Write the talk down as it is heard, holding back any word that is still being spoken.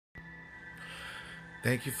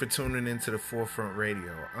Thank you for tuning into the Forefront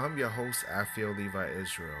Radio. I'm your host, ISRAELITE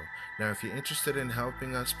Israel. Now, if you're interested in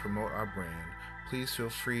helping us promote our brand, please feel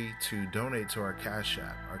free to donate to our Cash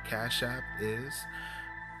App. Our Cash App is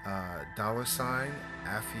 $Afiel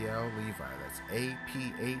Levi. That's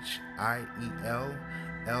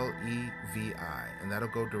APHIELLEVI. And that'll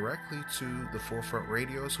go directly to the Forefront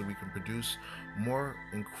Radio so we can produce more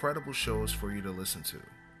incredible shows for you to listen to.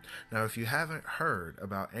 Now, if you haven't heard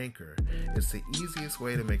about Anchor, it's the easiest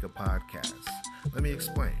way to make a podcast. Let me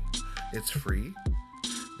explain. It's free.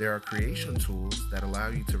 There are creation tools that allow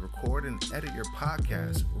you to record and edit your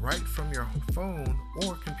podcast right from your phone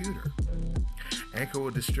or computer. Anchor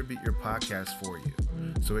will distribute your podcast for you,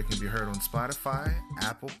 so it can be heard on Spotify,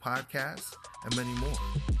 Apple Podcasts, and many more.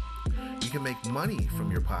 You can make money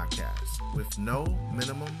from your podcast with no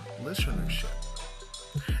minimum listenership.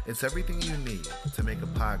 It's everything you need to make a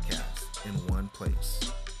podcast in one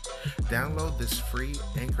place. Download this free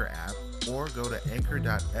Anchor app or go to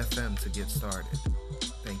anchor.fm to get started.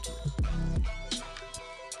 Thank you.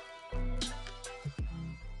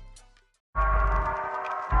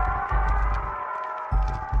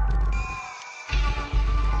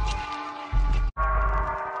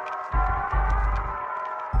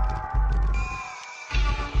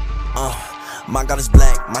 My God is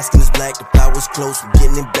black, my skin is black, the power is close, we're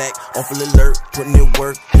getting it back. On full alert, putting in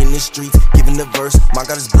work, in the streets, giving the verse. My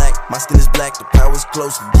God is black, my skin is black, the power is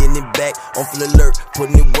close, we're getting it back. On full alert,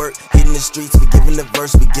 putting in work, hitting the streets, we giving the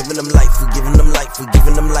verse, we giving them life, we giving them life, we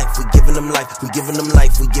giving them life, we giving them life, we giving them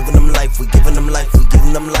life, we giving them life, we giving them life, we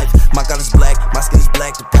giving them life. My God is black, my skin is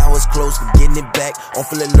black, the power is close, we're getting it back. On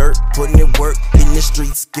full alert, putting in work, hitting the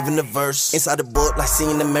streets, giving the verse. Inside the book, like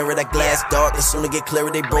seeing the mirror, that glass dark, as soon as it get clearer,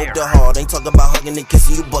 they broke the heart. Ain't talking about hugging and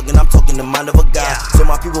kissing, you bugging, I'm talking the mind of a God. So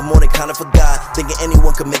my people more than kinda forgot, thinking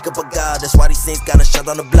anyone could make up a God. That's why these saints got a shot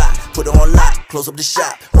on the block, put it on lock, close up the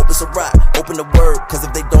shop, hope it's a rock, open the word, cause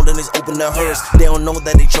if they don't then it's open the hers. They don't know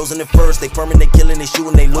that they chosen it first, they firming, they killing, they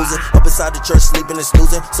shooting, they losing. Up inside the church, sleeping and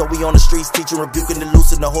snoozing, so we on the streets teaching, rebuking and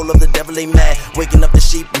loosing. The whole of the devil ain't mad, waking up the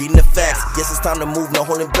sheep, reading the facts. Yes, it's time to move, no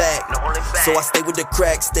holding back. So I stay with the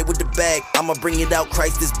crack, stay with the bag. I'ma bring it out,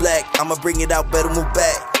 Christ is black, I'ma bring it out, better move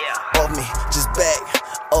back. Off me, just back.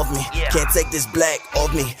 Of me, can't take this black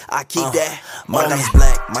off me, I keep that. My God is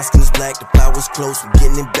black, my skin is black, the power is close, we're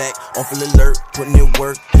getting it back. On full alert, putting in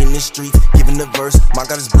work, in the streets, giving the verse. My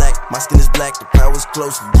God is black, my skin is black, the power is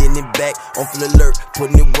close, we're getting it back. On full alert,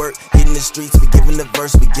 putting in work, hitting the streets, we giving the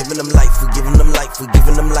verse, we giving them life, we giving them life, we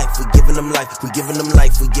giving them life, we giving them life, we giving them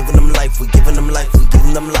life, we giving them life, we giving them life, we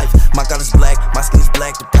giving them life. My God is black, my skin is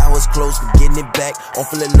black, the power is close, we're getting it back. On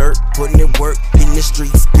full alert, putting in work, hitting the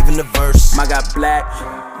streets, giving the verse. My God black,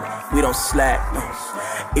 we don't slack.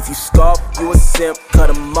 If you scoff, you a simp.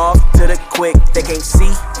 Cut them off to the quick. They can't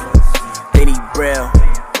see, they need braille.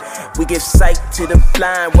 We give sight to the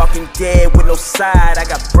blind, walking dead with no side. I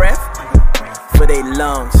got breath for they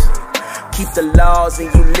lungs. Keep the laws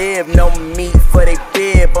and you live. No meat for they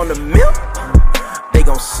bib. On the milk, they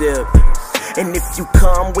gon' sip. And if you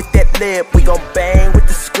come with that lip, we gon' bang with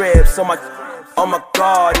the scripts. Oh my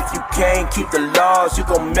God, if you can't keep the laws, you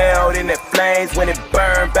gon' melt in that flames when it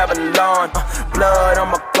burn Babylon. Blood on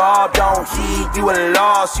my God, don't heed, you a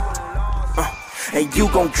loss. And you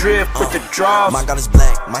gon' drift with the draws. My God is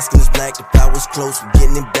black, my skin is black, the power is close, we're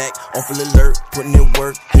getting it back. On full alert, putting in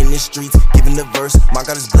work, in the streets, giving the verse. My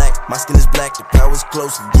God is black, my skin is black, the power is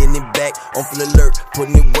close, we're getting it back. On full alert,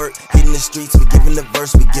 putting in work, hitting the streets, we giving the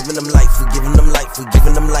verse, we giving them life, we giving them life, we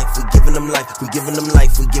giving them life, we giving them life, we giving them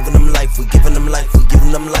life, we giving them life, we giving them life, we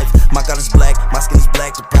giving them life. My God is black, my skin is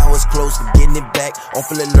black, the power is close, we're getting it back. On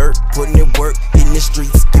full alert, putting in work, hitting the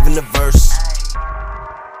streets, giving the verse.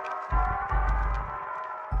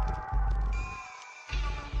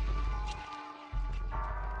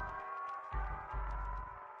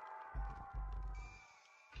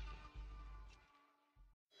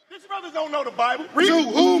 These brothers don't know the Bible. To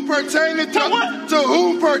whom pertaineth to what? To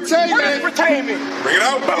whom pertaineth? What is pertainment? Bring it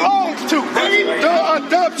out. Belongs to. The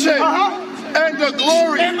adoption and the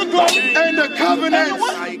glory And the glory. and the covenants.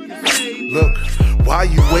 Look, while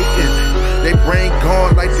you waiting, they brain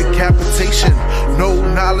gone like decapitation. No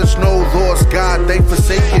knowledge, no laws, God, they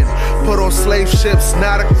forsaken. Put on slave ships,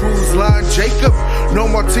 not a cruise line, Jacob. No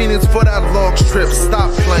martinis for that long trip,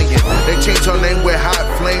 stop playing. They change our name with hot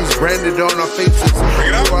flames branded on our faces.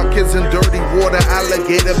 Throw our kids in dirty water,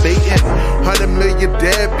 alligator baiting. 100 million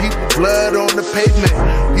dead people, blood on the pavement.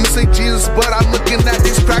 You say Jesus, but I'm looking at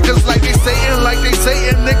these crackers like they Satan,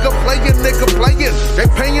 nigga playing. They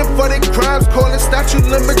paying for their crimes, calling statute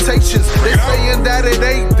limitations. They saying that it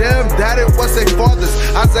ain't them, that it was their fathers.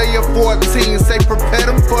 Isaiah 14 say prepare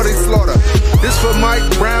them for their slaughter. This for my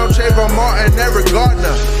and Eric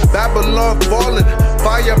Gardner. Babylon falling,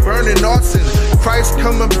 fire burning Austin. Christ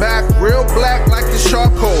coming back, real black like it's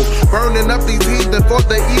charcoal. Burning up these heathen for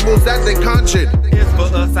the evils that they conjured. It's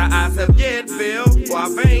for us, our eyes have yet failed, for our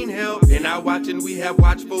vain help. In our watching, we have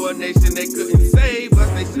watched for a nation they couldn't save us.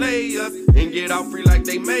 They slay us and get out free like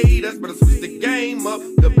they made us. But switch the game up,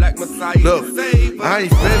 the black Messiah can save us. I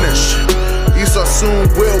ain't finished. Esau soon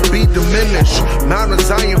will be diminished. Mount of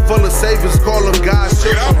Zion full of saviors, call them God's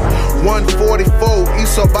children. 144,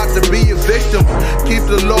 Esau about to be a victim. Keep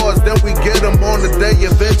the laws, then we get them on the day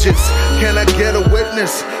of vengeance. Can I get a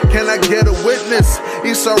witness? Can I get a witness?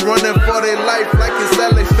 Esau running for their life like it's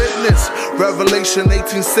LA Fitness. Revelation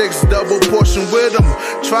 18:6, double portion with them.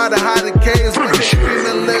 Try to hide the caves, but they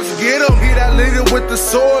screaming, let's get them. He that leader with the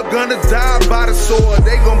sword, gonna die by the sword.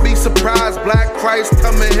 They gonna be surprised, Black Christ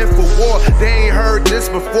coming here for war. They ain't heard this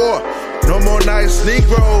before. No more nice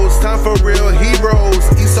Negroes, time for real heroes.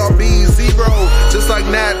 Esau be zero, just like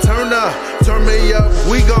Nat Turner. Turn me up,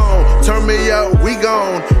 we gone. Turn me up, we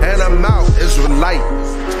gone. And I'm out, Israelite.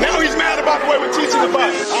 Now he's mad about the way we're teaching the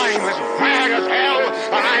Bible. I'm as mad as hell,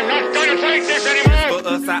 and I'm not gonna take this anymore. For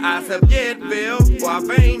us, our eyes have yet failed, for our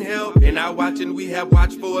vain help. In our watching, we have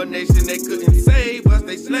watched for a nation they couldn't save us.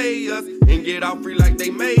 They slay us and get out free like they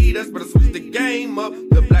made us. But switch the game up,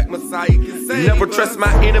 the black Messiah can save Never us. trust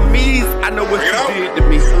my enemies, I know what you did to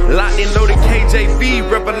me. Locked in, know the KJV,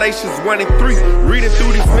 Revelations 1 and 3. Reading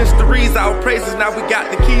through these mysteries, our praises, now we got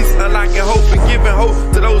the keys. Unlocking hope and giving hope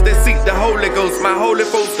to those that seek the Holy Ghost. My holy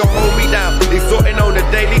folks gon' hold me down, exhorting on a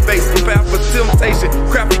daily basis. Prepare for temptation,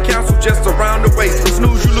 crafty counsel just around the way.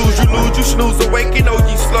 Snooze, you lose, you snooze, awaken, oh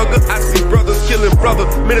ye slugger. I see brothers killing brother,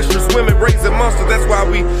 ministers, women raising monsters. That's why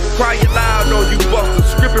we crying loud on you busters.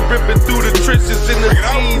 Scripting, ripping through the trenches in the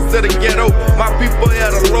seas of the ghetto. My people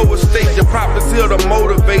at a lower state, the prophets here to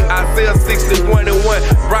motivate. Isaiah 61 and 1,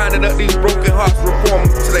 grinding up these broken hearts, reform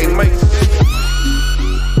them till they make it.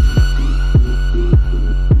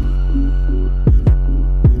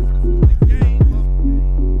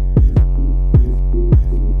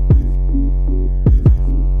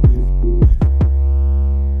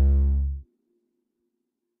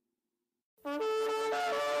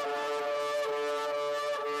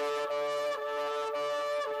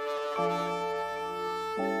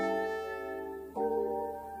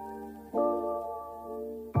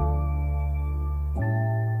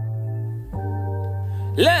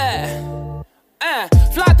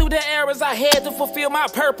 Fly through the eras, I had to fulfill my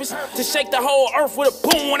purpose. To shake the whole earth with a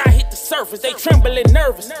boom when I hit the surface. They trembling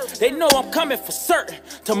nervous, they know I'm coming for certain.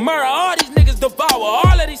 To murder all these niggas, devour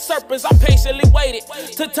all of these serpents. I patiently waited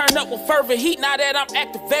to turn up with fervent heat. Now that I'm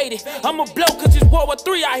activated, I'ma blow cause it's World War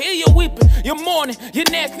III. I hear you weeping, you're mourning, your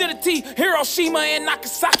nationality. Hiroshima and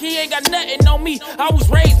Nagasaki ain't got nothing on me. I was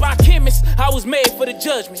raised by chemists, I was made for the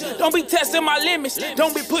judgment. Don't be testing my limits,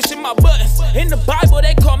 don't be pushing my buttons. In the Bible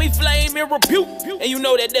they call me flame and rebuke, and you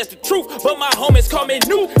know that that's the truth. But my homies call me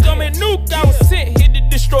nuke, I was sent here to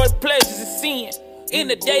destroy the pleasures of sin. In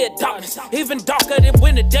the day of darkness, even darker than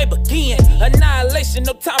when the day began. Annihilation,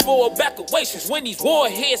 no time for evacuations. When these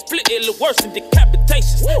warheads split, it look worse than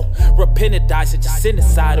decapitations. Repented die such a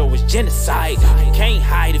genocide or it's genocide. You can't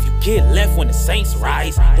hide if you get left when the saints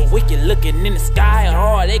rise. The wicked looking in the sky, and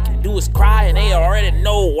all they can do is cry, and they already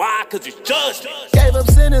know why, cause it's judgment. Gave up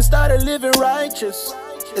sin and started living righteous.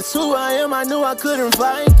 It's who I am, I knew I couldn't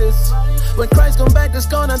fight this. When Christ come back, there's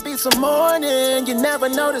gonna be some mourning. You never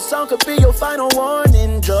know, this song could be your final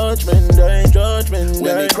warning. Judgment day, judgment day.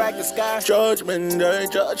 When they crack the sky, judgment day,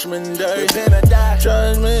 judgment day. Repent or die,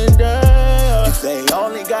 judgment day. You say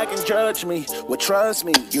only God can judge me, well trust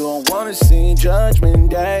me, you don't wanna see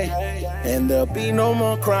judgment day. And there'll be no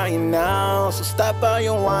more crying now, so stop all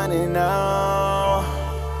your whining now.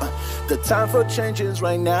 The time for change is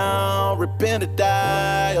right now. Repent or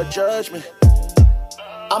die, or judgment.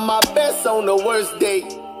 I'm my best on the worst day.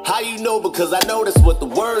 How you know? Because I know that's what the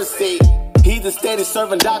words say. He's the steady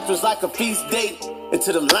serving doctrines like a feast day.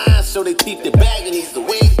 Into the line, so they keep their bagging these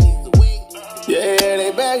away. Yeah,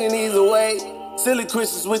 they bagging these away. Silly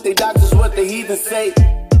Christians with their doctors, what the heathens say.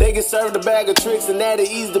 They get served a bag of tricks and that'll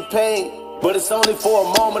ease the pain. But it's only for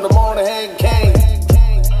a moment, I'm on the hang cane.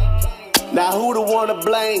 Now who the one to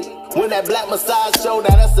blame? When that black Messiah showed,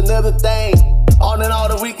 now that's another thing. On and all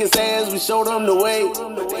the weakest hands, we showed them the way.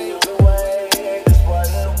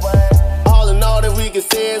 All in all the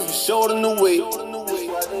weakest hands, we showed them the way.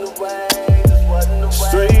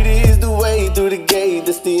 Straight is the way through the gate,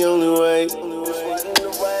 that's the only way.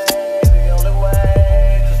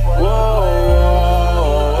 Whoa.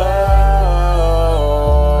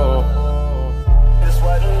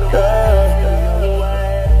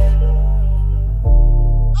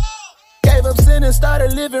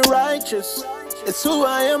 started living righteous. It's who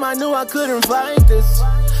I am, I knew I couldn't fight this.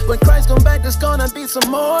 When Christ come back, there's gonna be some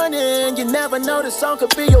mourning. You never know, this song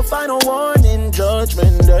could be your final warning.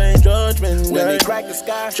 Judgment day, judgment day. When they crack the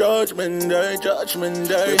sky, judgment day, judgment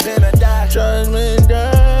day. We're gonna die, judgment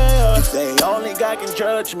day. You say only God can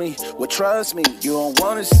judge me. Well, trust me, you don't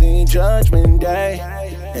wanna see judgment day.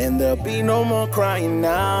 And there'll be no more crying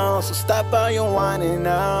now. So stop all your whining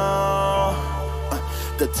now.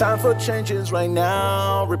 The time for change is right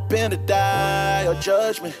now. Repent or die, or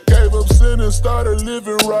judgment. Gave up sin and started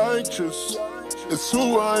living righteous. It's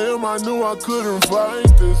who I am, I knew I couldn't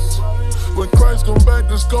fight this. When Christ come back,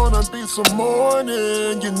 there's gonna be some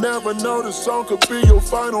mourning. You never know, the song could be your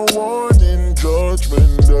final warning.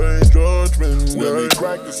 Judgment day, judgment day. When they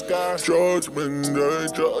crack the sky, judgment day,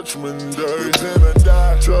 judgment day. We're gonna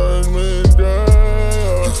die, judgment day.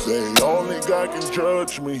 You say only God can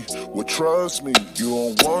judge me. Well, trust me, you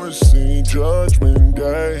don't wanna see judgment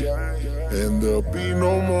day. And there'll be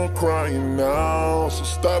no more crying now. So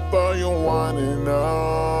stop all your whining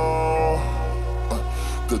now.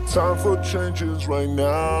 The time for change is right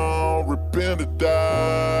now. Repent or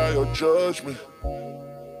die, or judgment.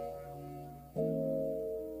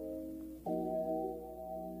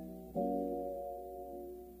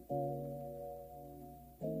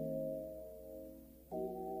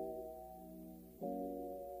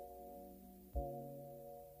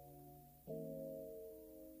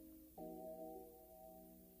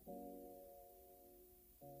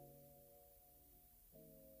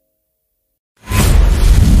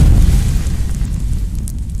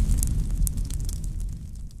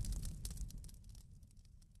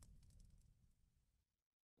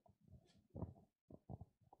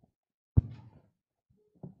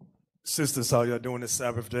 Sisters, how y'all doing this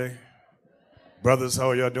Sabbath day? Brothers, how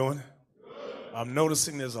are y'all doing? I'm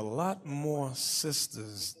noticing there's a lot more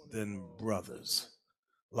sisters than brothers.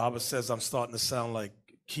 Lava says I'm starting to sound like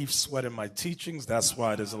Keith Sweat in my teachings. That's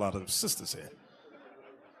why there's a lot of sisters here.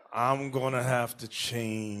 I'm going to have to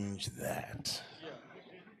change that.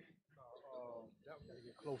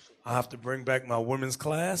 I have to bring back my women's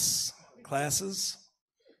classes,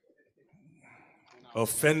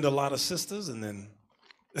 offend a lot of sisters, and then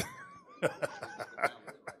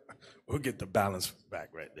we'll get the balance back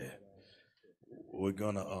right there. We're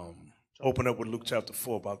going to open up with Luke chapter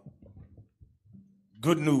 4 about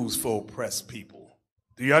good news for oppressed people.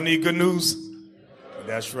 Do y'all need good news?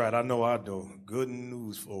 That's right. I know I do. Good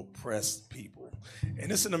news for oppressed people.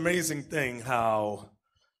 And it's an amazing thing how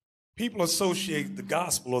people associate the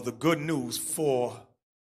gospel or the good news for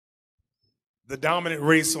the dominant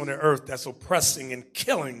race on the earth that's oppressing and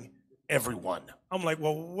killing everyone. I'm like,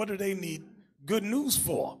 well, what do they need good news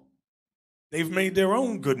for? They've made their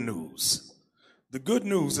own good news. The good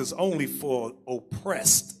news is only for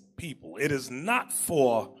oppressed people. It is not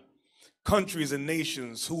for countries and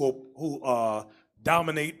nations who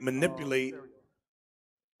dominate, manipulate,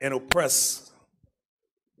 and oppress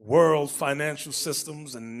world financial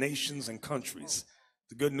systems and nations and countries.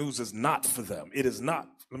 The good news is not for them. It is not,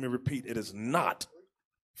 let me repeat, it is not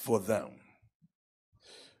for them.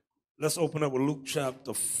 Let's open up with Luke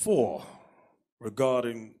chapter 4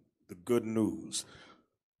 regarding the good news.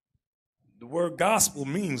 The word gospel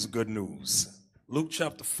means good news. Luke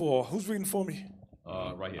chapter 4. Who's reading for me?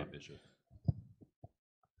 Right here, Bishop.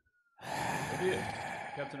 Right here.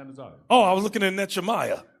 Captain Amaziah. Oh, I was looking at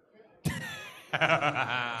Nehemiah.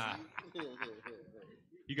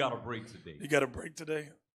 You got a break today. You got a break today?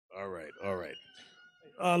 All right.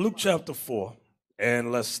 Luke chapter 4,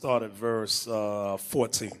 and let's start at verse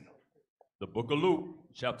 14. The book of Luke,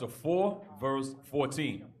 chapter 4, verse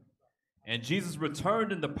 14. And Jesus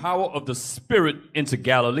returned in the power of the Spirit into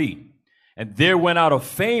Galilee, and there went out a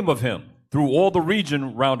fame of him through all the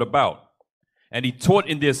region round about. And he taught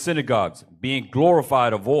in their synagogues, being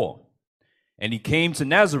glorified of all. And he came to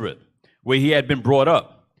Nazareth, where he had been brought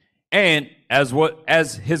up. And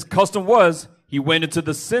as his custom was, he went into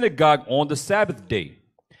the synagogue on the Sabbath day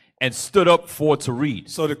and stood up for to read.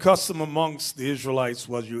 So the custom amongst the Israelites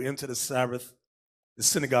was you enter the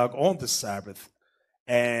synagogue on the Sabbath,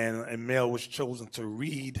 and a male was chosen to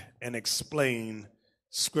read and explain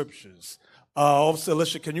scriptures. Officer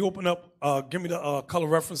Alicia, can you open up, give me the color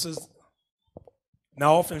references?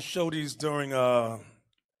 Now, I often show these during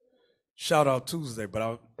Shout Out Tuesday, but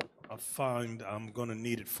I find I'm going to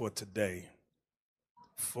need it for today,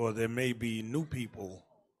 for there may be new people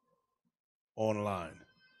online.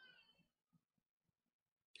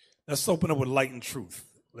 Let's open up with Light and Truth.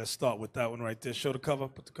 Let's start with that one right there. Show the cover.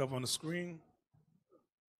 Put the cover on the screen.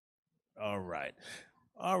 All right.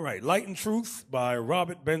 Light and Truth by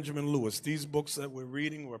Robert Benjamin Lewis. These books that we're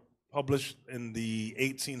reading were published in the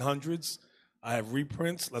 1800s. I have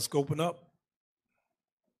reprints. Let's go open up.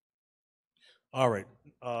 All right.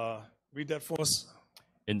 Read that for us.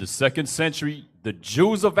 In the 2nd century, the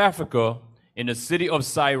Jews of Africa in the city of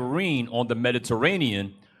Cyrene on the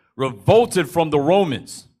Mediterranean revolted from the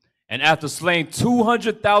Romans. And after slaying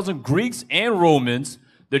 200,000 Greeks and Romans,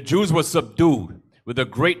 the Jews were subdued, with a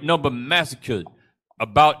great number massacred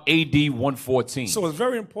about AD 114. So it's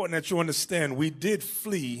very important that you understand we did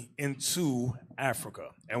flee into Africa.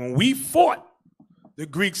 And when we fought the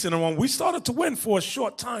Greeks and the Romans, we started to win for a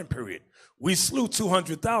short time period. We slew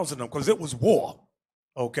 200,000 of them because it was war,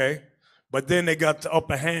 okay? But then they got the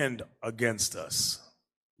upper hand against us.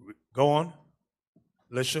 Go on,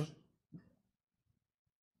 Lisha.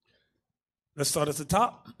 Let's start at the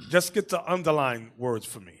top. Just get the underlying words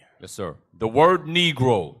for me. Yes, sir. The word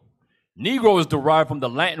Negro. Negro is derived from the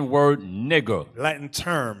Latin word nigger. Latin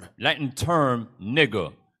term,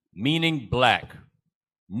 nigger, meaning black.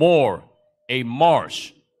 Moor, a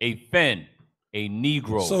marsh, a fen, a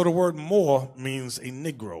Negro. So the word Moor means a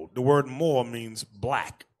Negro. The word Moor means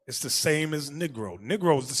black. It's the same as Negro.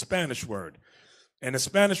 Negro is the Spanish word. And the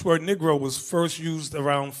Spanish word Negro was first used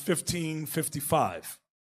around 1555.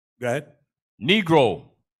 Go ahead. Negro,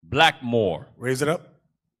 black Moor. Raise it up.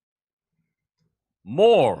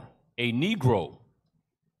 Moor, a Negro.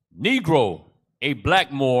 Negro, a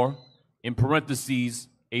black Moor, in parentheses,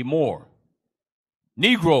 a Moor.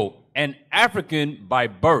 Negro, an African by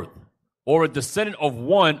birth, or a descendant of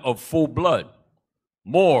one of full blood.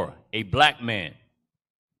 Moor, a black man.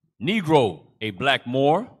 Negro, a black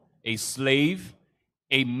Moor, a slave,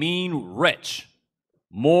 a mean wretch.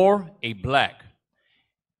 Moor, a black.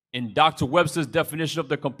 In Dr. Webster's definition of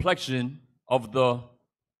the complexion of the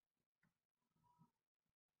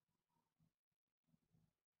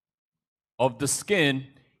skin,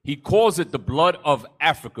 he calls it the blood of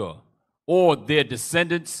Africa, or their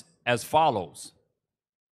descendants, as follows.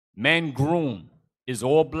 Mangroon is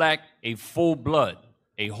all black, a full blood,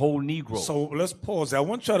 a whole Negro. So let's pause there. I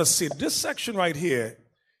want y'all to see this section right here.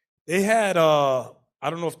 They had, I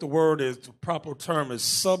don't know if the word is, the proper term is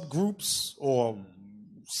subgroups or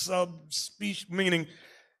subspecies, meaning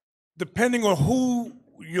depending on who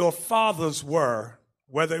your fathers were,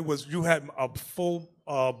 whether it was you had a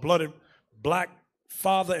full-blooded black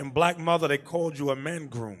father and black mother, they called you a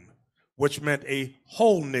mangroon, which meant a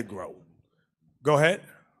whole Negro. Go ahead.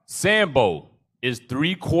 Sambo is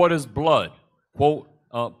 3/4 blood, quote,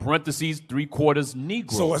 parentheses, 3/4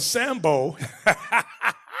 Negro. So a Sambo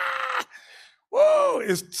whoa,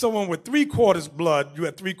 is someone with 3/4 blood. You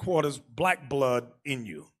had 3/4 black blood in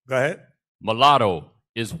you. Go ahead. Mulatto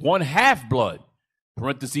is 1/2 blood,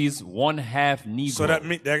 parentheses, 1/2 Negro. So that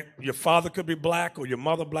means that your father could be black or your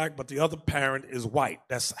mother black, but the other parent is white.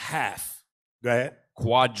 That's half. Go ahead.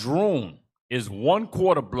 Quadroon is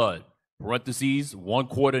 1/4 blood, parentheses,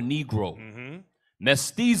 1/4 Negro. Mm-hmm.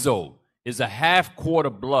 Mestizo is a 1/2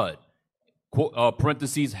 blood,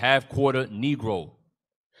 parentheses, 1/2 Negro.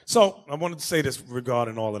 So I wanted to say this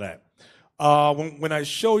regarding all of that. When I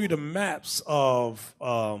show you the maps of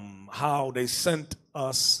how they sent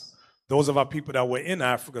us, those of our people that were in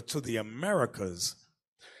Africa, to the Americas,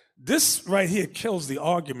 this right here kills the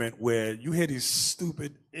argument where you hear these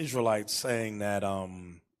stupid Israelites saying that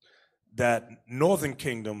that Northern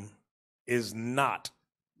Kingdom is not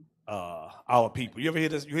our people. You ever hear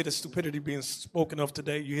this? You hear the stupidity being spoken of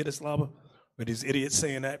today? You hear this, Lava? With these idiots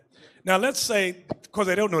saying that. Now, let's say, because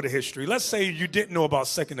they don't know the history, let's say you didn't know about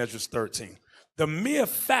 2nd Ezra 13. The mere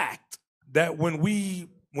fact that when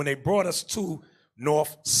they brought us to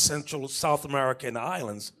North, Central, South America and the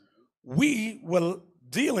islands, we were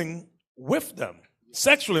dealing with them.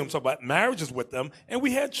 Sexually, I'm talking about marriages with them, and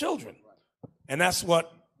we had children. And that's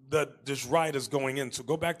what this right is going into.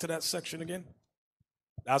 Go back to that section again.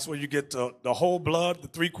 That's where you get the whole blood, the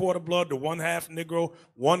 3/4 blood, the 1/2 Negro,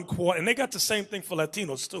 1/4. And they got the same thing for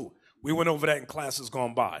Latinos, too. We went over that in classes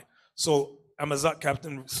gone by. So, Amazak,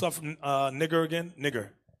 Captain, suffering nigger again?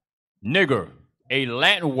 Nigger. Nigger, a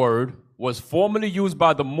Latin word, was formerly used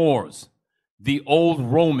by the Moors, the old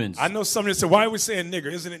Romans. I know somebody said, why are we saying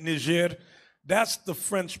nigger? Isn't it Niger? That's the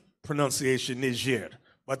French pronunciation, Niger.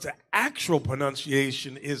 But the actual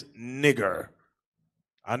pronunciation is nigger.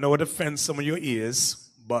 I know it offends some of your ears,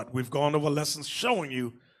 but we've gone over lessons showing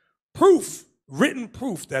you proof, written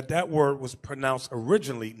proof that that word was pronounced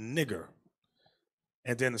originally nigger.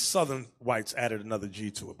 And then the southern whites added another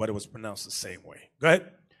G to it, but it was pronounced the same way. Go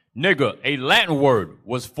ahead. Nigger, a Latin word,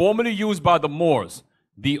 was formerly used by the Moors,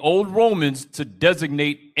 the old Romans, to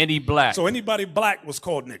designate any black. So anybody black was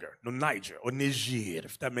called nigger, no Niger or Niger,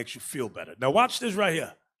 if that makes you feel better. Now watch this right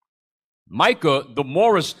here. Micah the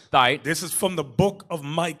Morishite. This is from the book of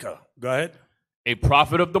Micah. Go ahead. A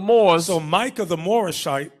prophet of the Moors. So Micah the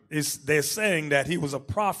Morishite, they're saying that he was a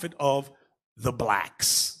prophet of the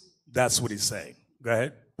blacks. That's what he's saying. Go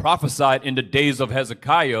ahead. Prophesied in the days of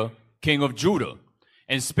Hezekiah, king of Judah,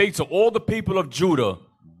 and spake to all the people of Judah,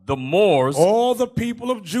 the Moors. All the people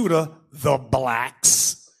of Judah, the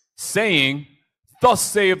blacks. Saying, thus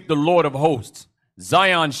saith the Lord of hosts,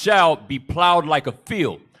 Zion shall be plowed like a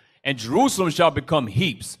field, and Jerusalem shall become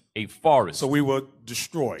heaps, a forest. So we were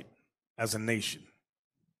destroyed as a nation.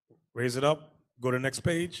 Raise it up. Go to the next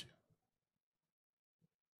page.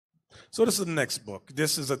 So this is the next book.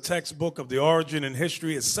 This is a textbook of the origin and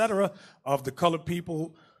history, etc., of the colored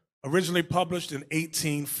people, originally published in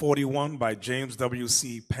 1841 by James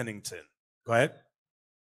W.C. Pennington. Go ahead.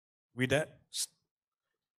 Read that.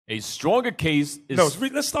 A stronger case is... No,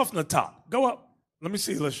 let's start from the top. Go up. Let me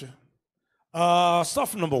see, Alicia. Start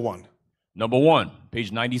from number 1. Number 1,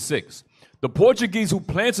 page 96. The Portuguese who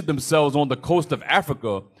planted themselves on the coast of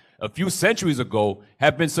Africa a few centuries ago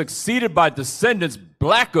have been succeeded by descendants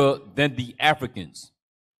blacker than the Africans.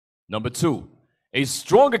 Number 2, a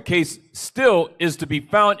stronger case still is to be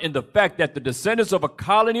found in the fact that the descendants of a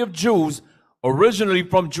colony of Jews originally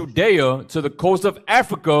from Judea to the coast of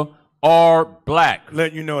Africa are black.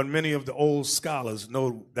 Let you know, and many of the old scholars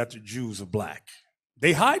know that the Jews are black.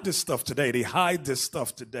 They hide this stuff today.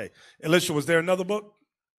 Alicia, was there another book?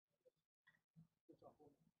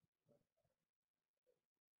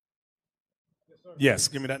 Yes,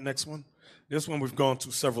 give me that next one. This one we've gone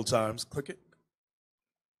to several times. Click it.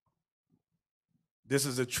 This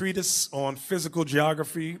is a treatise on physical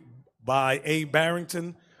geography by A.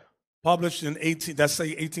 Barrington, published in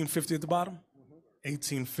 1850 at the bottom?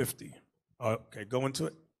 1850. Okay, go into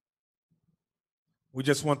it. We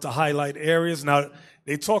just want to highlight areas. Now,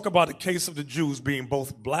 they talk about the case of the Jews being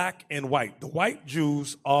both black and white. The white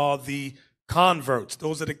Jews are the converts.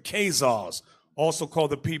 Those are the Khazars, also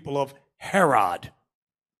called the people of Herod.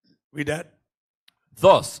 Read that.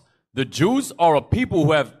 Thus, the Jews are a people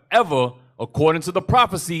who have ever, according to the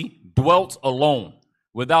prophecy, dwelt alone,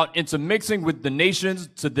 without intermixing with the nations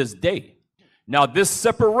to this day. Now, this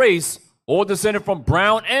separate race, all descended from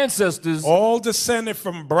brown ancestors. All descended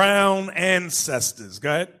from brown ancestors. Go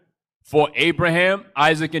ahead. For Abraham,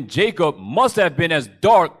 Isaac, and Jacob must have been as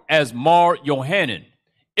dark as Mar Yohanan,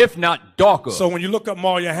 if not darker. So when you look up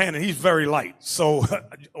Mar Yohanan, he's very light. So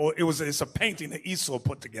it's a painting that Esau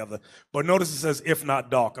put together. But notice it says, if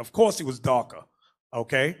not darker. Of course he was darker.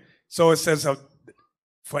 Okay? So it says,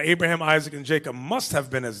 for Abraham, Isaac, and Jacob must have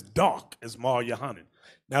been as dark as Mar Yohanan.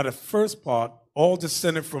 Now the first part, all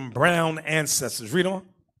descended from brown ancestors. Read on.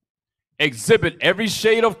 Exhibit every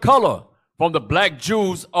shade of color from the black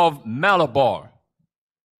Jews of Malabar.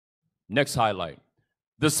 Next highlight.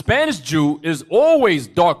 The Spanish Jew is always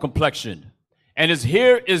dark complexioned, and his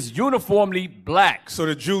hair is uniformly black. So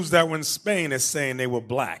the Jews that were in Spain is saying they were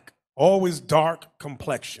black, always dark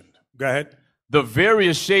complexioned. Go ahead. The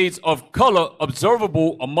various shades of color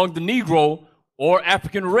observable among the Negro or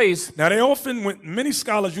African race. Now, they often, when many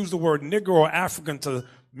scholars use the word Negro or African to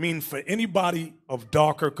mean for anybody of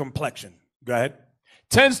darker complexion. Go ahead.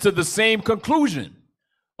 Tends to the same conclusion.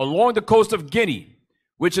 Along the coast of Guinea,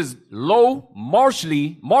 which is low,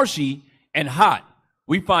 marshy, and hot,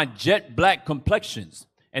 we find jet black complexions.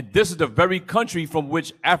 And this is the very country from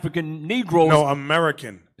which African Negroes... No,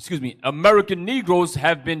 American. Excuse me, American Negroes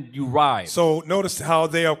have been derived. So notice how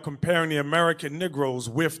they are comparing the American Negroes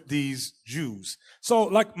with these Jews. So,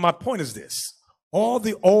 like, my point is this. All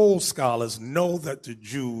the old scholars know that the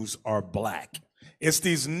Jews are black. It's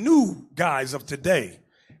these new guys of today,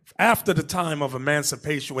 after the time of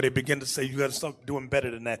emancipation, where they begin to say, you got to start doing better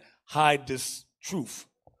than that. Hide this truth.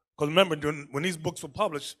 Because remember, when these books were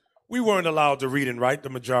published, we weren't allowed to read and write, the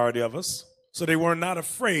majority of us. So they were not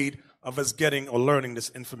afraid of us getting or learning this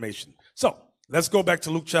information. So let's go back to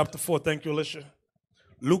Luke chapter 4. Thank you, Alicia.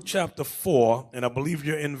 Luke chapter 4, and I believe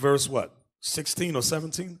you're in verse what? 16 or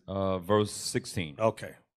 17? Verse 16.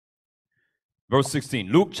 Okay. Verse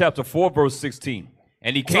 16. Luke chapter 4, verse 16.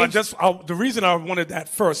 And he came... the reason I wanted that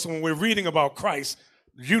first, when we're reading about Christ,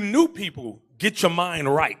 you new people, get your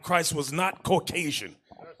mind right. Christ was not Caucasian.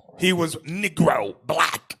 He was Negro,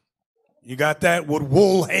 black. You got that? With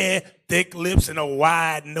wool hair, thick lips, and a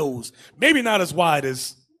wide nose. Maybe not as wide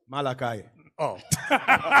as Malachi. Oh.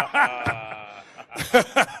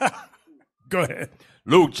 Go ahead.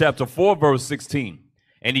 Luke chapter 4, verse 16.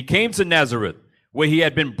 And he came to Nazareth, where he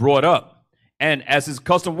had been brought up. And as his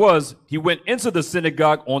custom was, he went into the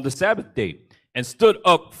synagogue on the Sabbath day and stood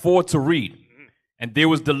up for to read. And there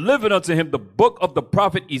was delivered unto him the book of the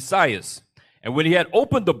prophet Isaiah. And when he had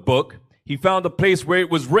opened the book, he found the place where it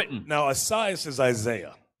was written. Now, Isaiah is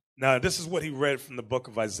Isaiah. Now, this is what he read from the book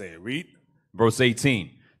of Isaiah. Read. Verse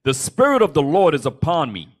 18. The Spirit of the Lord is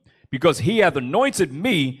upon me, because he hath anointed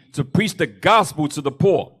me to preach the gospel to the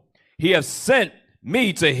poor. He hath sent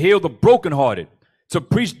me to heal the brokenhearted, to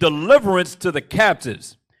preach deliverance to the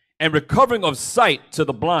captives, and recovering of sight to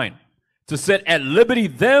the blind, to set at liberty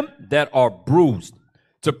them that are bruised,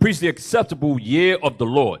 to preach the acceptable year of the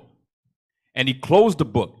Lord. And he closed the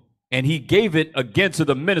book, and he gave it again to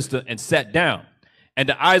the minister, and sat down. And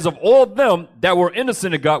the eyes of all them that were in the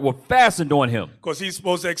synagogue were fastened on him. Because he's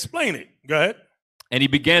supposed to explain it. Go ahead. And he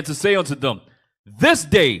began to say unto them, this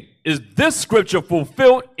day is this scripture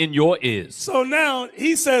fulfilled in your ears. So now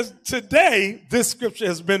he says, today this scripture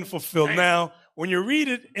has been fulfilled. Now, when you read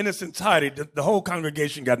it in its entirety, the whole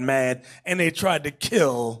congregation got mad and they tried to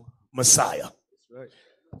kill Messiah. That's right.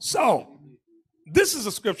 So this is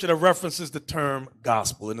a scripture that references the term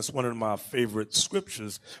gospel, and it's one of my favorite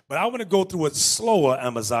scriptures. But I want to go through it slower,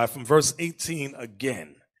 Amaziah, from verse 18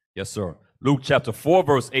 again. Yes, sir. Luke chapter 4,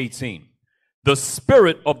 verse 18. The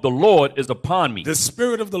Spirit of the Lord is upon me. The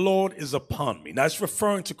Spirit of the Lord is upon me. Now, it's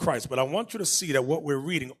referring to Christ, but I want you to see that what we're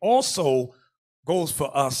reading also goes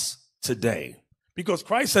for us today, because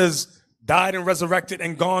Christ has died and resurrected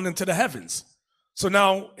and gone into the heavens. So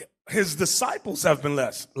now his disciples have been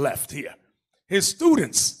left here. His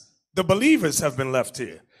students, the believers, have been left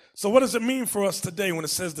here. So what does it mean for us today when it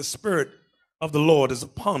says the Spirit of the Lord is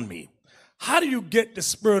upon me? How do you get the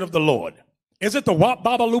Spirit of the Lord? Is it the wop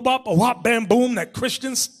baba loobop or wop bam boom that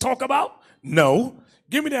Christians talk about? No.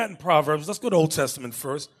 Give me that in Proverbs. Let's go to Old Testament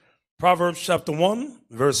first. Proverbs chapter 1,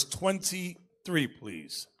 verse 23,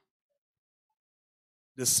 please.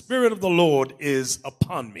 The Spirit of the Lord is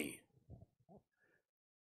upon me.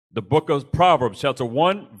 The book of Proverbs, chapter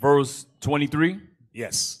 1, verse 23.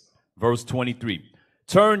 Yes. Verse 23.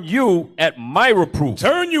 Turn you at my reproof.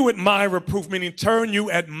 Turn you at my reproof, meaning turn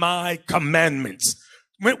you at my commandments.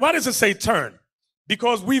 Why does it say turn?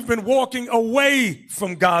 Because we've been walking away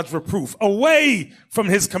from God's reproof, away from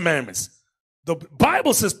his commandments. The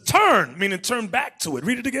Bible says turn, meaning turn back to it.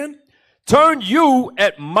 Read it again. Turn you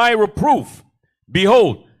at my reproof.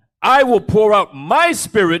 Behold, I will pour out my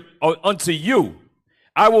spirit unto you.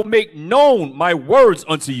 I will make known my words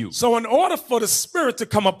unto you. So in order for the Spirit to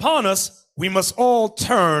come upon us, we must all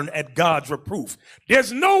turn at God's reproof.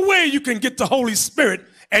 There's no way you can get the Holy Spirit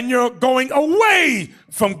and you're going away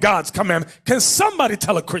from God's commandment. Can somebody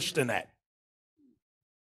tell a Christian that?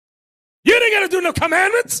 You didn't got to do no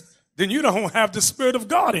commandments? Then you don't have the Spirit of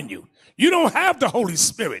God in you. You don't have the Holy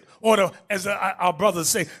Spirit, or the, as our brothers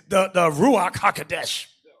say, the Ruach HaKodesh.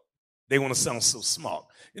 They want to sound so smart.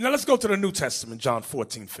 Now let's go to the New Testament, John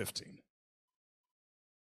 14:15.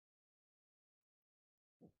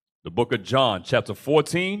 The book of John, chapter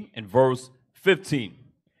 14 and verse 15.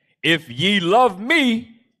 If ye love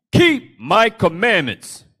me, keep my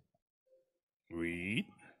commandments. Read.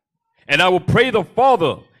 And I will pray the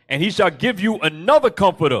Father, and he shall give you another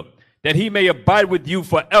comforter, that he may abide with you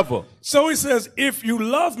forever. So he says, if you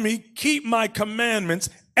love me, keep my commandments,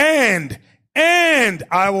 and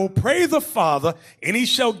I will pray the Father, and he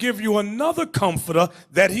shall give you another comforter,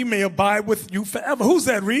 that he may abide with you forever. Who's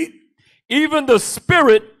that, Reed? Even the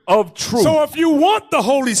Spirit of truth. So if you want the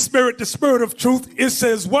Holy Spirit, the Spirit of truth, it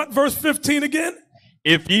says what, verse 15 again?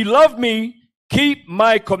 If ye love me, keep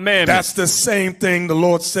my commandments. That's the same thing the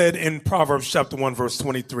Lord said in Proverbs chapter 1, verse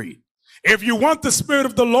 23. If you want the Spirit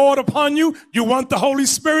of the Lord upon you, you want the Holy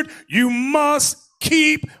Spirit, you must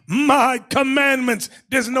keep my commandments.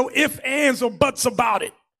 There's no ifs, ands, or buts about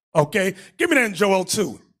it. Okay? Give me that in Joel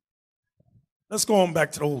 2. Let's go on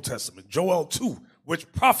back to the Old Testament. Joel 2,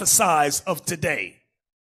 which prophesies of today.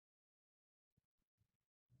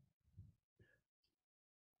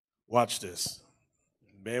 Watch this.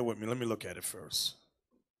 Bear with me. Let me look at it first.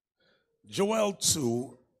 Joel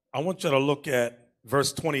 2, I want you to look at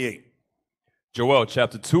verse 28. Joel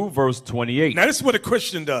chapter 2, verse 28. Now, this is what a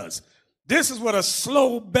Christian does. This is what a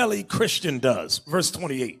slow-belly Christian does. Verse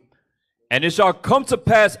 28. And it shall come to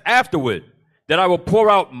pass afterward that I will pour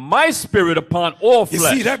out my spirit upon all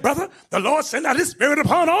flesh. You see that, brother? The Lord sent out his spirit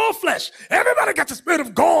upon all flesh. Everybody got the Spirit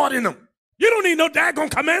of God in them. You don't need no daggone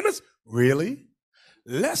commandments. Really?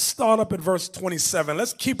 Let's start up at verse 27.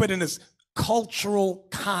 Let's keep it in its cultural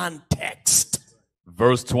context.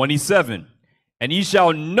 Verse 27. And ye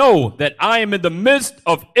shall know that I am in the midst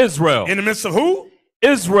of Israel. In the midst of who?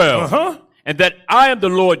 Israel. Uh-huh. And that I am the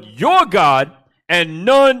Lord your God and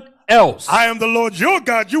none else. I am the Lord your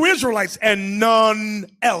God, you Israelites, and none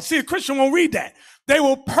else. See, a Christian won't read that. They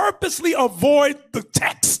will purposely avoid the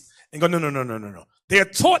text and go, no. They are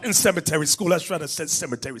taught in cemetery school. Let's try to say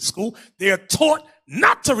cemetery school. They are taught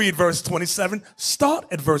not to read verse 27. Start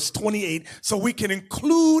at verse 28 so we can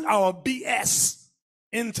include our BS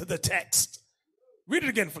into the text. Read it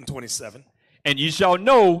again from 27. And ye shall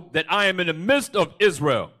know that I am in the midst of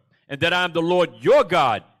Israel, and that I am the Lord your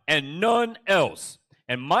God, and none else.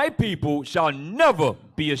 And my people shall never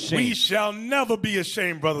be ashamed. We shall never be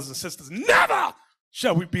ashamed, brothers and sisters. Never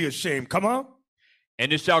shall we be ashamed. Come on.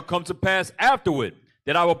 And it shall come to pass afterward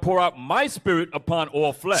that I will pour out my spirit upon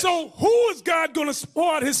all flesh. So who is God going to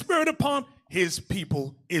pour out his spirit upon? His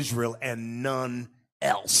people, Israel, and none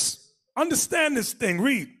else. Understand this thing.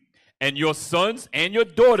 Read. And your sons and your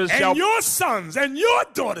daughters shall... And your sons and your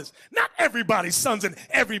daughters. Not everybody's sons and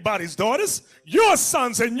everybody's daughters. Your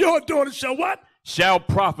sons and your daughters shall what? Shall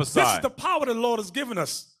prophesy. This is the power the Lord has given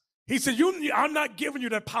us. He said, I'm not giving you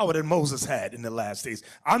that power that Moses had in the last days.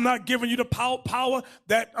 I'm not giving you the power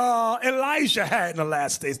that Elijah had in the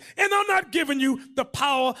last days. And I'm not giving you the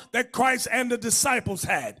power that Christ and the disciples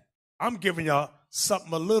had. I'm giving y'all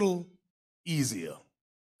something a little easier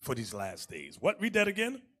for these last days. What? Read that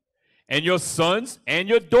again. And your sons and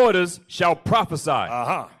your daughters shall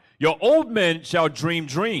prophesy. Your old men shall dream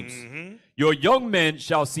dreams. Your young men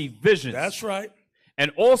shall see visions. That's right.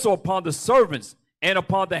 And also upon the servants and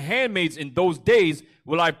upon the handmaids in those days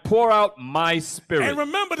will I pour out my spirit. And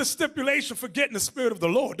remember the stipulation for getting the Spirit of the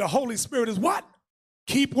Lord. The Holy Spirit is what?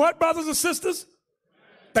 Keep what, brothers and sisters?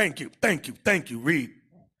 Thank you, thank you, thank you. Read.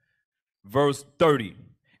 Verse 30.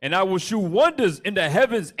 And I will shew wonders in the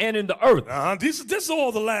heavens and in the earth. This is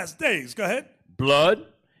all the last days. Go ahead. Blood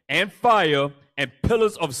and fire and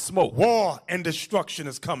pillars of smoke. War and destruction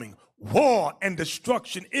is coming. War and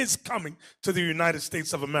destruction is coming to the United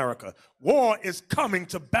States of America. War is coming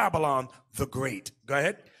to Babylon the Great. Go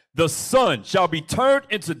ahead. The sun shall be turned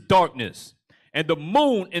into darkness, and the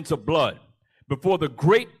moon into blood, before the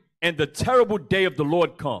great and the terrible day of the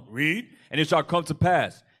Lord come. Read. And it shall come to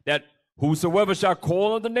pass that whosoever shall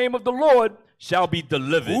call on the name of the Lord shall be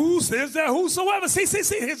delivered. Who says that? Whosoever. See,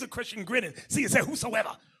 here's a Christian grinning. See, it said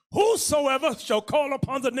whosoever. Whosoever shall call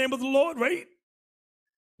upon the name of the Lord, right?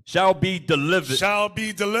 Shall be delivered. Shall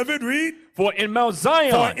be delivered, read. For in Mount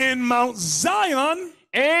Zion. For in Mount Zion.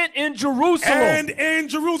 And in Jerusalem. And in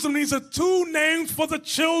Jerusalem. These are two names for the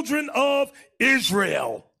children of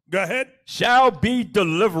Israel. Go ahead. Shall be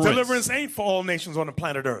deliverance. Deliverance ain't for all nations on the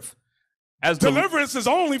planet Earth. As deliverance is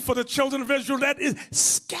only for the children of Israel that is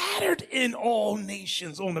scattered in all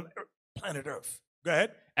nations on the planet Earth. Go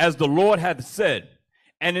ahead. As the Lord hath said.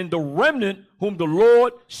 And in the remnant whom the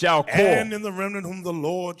Lord shall call. And in the remnant whom the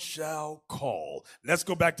Lord shall call. Let's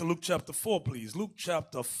go back to Luke chapter 4, please. Luke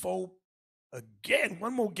chapter 4 again.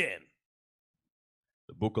 One more again.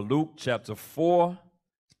 The book of Luke chapter 4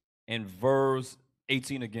 and verse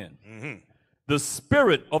 18 again. The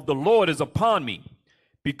Spirit of the Lord is upon me,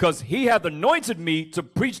 because he hath anointed me to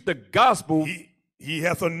preach the gospel. He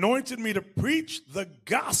hath anointed me to preach the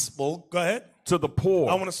gospel. Go ahead. To the poor.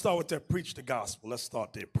 I want to start with that. Preach the gospel. Let's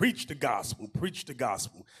start there. Preach the gospel. Preach the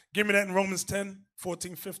gospel. Give me that in Romans 10,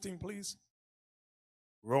 14, 15, please.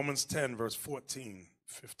 Romans 10, verse 14,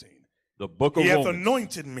 15. The book of He Romans. hath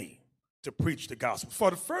anointed me to preach the gospel.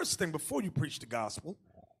 For the first thing, before you preach the gospel,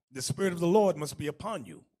 the Spirit of the Lord must be upon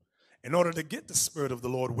you. In order to get the Spirit of the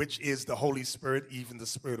Lord, which is the Holy Spirit, even the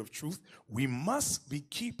Spirit of truth, we must be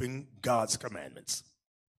keeping God's commandments.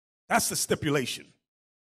 That's the stipulation.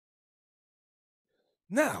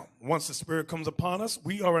 Now, once the Spirit comes upon us,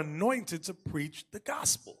 we are anointed to preach the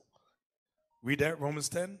gospel. Read that, Romans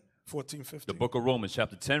 10, 14, 15. The book of Romans,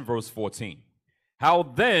 chapter 10, verse 14. How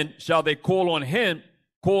then shall they call on him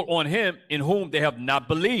in whom they have not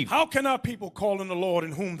believed? How can our people call on the Lord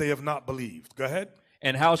in whom they have not believed? Go ahead.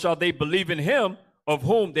 And how shall they believe in him of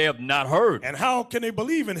whom they have not heard? And how can they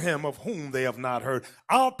believe in him of whom they have not heard?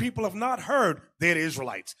 Our people have not heard they're the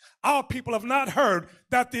Israelites. Our people have not heard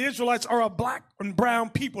that the Israelites are a black and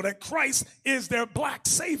brown people, that Christ is their black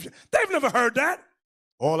Savior. They've never heard that.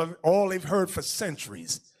 All they've heard for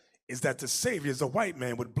centuries is that the Savior is a white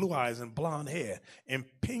man with blue eyes and blonde hair and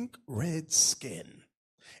pink red skin.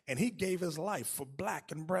 And he gave his life for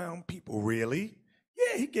black and brown people. Really?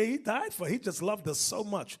 Yeah, he died for it. He just loved us so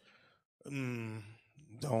much.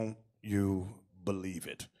 Don't you believe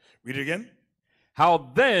it? Read it again. How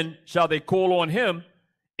then shall they call on him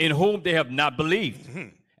in whom they have not believed?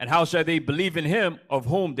 And how shall they believe in him of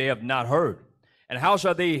whom they have not heard? And how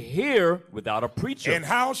shall they hear without a preacher? And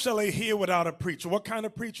how shall they hear without a preacher? What kind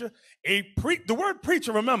of preacher? The word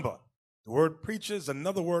preacher, remember, the word preacher is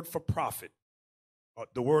another word for prophet.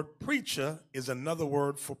 The word preacher is another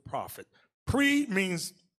word for prophet. Pre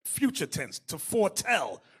means future tense, to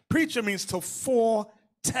foretell. Preacher means to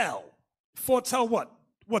foretell. Foretell what?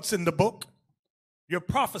 What's in the book? You're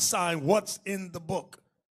prophesying what's in the book.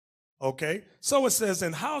 Okay? So it says,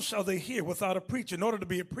 and how shall they hear without a preacher? In order to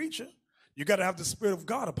be a preacher, you got to have the Spirit of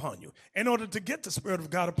God upon you. In order to get the Spirit of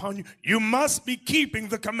God upon you, you must be keeping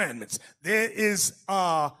the commandments. There is,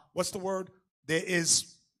 what's the word? There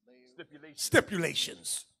is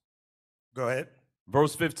stipulations. Go ahead.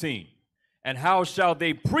 Verse 15. And how shall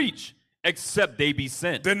they preach except they be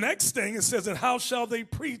sent? The next thing it says, and how shall they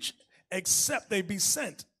preach except they be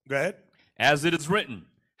sent? Go ahead. As it is written,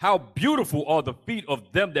 how beautiful are the feet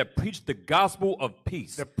of them that preach the gospel of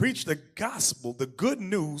peace. That preach the gospel, the good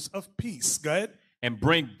news of peace. Go ahead. And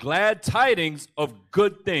bring glad tidings of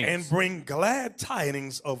good things. And bring glad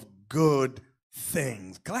tidings of good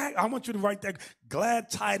things. I want you to write that. Glad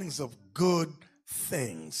tidings of good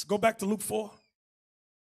things. Go back to Luke 4.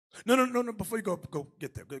 No. Before you go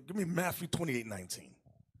get there. Give me Matthew 28:19.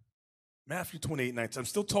 Matthew 28:19. I'm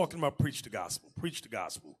still talking about preach the gospel. Preach the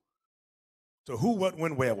gospel. So who, what,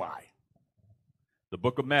 when, where, why? The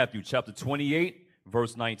book of Matthew, chapter 28,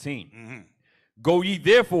 verse 19. Mm-hmm. Go ye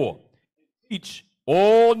therefore, teach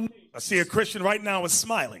all nations. I see a Christian right now is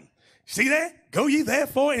smiling. See that? Go ye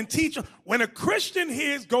therefore and teach. When a Christian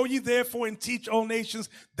hears go ye therefore and teach all nations,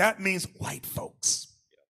 that means white folks.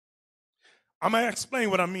 I'm going to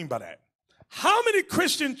explain what I mean by that. How many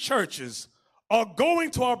Christian churches are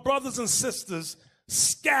going to our brothers and sisters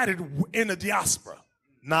scattered in the diaspora?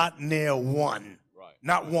 Not near one. Right.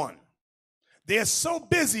 Not one. They're so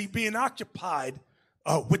busy being occupied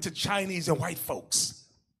with the Chinese and white folks.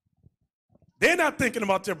 They're not thinking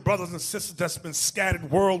about their brothers and sisters that's been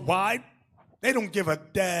scattered worldwide. They don't give a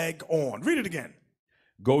dag on. Read it again.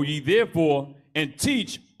 Go ye therefore and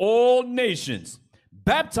teach all nations,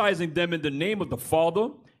 baptizing them in the name of the Father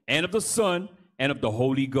and of the Son and of the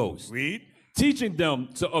Holy Ghost. Read. Teaching them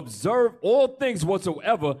to observe all things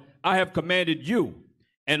whatsoever I have commanded you.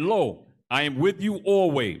 And lo, I am with you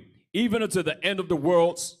always, even unto the end of the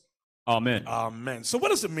worlds. Amen. Amen. So what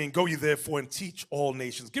does it mean? Go ye therefore and teach all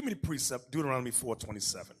nations. Give me the precept, Deuteronomy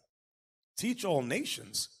 4:27. Teach all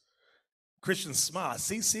nations. Christians smile.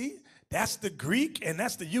 See? That's the Greek and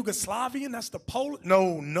that's the Yugoslavian. That's the Polish.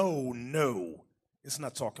 No. It's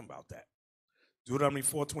not talking about that. Deuteronomy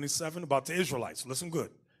 4:27 about the Israelites. Listen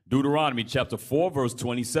good. Deuteronomy chapter 4, verse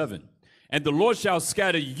 27. And the Lord shall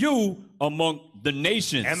scatter you among the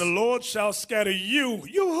nations. And the Lord shall scatter you.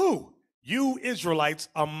 You who? You Israelites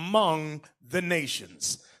among the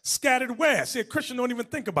nations. Scattered where? See, a Christian don't even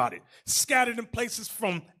think about it. Scattered in places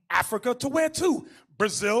from Africa to where to?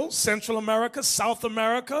 Brazil, Central America, South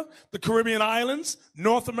America, the Caribbean islands,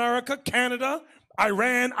 North America, Canada,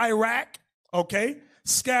 Iran, Iraq. Okay?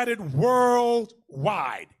 Scattered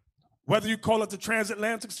worldwide. Whether you call it the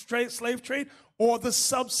transatlantic slave trade or the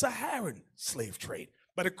sub-Saharan slave trade.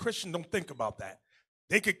 But a Christian don't think about that.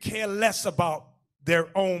 They could care less about their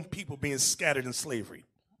own people being scattered in slavery.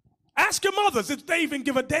 Ask your mothers if they even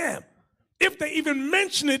give a damn. If they even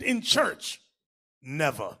mention it in church.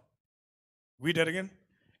 Never. Read that again.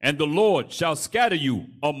 And the Lord shall scatter you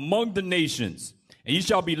among the nations, and ye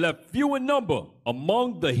shall be left few in number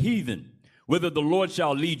among the heathen, whither the Lord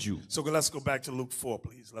shall lead you. So let's go back to Luke 4,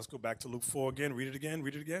 please. Let's go back to Luke 4 again. Read it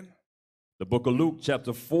again. The book of Luke,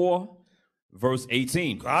 chapter 4, verse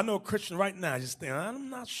 18. I know a Christian right now just thinking, I'm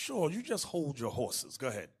not sure. You just hold your horses. Go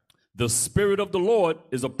ahead. The Spirit of the Lord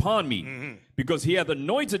is upon me, because he hath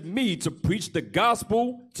anointed me to preach the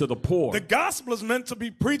gospel to the poor. The gospel is meant to be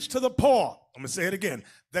preached to the poor. I'm going to say it again.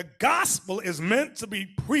 The gospel is meant to be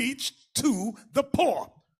preached to the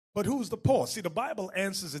poor. But who's the poor? See, the Bible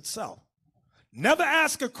answers itself. Never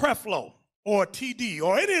ask a Creflo or a TD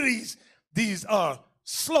or any of these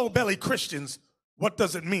slow-belly Christians, what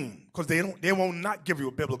does it mean? Because they will not give you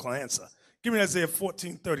a biblical answer. Give me Isaiah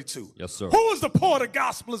 14:32. Yes, sir. Who is the poor the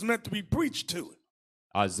gospel is meant to be preached to?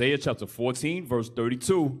 Isaiah chapter 14, verse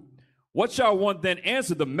 32. What shall one then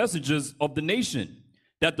answer the messengers of the nation?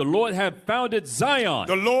 That the Lord had founded Zion.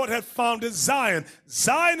 The Lord had founded Zion.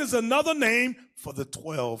 Zion is another name for the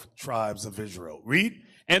 12 tribes of Israel. Read.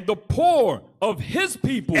 And the poor of his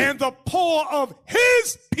people. And the poor of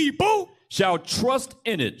his people. Shall trust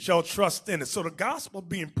in it. Shall trust in it. So the gospel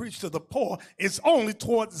being preached to the poor is only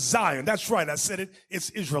towards Zion. That's right. I said it.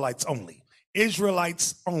 It's Israelites only.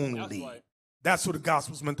 Israelites only. That's right. That's who the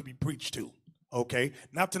gospel is meant to be preached to. Okay?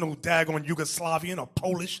 Not to no daggone Yugoslavian or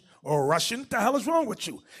Polish or Russian. What the hell is wrong with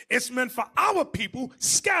you? It's meant for our people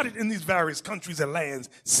scattered in these various countries and lands,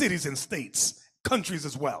 cities and states, countries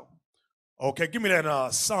as well. Okay? Give me that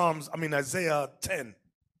Isaiah 10.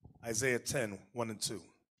 Isaiah 10, 1 and 2.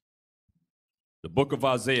 The book of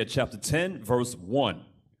Isaiah chapter 10, verse 1.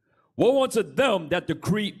 Woe unto them that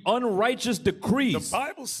decree unrighteous decrees. The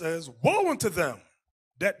Bible says, woe unto them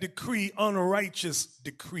that decree unrighteous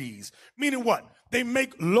decrees. Meaning what? They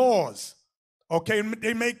make laws. Okay,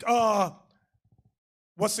 they make,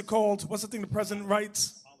 what's it called? What's the thing the president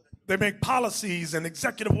writes? They make policies and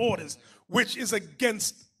executive orders, which is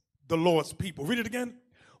against the Lord's people. Read it again.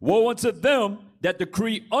 Woe unto them that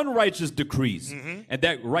decree unrighteous decrees, and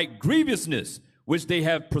that right grievousness which they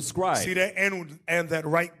have prescribed. See that? And that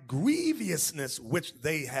right grievousness which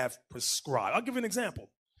they have prescribed. I'll give you an example.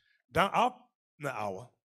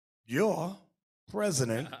 Your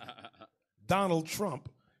president, Donald Trump,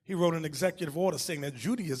 he wrote an executive order saying that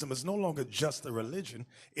Judaism is no longer just a religion.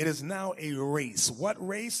 It is now a race. What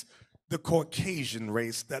race? The Caucasian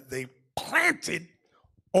race that they planted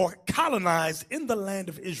or colonized in the land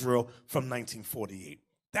of Israel from 1948.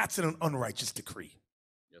 That's an unrighteous decree.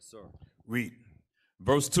 Yes, sir. Read.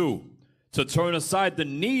 Verse 2, to turn aside the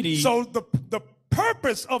needy. So the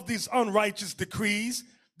purpose of these unrighteous decrees,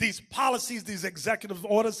 these policies, these executive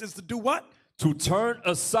orders is to do what? To turn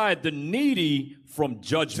aside the needy from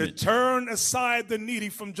judgment. To turn aside the needy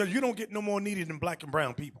from judgment. You don't get no more needy than black and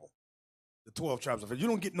brown people. The 12 tribes of Israel. You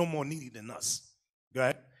don't get no more needy than us. Go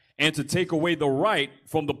ahead. And to take away the right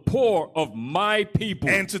from the poor of my people.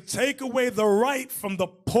 And to take away the right from the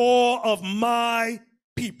poor of my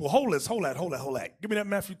people. Hold that. Give me that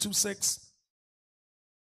Matthew 2:6.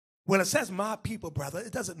 When it says my people, brother,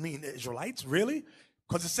 it doesn't mean the Israelites, really.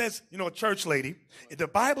 Because it says, you know, a church lady, the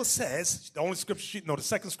Bible says, the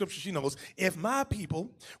second scripture she knows, if my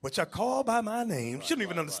people, which are called by my name, she don't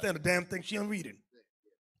even understand the damn thing she reading.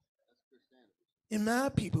 In my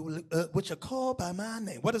people, which are called by my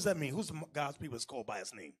name. What does that mean? Who's God's people is called by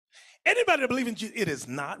his name? Anybody that believes in Jesus, it is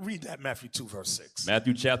not. Read that Matthew 2, verse 6.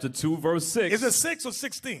 Matthew chapter 2, verse 6. Is it 6 or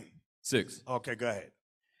 16? 6. Okay, go ahead.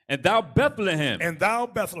 And thou Bethlehem. And thou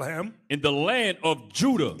Bethlehem. In the land of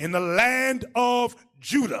Judah. In the land of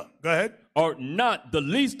Judah. Go ahead. Art not the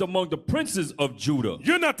least among the princes of Judah.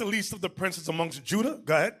 You're not the least of the princes amongst Judah.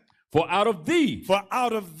 Go ahead. For out of thee. For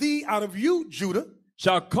out of you, Judah.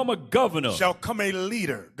 Shall come a governor. Shall come a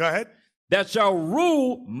leader. Go ahead. That shall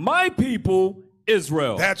rule my people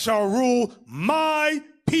Israel. That shall rule my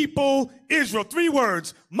people Israel. 3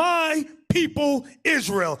 words. My people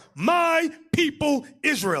Israel. My people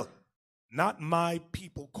Israel. Not my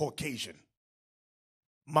people Caucasian.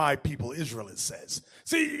 My people Israel, it says.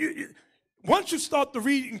 See, once you start to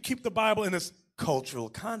read and keep the Bible in its cultural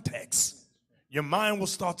context, your mind will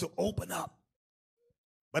start to open up.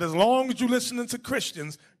 But as long as you're listening to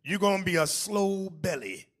Christians, you're going to be a slow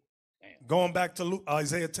belly. Going back to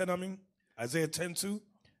Isaiah 10:2.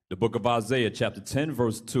 The book of Isaiah, chapter 10,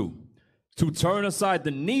 verse 2. To turn aside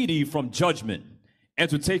the needy from judgment and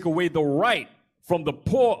to take away the right from the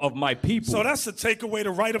poor of my people. So that's to take away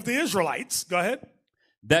the right of the Israelites. Go ahead.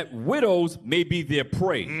 That widows may be their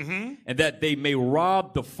prey, and that they may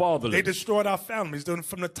rob the fatherless. They destroyed our families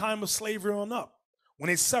from the time of slavery on up, when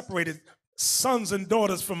they separated sons and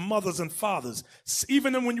daughters from mothers and fathers.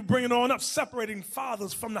 Even when you bring it on up, separating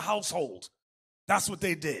fathers from the household. That's what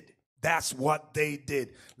they did. That's what they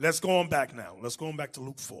did. Let's go on back now. Let's go on back to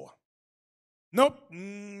Luke 4. Nope.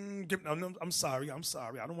 I'm sorry. I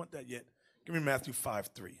don't want that yet. Give me Matthew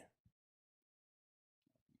 5:3.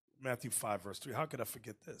 Matthew 5, verse 3. How could I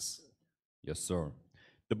forget this? Yes, sir.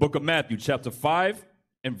 The book of Matthew, chapter 5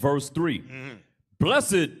 and verse 3.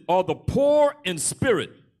 Blessed are the poor in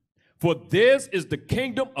spirit, for theirs is the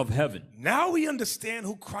kingdom of heaven. Now we understand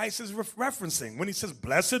who Christ is referencing. When he says,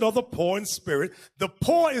 blessed are the poor in spirit, the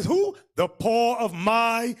poor is who? The poor of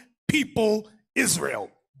my people,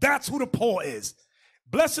 Israel. That's who the poor is.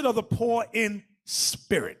 Blessed are the poor in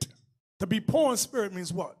spirit. To be poor in spirit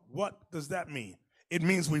means what? What does that mean? It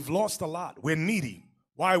means we've lost a lot. We're needy.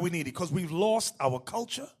 Why are we needy? Because we've lost our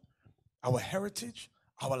culture, our heritage,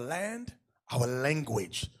 our land, our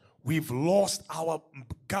language. We've lost our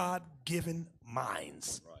God-given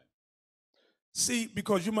minds. Right. See,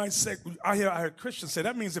 because you might say, I heard Christians say,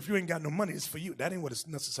 that means if you ain't got no money, it's for you. That ain't what it's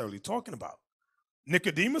necessarily talking about.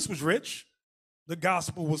 Nicodemus was rich. The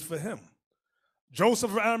gospel was for him.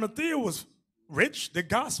 Joseph of Arimathea was rich. The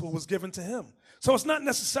gospel was given to him. So it's not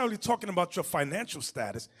necessarily talking about your financial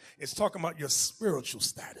status. It's talking about your spiritual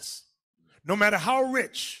status. No matter how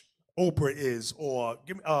rich Oprah is, or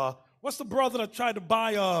what's the brother that tried to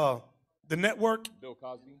buy the network? Bill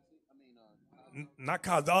Cosby? Not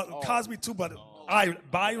Cosby. Cosby too, but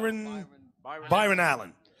Byron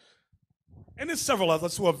Allen. And there's several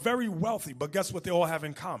others who are very wealthy, but guess what they all have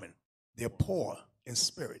in common? They're poor in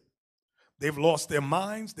spirit. They've lost their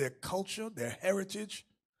minds, their culture, their heritage.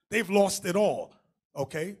 They've lost it all,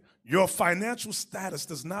 okay? Your financial status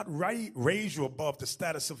does not raise you above the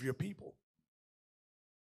status of your people.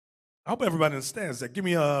 I hope everybody understands that. Give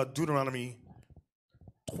me Deuteronomy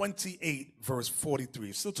 28, verse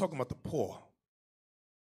 43. Still talking about the poor.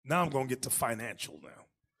 Now I'm going to get to financial now.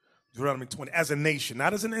 Deuteronomy 20, as a nation,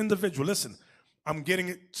 not as an individual. Listen, I'm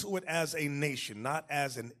getting to it as a nation, not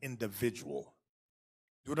as an individual.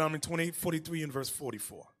 Deuteronomy 28, 43 and verse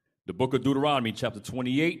 44. The book of Deuteronomy, chapter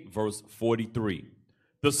 28, verse 43.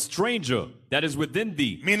 The stranger that is within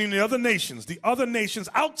thee, meaning the other nations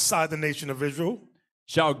outside the nation of Israel,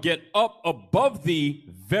 shall get up above thee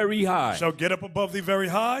very high. Shall get up above thee very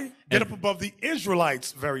high. Get up above the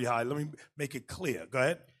Israelites very high. Let me make it clear. Go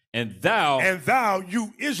ahead. And thou,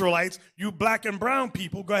 you Israelites, you black and brown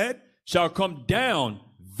people, go ahead. Shall come down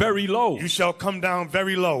very low. You shall come down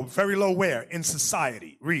very low. Very low where? In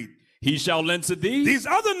society. Read. He shall lend to thee. These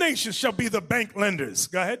other nations shall be the bank lenders.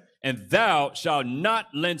 Go ahead. And thou shalt not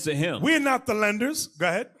lend to him. We're not the lenders. Go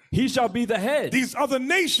ahead. He shall be the head. These other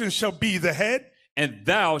nations shall be the head. And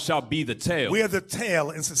thou shalt be the tail. We are the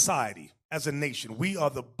tail in society as a nation. We are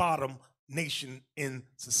the bottom nation in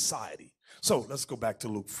society. So let's go back to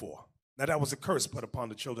Luke 4. Now that was a curse put upon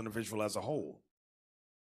the children of Israel as a whole.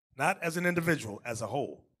 Not as an individual, as a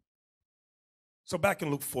whole. So back in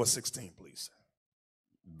Luke 4:16, please.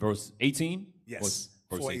 Verse 18? Yes.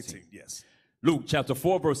 Verse 4:18, yes. Luke chapter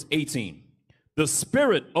 4, verse 18. The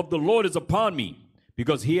Spirit of the Lord is upon me,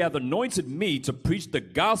 because he hath anointed me to preach the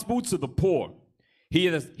gospel to the poor. He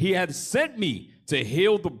hath sent me to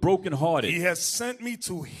heal the brokenhearted. He has sent me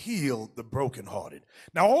to heal the brokenhearted.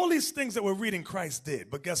 Now, all these things that we're reading, Christ did.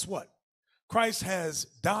 But guess what? Christ has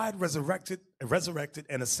died, resurrected,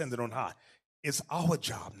 and ascended on high. It's our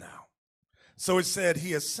job now. So it said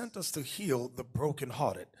he has sent us to heal the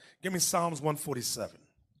brokenhearted. Give me Psalms 147.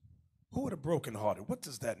 Who are the brokenhearted? What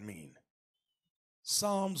does that mean?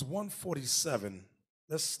 Psalms 147.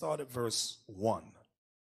 Let's start at verse 1.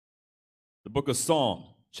 The book of Psalm,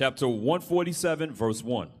 chapter 147, verse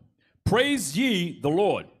 1. Praise ye the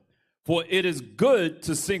Lord, for it is good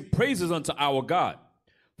to sing praises unto our God,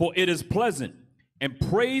 for it is pleasant, and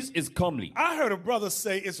praise is comely. I heard a brother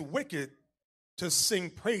say it's wicked to sing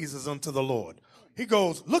praises unto the Lord. He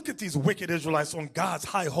goes, look at these wicked Israelites on God's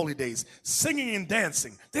high holy days, singing and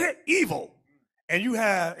dancing. They're evil. And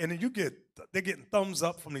they're getting thumbs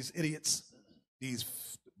up from these idiots, these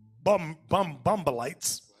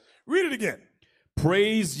bumbleites. Read it again.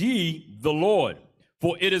 Praise ye the Lord,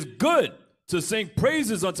 for it is good to sing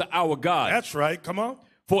praises unto our God. That's right. Come on.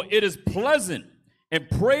 For it is pleasant, and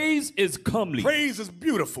praise is comely. Praise is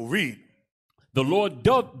beautiful. Read. The Lord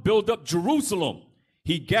doth build up Jerusalem.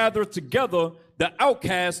 He gathereth together the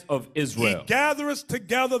outcasts of Israel. He gathereth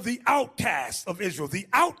together the outcasts of Israel. The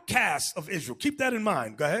outcasts of Israel. Keep that in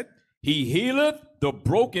mind. Go ahead. He healeth the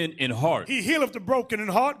broken in heart. He healeth the broken in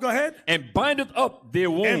heart. Go ahead. And bindeth up their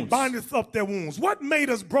wounds. And bindeth up their wounds. What made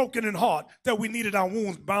us broken in heart that we needed our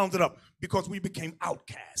wounds bounded up? Because we became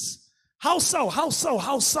outcasts. How so? How so?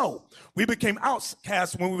 How so? We became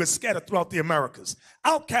outcasts when we were scattered throughout the Americas.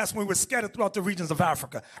 Outcasts when we were scattered throughout the regions of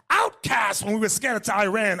Africa. Outcasts when we were scattered to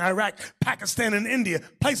Iran, Iraq, Pakistan, and India.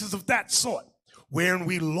 Places of that sort. Wherein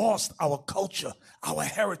we lost our culture, our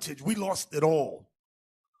heritage. We lost it all.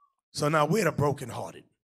 So now we're the brokenhearted,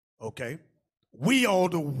 okay? We are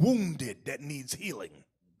the wounded that needs healing.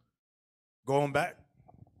 Going back?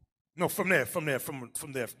 No, from there.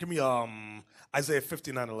 Give me Isaiah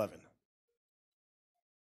 59:11.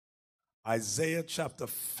 Isaiah chapter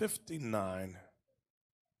 59.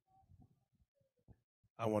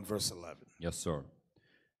 I want verse 11. Yes, sir.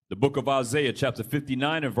 The book of Isaiah chapter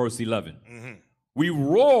 59 and verse 11. Mm-hmm. We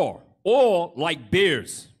roar all like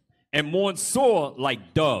bears, and mourn sore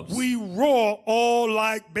like doves. We roar all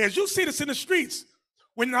like bears. You see this in the streets.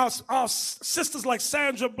 When our sisters like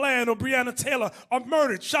Sandra Bland or Breonna Taylor are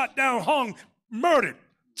murdered, shot down, hung, murdered.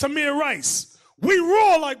 Tamir Rice. We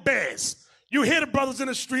roar like bears. You hear the brothers in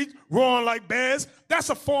the street roaring like bears. That's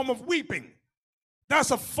a form of weeping.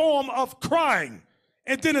 That's a form of crying.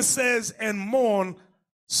 And then it says, and mourn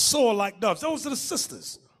sore like doves. Those are the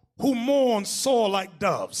sisters who mourn sore like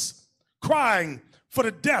doves, crying for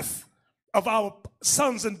the death of our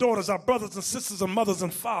sons and daughters, our brothers and sisters and mothers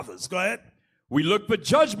and fathers. Go ahead. We look for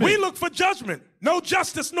judgment. We look for judgment. No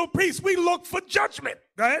justice, no peace. We look for judgment.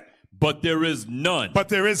 Go ahead. But there is none. But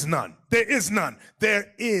there is none. There is none.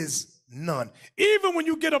 There is none. Even when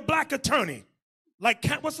you get a black attorney, like,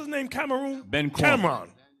 what's his name, Cameron? Ben Crump. Cameron.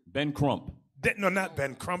 Ben Crump. No, not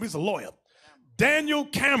Ben Crump. He's a lawyer. Daniel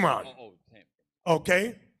Cameron.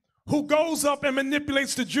 Okay. Who goes up and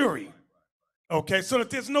manipulates the jury. Okay, so that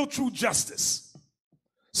there's no true justice.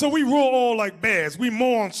 So we roar all like bears. We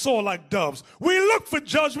mourn, soar like doves. We look for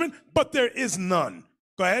judgment, but there is none.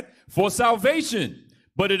 Go ahead. For salvation,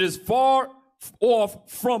 but it is far off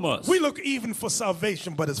from us. We look even for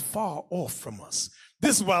salvation, but it's far off from us.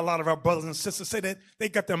 This is why a lot of our brothers and sisters say that they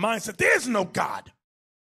got their mindset, there's no God.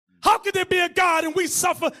 How could there be a God and we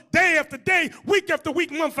suffer day after day, week after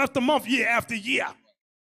week, month after month, year after year?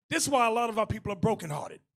 This is why a lot of our people are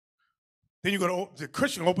brokenhearted. Then you go to the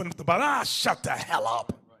Christian, open up the Bible, shut the hell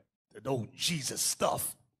up. That old Jesus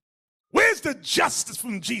stuff. Where's the justice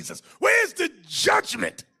from Jesus? Where's the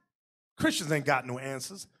judgment? Christians ain't got no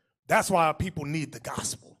answers. That's why our people need the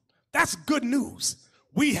gospel. That's good news.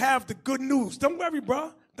 We have the good news. Don't worry,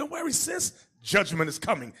 bro. Don't worry, sis. Judgment is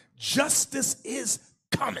coming. Justice is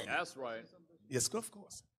coming. That's right. Yes, of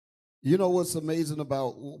course. You know what's amazing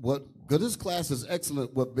about because this class is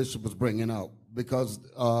excellent what Bishop was bringing out, because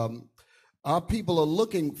our people are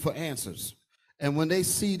looking for answers. And when they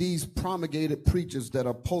see these promulgated preachers that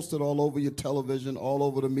are posted all over your television, all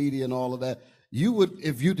over the media and all of that, you would,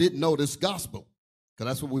 if you didn't know this gospel, because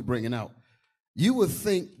that's what we're bringing out, you would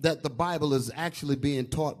think that the Bible is actually being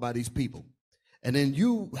taught by these people. And then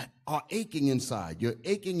you are aching inside. You're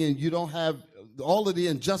aching and you don't have all of the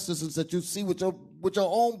injustices that you see with your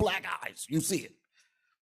own black eyes. You see it.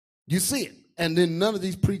 You see it. And then none of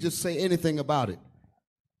these preachers say anything about it.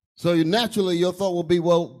 So naturally your thought will be,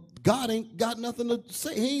 well, God ain't got nothing to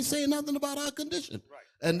say. He ain't saying nothing about our condition.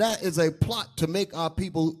 Right. And that is a plot to make our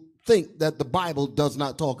people think that the Bible does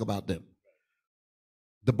not talk about them.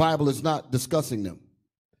 The Bible is not discussing them.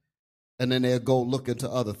 And then they'll go look into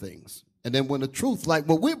other things. And then when the truth, like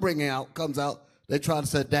what we're bringing out, comes out, they try to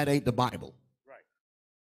say that ain't the Bible. Right.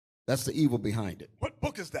 That's the evil behind it. What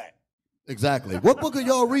book is that? Exactly. What book are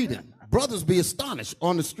y'all reading? Brothers be astonished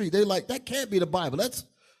on the street. They like, that can't be the Bible.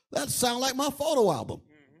 That sound like my photo album.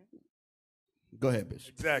 Mm-hmm. Go ahead,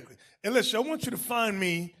 Bishop. Exactly. And listen, I want you to find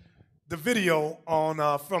me the video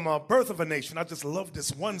on from Birth of a Nation. I just love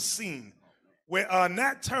this one scene where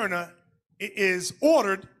Nat Turner is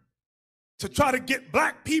ordered to try to get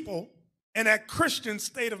black people in that Christian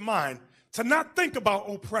state of mind to not think about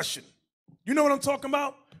oppression. You know what I'm talking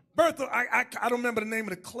about? I don't remember the name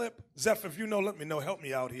of the clip. Zeph, if you know, let me know. Help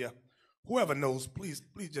me out here. Whoever knows, please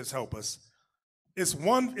just help us. It's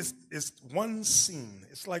one scene.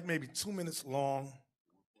 It's like maybe 2 minutes long.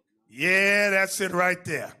 Yeah, that's it right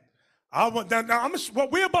there.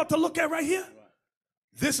 What we're about to look at right here,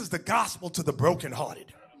 this is the gospel to the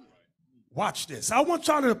brokenhearted. Watch this. I want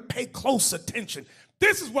y'all to pay close attention.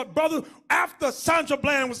 This is what, brother, after Sandra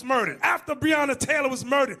Bland was murdered, after Breonna Taylor was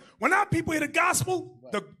murdered, when our people hear the gospel,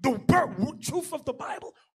 the truth of the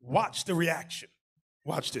Bible, watch the reaction.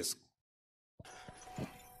 Watch this.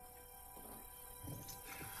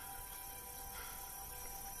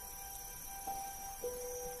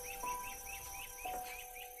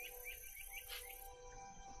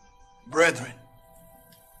 Brethren,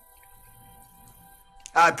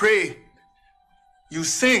 I pray you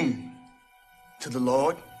sing to the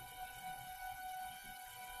Lord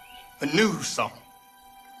a new song.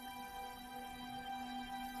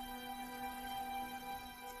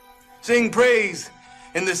 Sing praise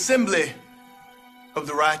in the assembly of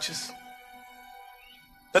the righteous.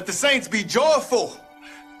 Let the saints be joyful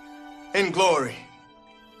in glory.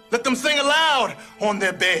 Let them sing aloud on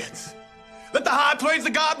their beds. Let the high praise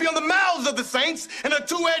of God be on the mouths of the saints and a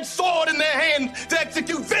two-edged sword in their hand to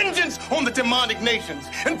execute vengeance on the demonic nations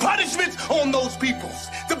and punishments on those peoples,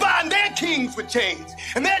 to bind their kings with chains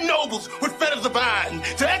and their nobles with fetters of iron,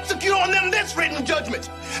 to execute on them this written judgment.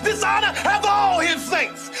 This honor have all his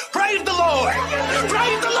saints. Praise the Lord.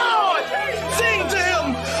 Praise the Lord. Sing to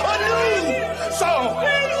him a new song.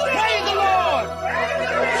 Praise the Lord.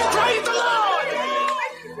 Praise the Lord.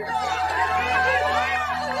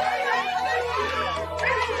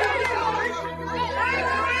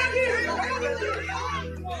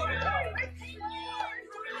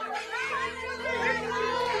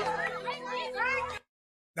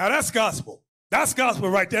 Now that's gospel. That's gospel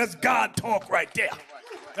right there. That's God talk right there.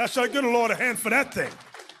 That's how give the Lord a hand for that thing.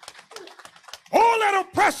 All that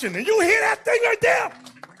oppression, and you hear that thing right there?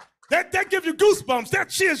 That gives you goosebumps. That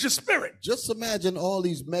cheers your spirit. Just imagine all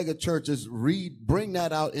these mega churches bring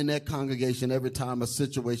that out in their congregation every time a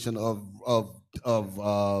situation of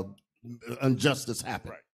injustice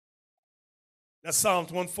happens. Right. That's Psalms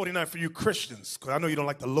 149 for you Christians, because I know you don't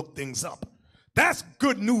like to look things up. That's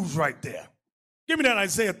good news right there. Give me that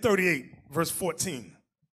Isaiah 38, verse 14.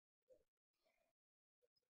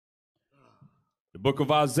 The book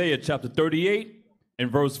of Isaiah, chapter 38,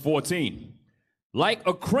 and verse 14. Like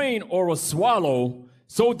a crane or a swallow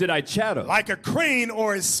so did I chatter. Like a crane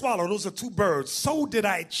or a swallow. Those are two birds. So did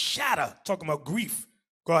I chatter. Talking about grief.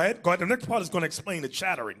 Go ahead. Go ahead. The next part is going to explain the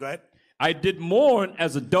chattering. Go ahead. I did mourn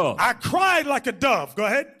as a dove. I cried like a dove. Go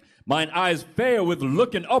ahead. Mine eyes fail with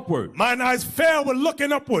looking upward. Mine eyes fail with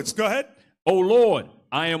looking upwards. Go ahead. O Lord,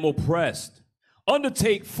 I am oppressed.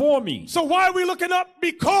 Undertake for me. So why are we looking up?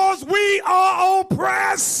 Because we are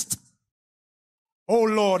oppressed. Oh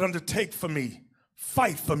Lord, undertake for me.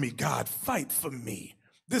 Fight for me, God. Fight for me.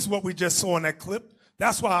 This is what we just saw in that clip.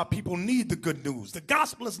 That's why our people need the good news. The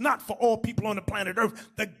gospel is not for all people on the planet Earth.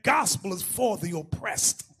 The gospel is for the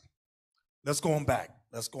oppressed. Let's go on back.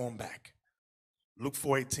 Let's go on back. Luke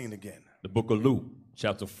 4:18 again. The book of Luke,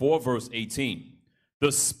 chapter 4, verse 18.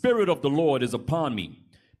 The Spirit of the Lord is upon me,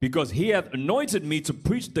 because he hath anointed me to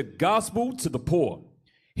preach the gospel to the poor.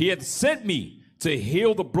 He hath sent me to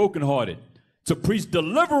heal the brokenhearted, to preach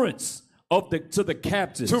deliverance to the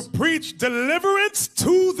captives. To preach deliverance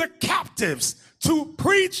to the captives. To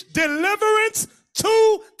preach deliverance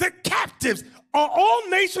to the captives. Are all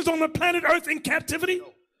nations on the planet Earth in captivity?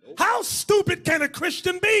 How stupid can a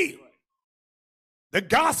Christian be? The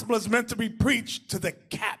gospel is meant to be preached to the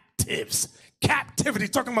captives. Captivity.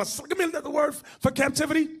 Talking about, give me another word for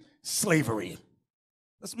captivity. Slavery.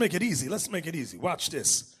 Let's make it easy. Let's make it easy. Watch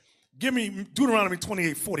this. Give me Deuteronomy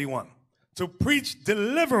 28:41. To preach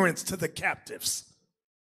deliverance to the captives.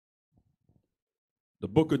 The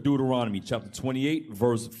book of Deuteronomy, chapter 28,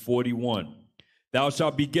 verse 41. Thou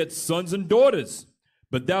shalt beget sons and daughters,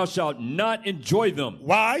 but thou shalt not enjoy them.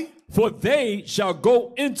 Why? For they shall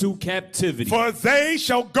go into captivity. For they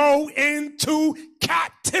shall go into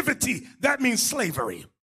captivity. That means slavery.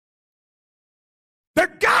 The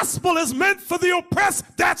gospel is meant for the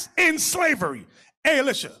oppressed that's in slavery. Hey,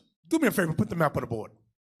 Alicia, do me a favor, put the map on the board.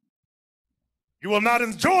 You will not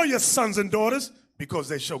enjoy your sons and daughters because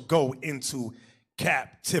they shall go into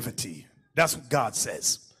captivity. That's what God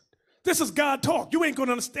says. This is God talk. You ain't going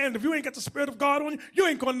to understand. If you ain't got the Spirit of God on you, you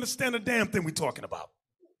ain't going to understand a damn thing we're talking about.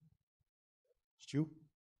 It's you.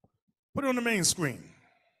 Put it on the main screen.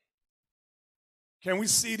 Can we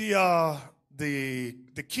see the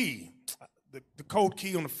key, the code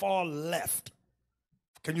key on the far left?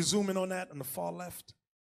 Can you zoom in on that on the far left?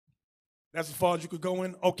 That's as far as you could go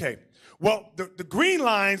in? Okay. Well, the green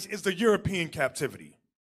lines is the European captivity.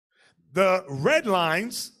 The red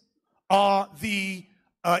lines are the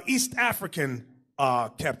East African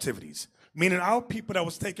captivities, meaning our people that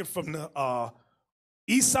was taken from the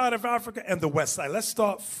east side of Africa and the west side. Let's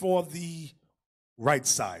start for the right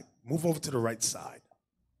side. Move over to the right side.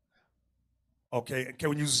 Okay,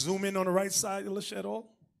 can you zoom in on the right side, Alicia, at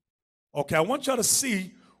all? Okay, I want y'all to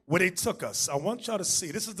see where they took us. I want y'all to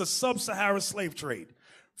see. This is the sub-Saharan slave trade.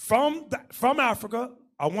 From Africa,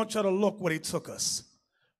 I want y'all to look where they took us.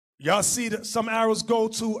 Y'all see that some arrows go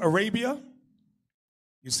to Arabia?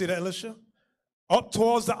 You see that, Alicia? Up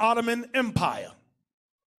towards the Ottoman Empire.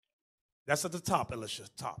 That's at the top, Alicia,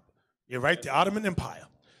 top. You're right, the Ottoman Empire.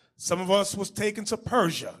 Some of us was taken to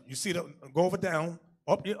Persia. You see the, go over down,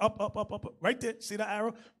 up, right there. See the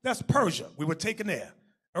arrow? That's Persia. We were taken there.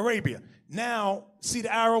 Arabia. Now, see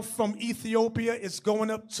the arrow from Ethiopia? It's going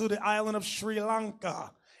up to the island of Sri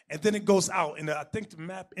Lanka. And then it goes out, and I think the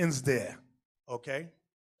map ends there. Okay?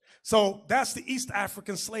 So that's the East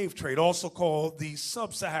African slave trade, also called the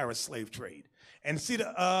Sub-Saharan slave trade. And see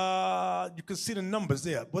the, you can see the numbers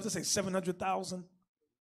there. What does it say, 700,000?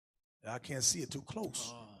 I can't see it too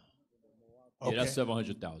close. Okay. Yeah, that's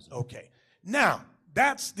 700,000. Okay. Now,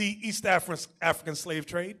 that's the East African slave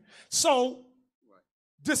trade. So,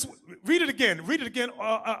 this, read it again. Read it again.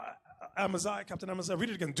 Amaziah, Captain Amaziah, read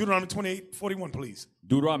it again. Deuteronomy 28:41, please.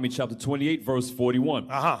 Deuteronomy chapter 28, verse 41.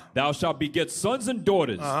 Thou shalt beget sons and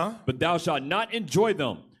daughters, but thou shalt not enjoy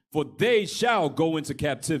them, for they shall go into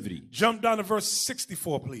captivity. Jump down to verse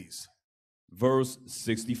 64, please. Verse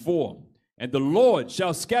 64. And the Lord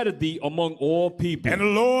shall scatter thee among all people. And the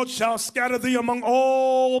Lord shall scatter thee among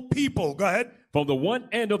all people. Go ahead. From the one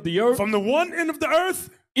end of the earth. From the one end of the earth.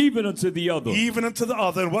 Even unto the other. Even unto the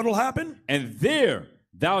other. And what will happen? And there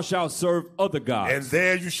thou shalt serve other gods. And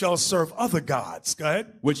there you shall serve other gods. Go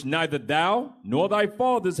ahead. Which neither thou nor thy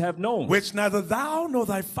fathers have known. Which neither thou nor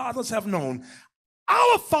thy fathers have known.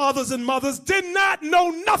 Our fathers and mothers did not know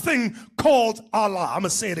nothing called Allah. I'm going to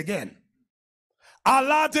say it again.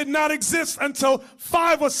 Allah did not exist until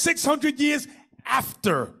 500 or 600 years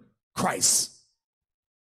after Christ.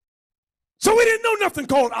 So we didn't know nothing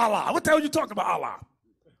called Allah. What the hell are you talking about, Allah?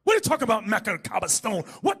 What are you talking about, Mecca and Kaaba stone?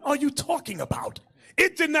 What are you talking about?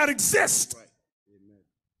 It did not exist. Right.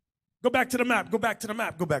 Go back to the map. Go back to the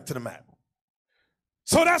map. Go back to the map.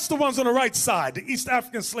 So that's the ones on the right side, the East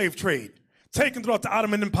African slave trade. taken throughout the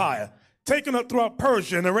Ottoman Empire, taken up throughout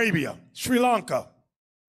Persia and Arabia, Sri Lanka.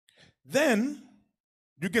 Then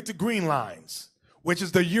you get the Green Lines, which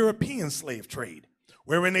is the European slave trade,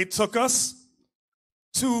 wherein they took us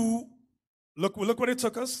to, look where they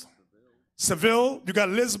took us. Seville, you got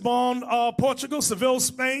Lisbon, Portugal, Seville,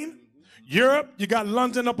 Spain. Europe, you got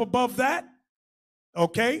London up above that.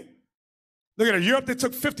 Okay? Look at it. Europe, they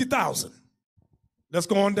took 50,000. Let's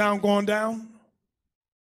go on down, going down.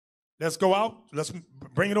 Let's go out. Let's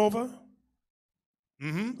bring it over.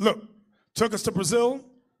 Look, took us to Brazil,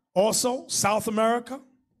 also South America,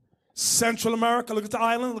 Central America. Look at the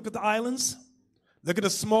island. Look at the islands. Look at the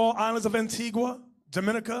small islands of Antigua,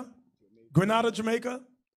 Dominica, Grenada, Jamaica,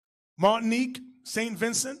 Martinique, St.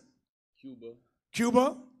 Vincent,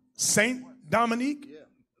 Cuba, St. Dominique.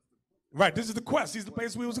 Right, this is the quest. These are the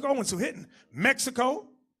places we was going to, hitting. Mexico,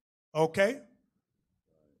 okay?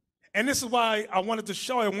 And this is why I wanted to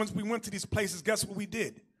show you, once we went to these places, guess what we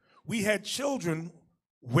did? We had children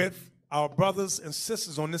with our brothers and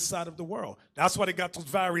sisters on this side of the world. That's why they got those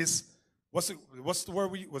various, what's the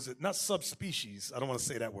word was it? Not subspecies. I don't want to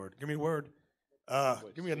say that word. Give me a word.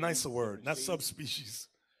 Give me a nicer word, not subspecies.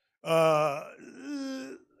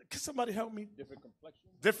 Can somebody help me?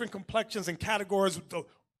 Different complexions and categories.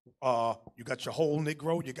 You got your whole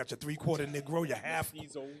Negro, you got your three-quarter Negro, your half, your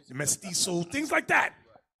mestizo, things like that.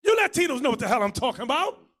 You Latinos know what the hell I'm talking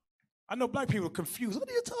about. I know black people are confused. What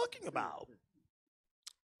are you talking about?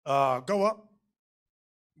 Go up.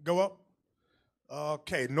 Go up.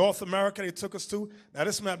 Okay, North America they took us to. Now,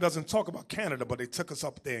 this map doesn't talk about Canada, but they took us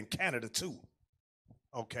up there in Canada, too.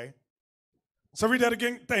 Okay. So read that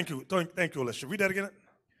again. Thank you. Thank you, Alicia. Read that again.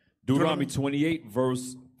 Deuteronomy 28,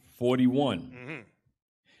 verse 41.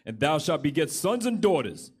 And thou shalt beget sons and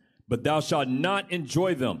daughters, but thou shalt not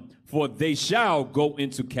enjoy them, for they shall go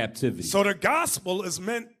into captivity. So the gospel is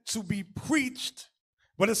meant to be preached,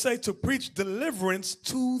 but it say to preach deliverance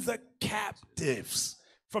to the captives.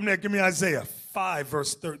 From there, give me Isaiah 5,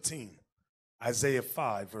 verse 13. Isaiah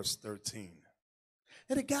 5, verse 13.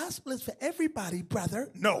 And the gospel is for everybody, brother.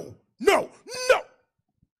 No.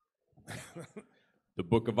 The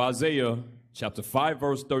book of Isaiah, chapter 5,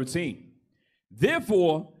 verse 13.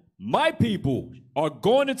 Therefore, my people are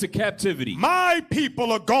gone into captivity. My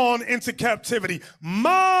people are gone into captivity.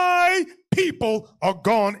 My people are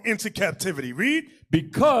gone into captivity. Read.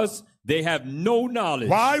 Because they have no knowledge.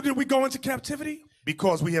 Why did we go into captivity?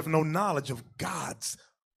 Because we have no knowledge of God's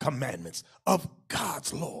commandments, of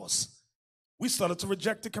God's laws. We started to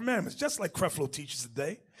reject the commandments, just like Creflo teaches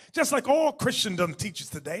today, just like all Christendom teaches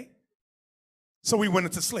today. So we went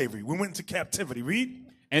into slavery. We went into captivity. Read.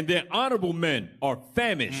 And their honorable men are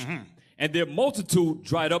famished, and their multitude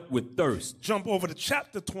dried up with thirst. Jump over to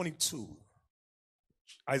chapter 22.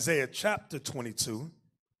 Isaiah chapter 22.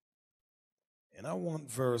 And I want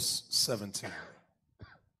verse 17.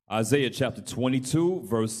 Isaiah chapter 22,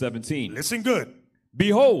 verse 17. Listen good.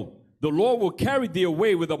 Behold, the Lord will carry thee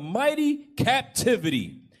away with a mighty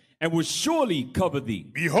captivity, and will surely cover thee.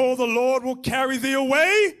 Behold, the Lord will carry thee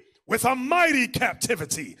away with a mighty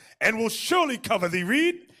captivity, and will surely cover thee.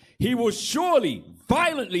 Read. He will surely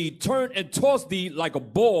violently turn and toss thee like a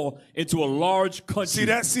ball into a large country.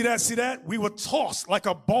 See that? We were tossed like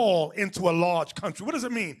a ball into a large country. What does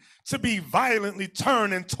it mean to be violently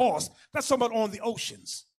turned and tossed? That's talking about on the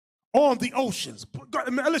oceans. On the oceans.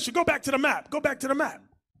 Alicia, go back to the map. Go back to the map.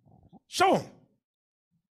 Show them.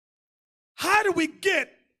 How do we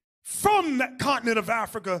get from that continent of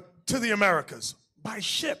Africa to the Americas? By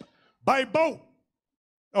ship, by boat.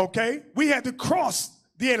 Okay? We had to cross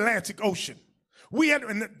the Atlantic Ocean. We had,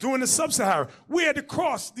 during the Sub-Sahara, we had to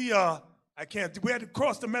cross the, we had to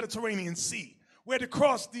cross the Mediterranean Sea. We had to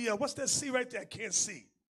cross the, what's that sea right there? I can't see.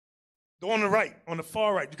 The one on the right, on the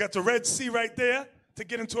far right. You got the Red Sea right there to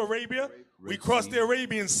get into Arabia. We crossed the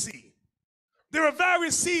Arabian Sea. There are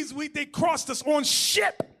various seas they crossed us on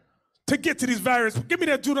ship to get to these various. Give me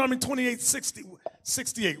that Deuteronomy 28,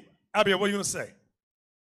 68. Abia, what are you going to say?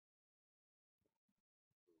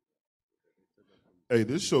 Hey,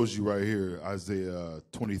 this shows you right here, Isaiah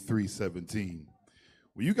 23:17.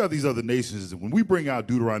 When you got these other nations, when we bring out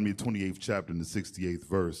Deuteronomy 28th chapter in the 68th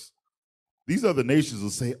verse, these other nations will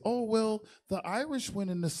say, oh, well, the Irish went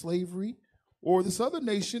into slavery, or this other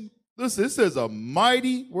nation. Listen, it says a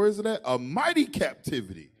mighty, where is it at? A mighty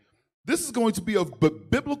captivity. This is going to be of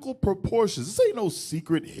biblical proportions. This ain't no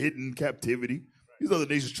secret, hidden captivity. These other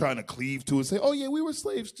nations trying to cleave to and say, oh, yeah, we were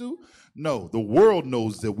slaves too. No, the world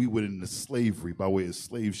knows that we went into slavery by way of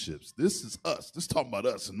slave ships. This is us. This is talking about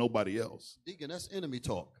us and nobody else. Deacon, that's enemy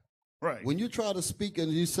talk. Right. When you try to speak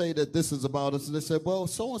and you say that this is about us, and they say, well,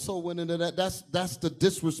 so-and-so went into that, that's the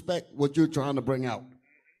disrespect what you're trying to bring out.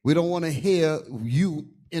 We don't want to hear you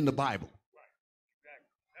in the Bible.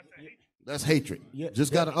 That's hatred.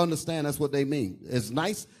 Just got to understand that's what they mean. It's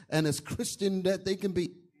nice and as Christian that they can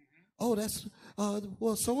be. Oh, that's,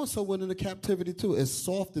 well, so-and-so went into captivity too. As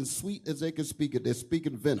soft and sweet as they can speak it, they're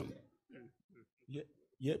speaking venom.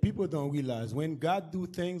 Yeah, people don't realize when God do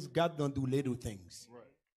things, God don't do little things. Right.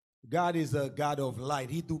 God is a God of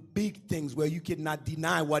light. He do big things where you cannot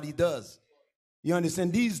deny what he does. You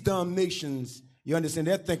understand? These dumb nations, you understand,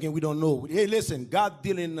 they're thinking we don't know. Hey, listen, God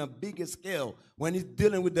dealing on a bigger scale. When he's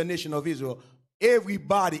dealing with the nation of Israel,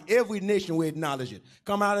 everybody, every nation will acknowledge it.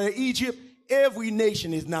 Come out of Egypt, every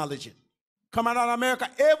nation acknowledge it. Come out of America,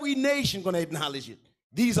 every nation going to acknowledge it.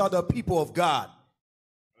 These are the people of God.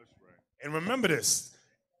 That's right. And remember this.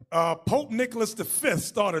 Pope Nicholas V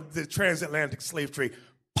started the transatlantic slave trade.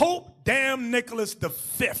 Pope damn Nicholas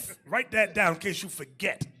V. Write that down in case you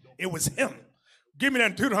forget. It was him. Give me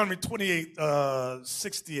that Deuteronomy 28,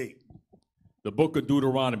 68. The book of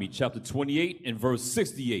Deuteronomy, chapter 28 and verse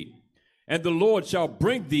 68. And the Lord shall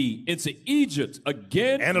bring thee into Egypt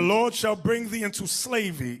again. And the Lord shall bring thee into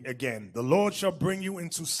slavery again. The Lord shall bring you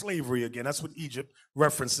into slavery again. That's what Egypt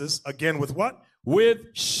references. Again with what?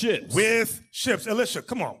 With ships. With ships. Elisha,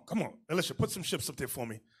 come on, come on. Elisha, put some ships up there for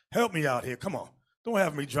me. Help me out here. Come on. Don't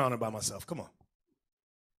have me drowning by myself. Come on.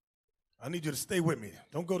 I need you to stay with me.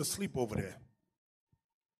 Don't go to sleep over there.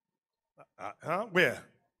 Huh? Where?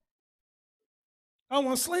 I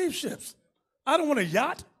want slave ships. I don't want a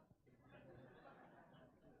yacht.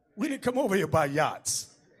 We didn't come over here by yachts.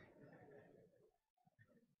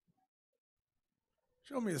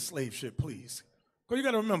 Show me a slave ship, please. Because you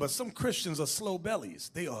got to remember, some Christians are slow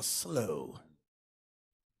bellies. They are slow.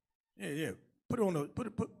 Yeah. Put it on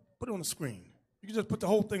the screen. You can just put the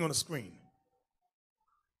whole thing on the screen.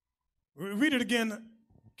 Read it again,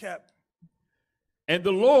 Cap. And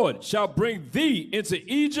the Lord shall bring thee into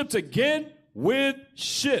Egypt again with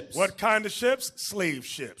ships. What kind of ships? Slave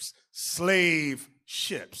ships. Slave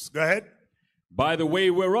ships. Go ahead. By the way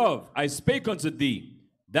whereof I spake unto thee,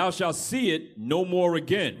 thou shalt see it no more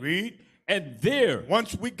again. Read. And there.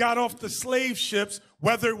 Once we got off the slave ships,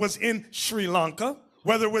 whether it was in Sri Lanka,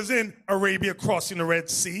 whether it was in Arabia crossing the Red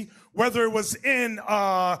Sea, whether it was in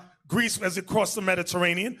Greece as it crossed the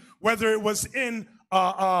Mediterranean, whether it was in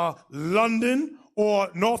London or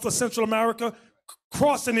North or Central America,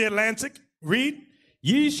 crossing the Atlantic, read.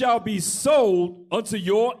 Ye shall be sold unto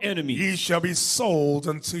your enemies. Ye shall be sold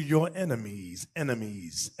unto your enemies.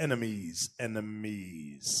 Enemies.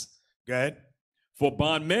 Go ahead. For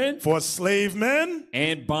bondmen. For slave men.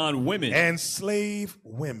 And bondwomen. And slave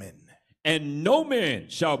women. And no man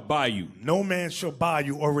shall buy you. No man shall buy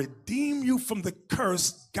you or redeem you from the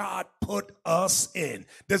curse God put us in.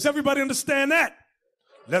 Does everybody understand that?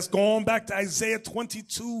 Let's go on back to Isaiah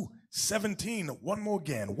 22:17. One more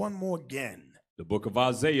again. The book of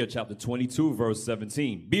Isaiah, chapter 22, verse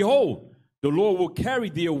 17. Behold, the Lord will carry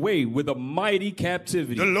thee away with a mighty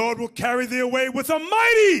captivity. The Lord will carry thee away with a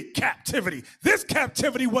mighty captivity. This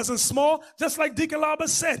captivity wasn't small, just like Deacon Laba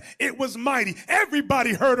said. It was mighty.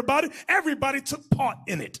 Everybody heard about it. Everybody took part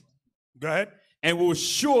in it. Go ahead. And will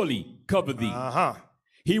surely cover thee.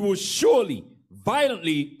 He will surely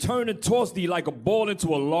violently turn and toss thee like a ball into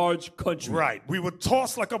a large country. Right. We were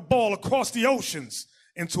tossed like a ball across the oceans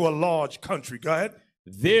into a large country. Go ahead.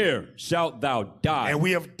 There shalt thou die. And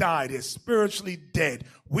we have died. It's spiritually dead.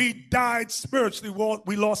 We died spiritually.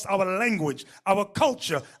 We lost our language, our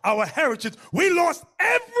culture, our heritage. We lost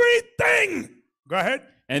everything. Go ahead.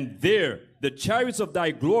 And there the chariots of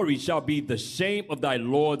thy glory shall be the shame of thy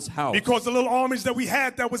Lord's house. Because the little armies that we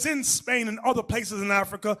had that was in Spain and other places in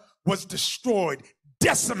Africa was destroyed,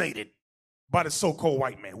 decimated by the so-called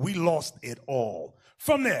white man. We lost it all.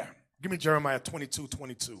 From there, give me Jeremiah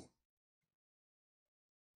 22:22.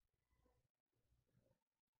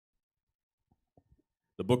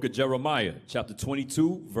 The book of Jeremiah, chapter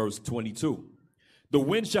 22, verse 22. The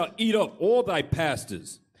wind shall eat up all thy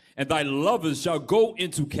pastors, and thy lovers shall go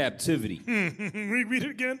into captivity. Read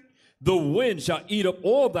it again. The wind shall eat up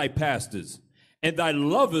all thy pastors, and thy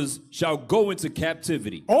lovers shall go into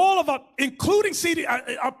captivity. All of our, including, see,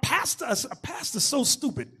 a pastor's so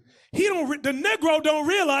stupid. The Negro don't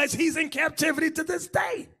realize he's in captivity to this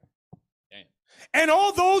day. Damn. And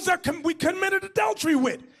all those that we committed adultery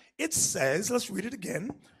with. It says, let's read it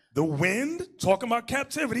again. The wind, talking about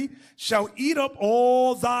captivity, shall eat up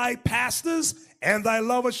all thy pastors, and thy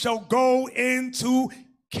lovers shall go into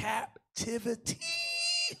captivity.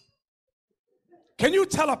 Can you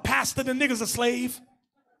tell a pastor the nigga's a slave?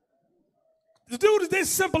 The dude, they're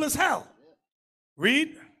simple as hell.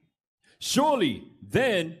 Read. Surely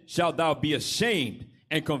then shalt thou be ashamed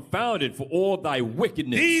and confounded for all thy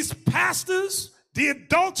wickedness. These pastors, the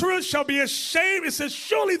adulterers, shall be ashamed. It says,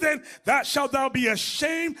 surely then that shalt thou be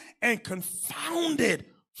ashamed and confounded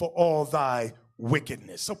for all thy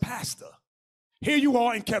wickedness. So, pastor, here you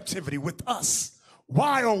are in captivity with us.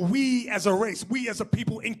 Why are we as a race, we as a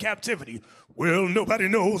people in captivity? Well, nobody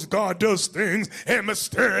knows God does things in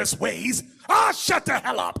mysterious ways. Ah, shut the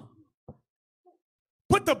hell up.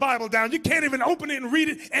 Put the Bible down. You can't even open it and read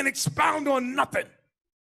it and expound on nothing.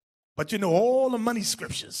 But you know all the money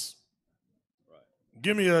scriptures. Right.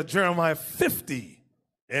 Give me Jeremiah 50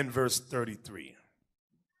 and verse 33.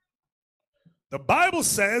 The Bible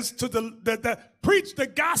says to preach the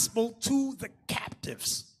gospel to the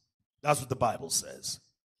captives. That's what the Bible says.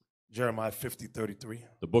 Jeremiah 50, 33.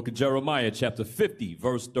 The book of Jeremiah, chapter 50,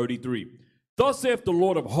 verse 33. Thus saith the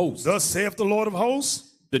Lord of hosts. Thus saith the Lord of hosts.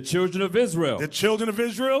 The children of Israel. The children of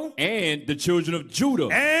Israel. And the children of Judah.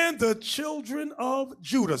 And the children of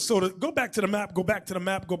Judah. So go back to the map, go back to the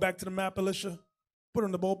map, go back to the map, Alicia. Put it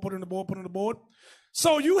on the board, put it on the board, put it on the board.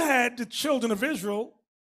 So you had the children of Israel,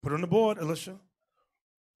 put it on the board, Alicia,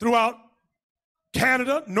 throughout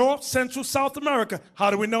Canada, North, Central, South America.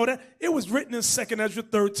 How do we know that? It was written in 2 Ezra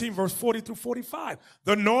 13, verse 40 through 45.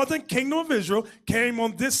 The northern kingdom of Israel came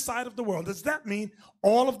on this side of the world. Does that mean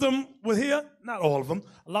all of them were here? Not all of them.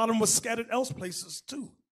 A lot of them were scattered else places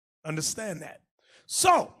too. Understand that.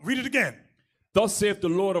 So, read it again. Thus saith the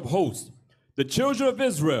Lord of hosts, the children of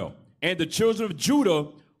Israel and the children of Judah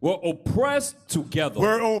were oppressed together.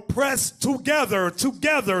 We're oppressed together.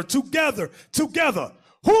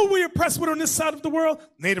 Who are we oppressed with on this side of the world?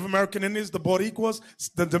 Native American Indians, the Boricuas,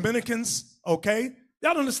 the Dominicans, okay?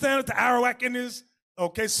 Y'all understand it? The Arawak Indians,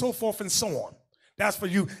 okay, so forth and so on. That's for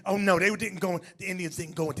you. Oh, no, the Indians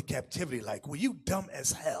didn't go into captivity like, well, you dumb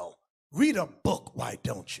as hell. Read a book, why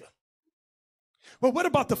don't you? Well, what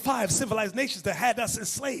about the 5 civilized nations that had us as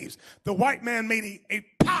slaves? The white man made a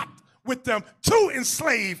pact with them to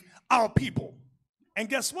enslave our people. And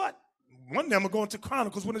guess what? One of them are going to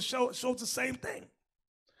Chronicles when it shows the same thing.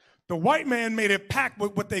 The white man made a pact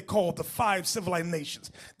with what they called the 5 civilized nations.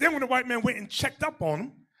 Then when the white man went and checked up on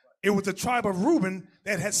them, it was the tribe of Reuben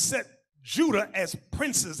that had set Judah as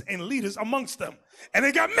princes and leaders amongst them. And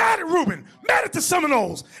they got mad at Reuben, mad at the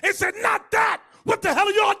Seminoles, and said, not that. What the hell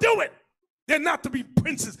are y'all doing? They're not to be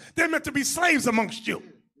princes. They're meant to be slaves amongst you.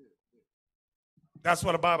 That's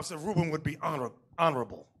why the Bible said Reuben would be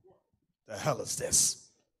honorable. The hell is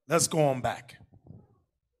this? Let's go on back.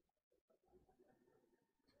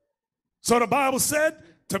 So the Bible said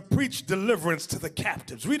to preach deliverance to the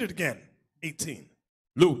captives. Read it again, 18.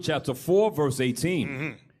 Luke chapter 4, verse 18. Mm-hmm.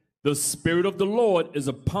 The Spirit of the Lord is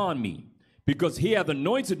upon me, because he hath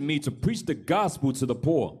anointed me to preach the gospel to the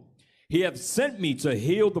poor. He hath sent me to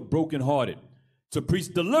heal the brokenhearted, to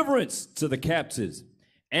preach deliverance to the captives,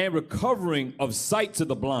 and recovering of sight to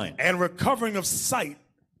the blind. And recovering of sight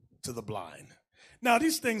to the blind. Now,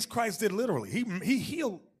 these things Christ did literally. He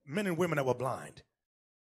healed men and women that were blind.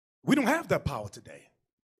 We don't have that power today.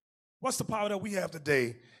 What's the power that we have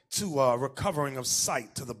today to recovering of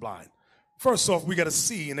sight to the blind? First off, we got to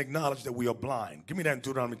see and acknowledge that we are blind. Give me that in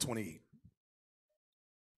Deuteronomy 28.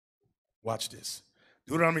 Watch this.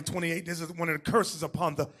 Deuteronomy 28, this is one of the curses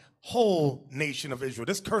upon the whole nation of Israel.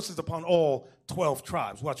 This curse is upon all 12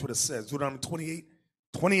 tribes. Watch what it says. Deuteronomy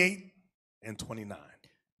 28 and 29.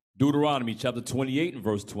 Deuteronomy chapter 28 and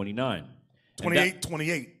verse 29.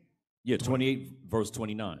 28. Yeah, 28 verse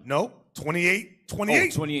 29. No, 28. Oh,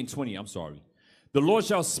 28 and 20, I'm sorry. The Lord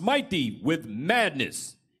shall smite thee with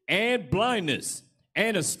madness and blindness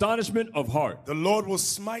and astonishment of heart. The Lord will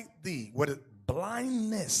smite thee with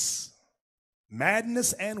blindness,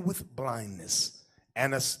 madness, and with blindness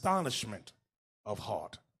and astonishment of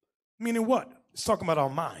heart. Meaning what? It's talking about our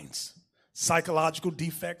minds. Psychological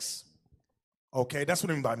defects. Okay, that's what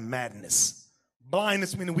I mean by madness.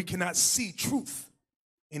 Blindness meaning we cannot see truth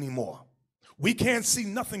anymore. We can't see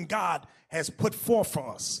nothing God has put forth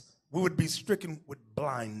for us. We would be stricken with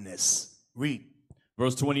blindness. Read.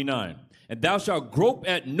 Verse 29. And thou shalt grope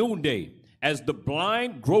at noonday, as the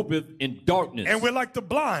blind gropeth in darkness. And we're like the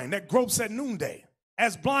blind that gropes at noonday,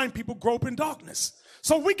 as blind people grope in darkness.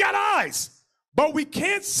 So we got eyes, but we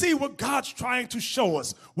can't see what God's trying to show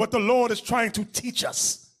us, what the Lord is trying to teach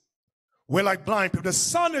us. We're like blind people. The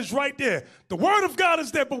sun is right there. The word of God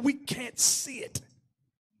is there, but we can't see it.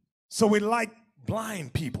 So we're like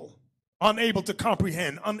blind people, unable to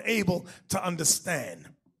comprehend, unable to understand.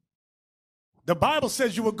 The Bible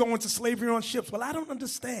says you will go into slavery on ships. Well, I don't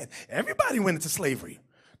understand. Everybody went into slavery.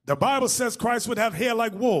 The Bible says Christ would have hair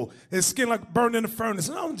like wool, his skin like burned in the furnace.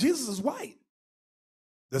 No, Jesus is white.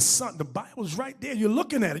 The Bible's right there. You're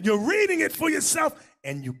looking at it. You're reading it for yourself,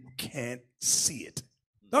 and you can't see it.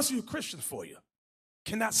 That's what you're Christians for you.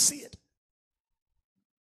 Cannot see it.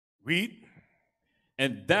 Read.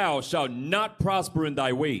 And thou shalt not prosper in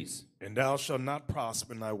thy ways. And thou shalt not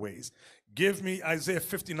prosper in thy ways. Give me Isaiah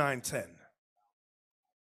 59:10.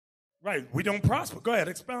 Right, we don't prosper. Go ahead,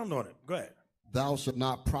 expound on it. Go ahead. Thou shalt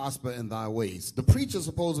not prosper in thy ways. The preacher's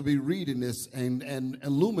supposed to be reading this and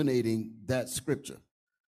illuminating that scripture.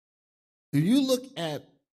 If you look at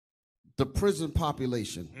the prison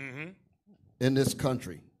population in this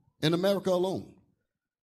country, in America alone,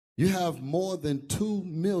 you have more than 2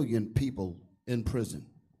 million people in prison.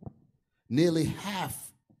 Nearly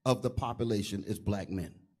half of the population is black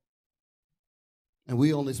men. And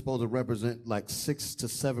we only supposed to represent like 6 to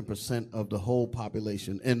 7% of the whole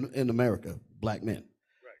population in America, black men.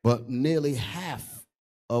 Right. But nearly half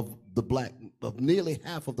of the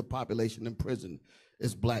population in prison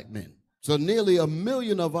is black men. So nearly 1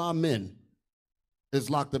 million of our men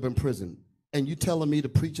is locked up in prison. And you telling me the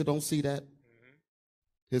preacher don't see that?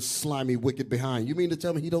 His slimy, wicked behind. You mean to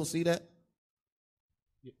tell me he don't see that?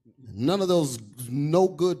 None of those no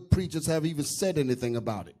good preachers have even said anything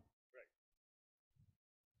about it.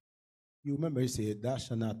 You remember he said, thou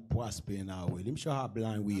shalt not prosper in our way. Let me show how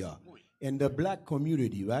blind we are. In the black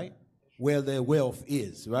community, right, where their wealth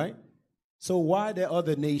is, right? So why the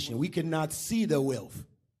other nation? We cannot see the wealth.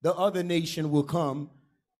 The other nation will come,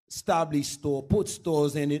 establish store, put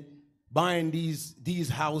stores in it, buying these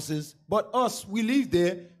houses. But us, we live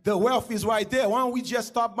there. The wealth is right there. Why don't we just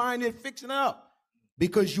stop buying it, fixing it up?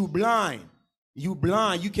 Because you blind. You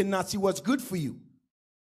blind. You cannot see what's good for you.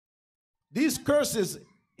 These curses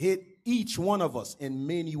hit each one of us in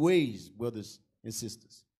many ways, brothers and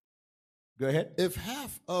sisters. Go ahead. If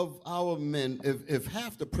half of our men, if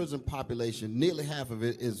half the prison population, nearly half of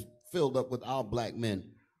it is filled up with our black men,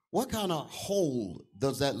 what kind of hole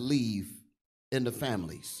does that leave in the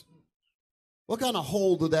families? What kind of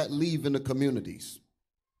hole does that leave in the communities?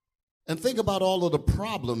 And think about all of the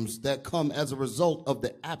problems that come as a result of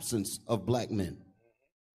the absence of black men.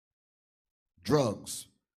 Drugs,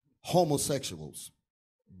 homosexuals,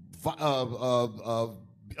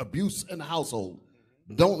 abuse in the household.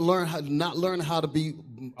 Not learn how to be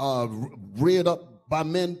reared up by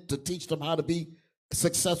men to teach them how to be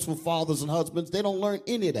successful fathers and husbands. They don't learn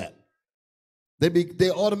any of that.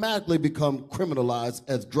 They automatically become criminalized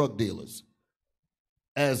as drug dealers,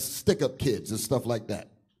 as stick-up kids and stuff like that.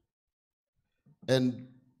 And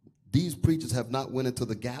these preachers have not went into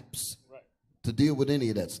the gaps to deal with any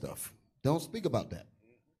of that stuff. Don't speak about that.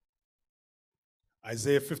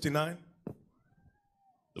 Isaiah 59.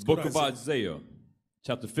 The book of Isaiah,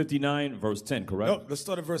 chapter 59, verse 10, correct? No, let's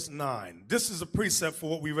start at verse 9. This is a precept for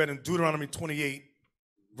what we read in Deuteronomy 28,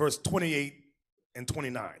 verse 28 and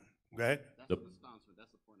 29. Go ahead.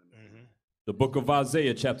 The book of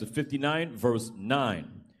Isaiah, chapter 59, verse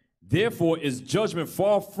 9. Therefore is judgment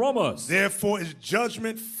far from us. Therefore is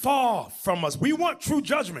judgment far from us. We want true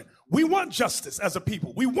judgment. We want justice as a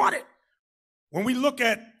people. We want it. When we look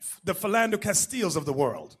at the Philando Castiles of the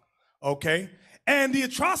world, okay? And the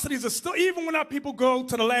atrocities are still, even when our people go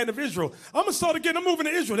to the land of Israel, I'm going to start again, I'm moving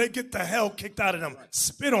to Israel, they get the hell kicked out of them,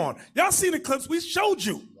 spit on. Y'all seen the clips, we showed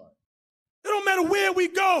you. It don't matter where we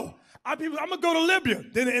go. I'm going to go to Libya,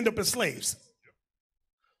 then end up as slaves.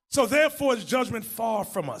 So therefore is judgment far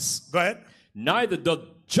from us. Go ahead. Neither does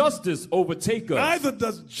justice overtake us. Neither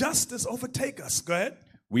does justice overtake us. Go ahead.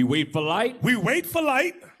 We wait for light. We wait for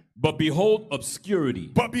light. But behold obscurity.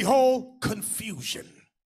 But behold confusion.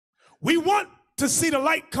 We want to see the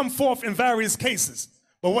light come forth in various cases.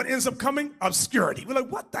 But what ends up coming? Obscurity. We're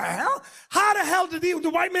like, what the hell? How the hell did the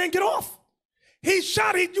white man get off? He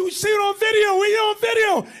shot, you see it on video. We on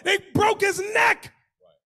video. They broke his neck.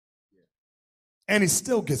 And he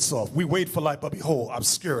still gets off. We wait for light, but behold,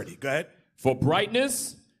 obscurity. Go ahead. For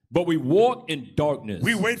brightness, but we walk in darkness.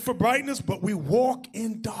 We wait for brightness, but we walk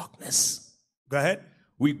in darkness. Go ahead.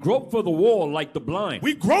 We grope for the wall like the blind.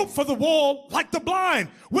 We grope for the wall like the blind.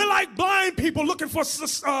 We're like blind people looking for,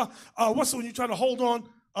 what's the one you're trying to hold on?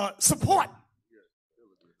 Support.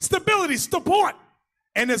 Stability, support.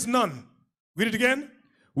 And there's none. Read it again.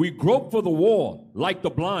 We grope for the wall like the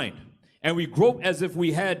blind. And we grope as if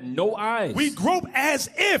we had no eyes. We grope as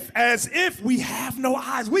if we have no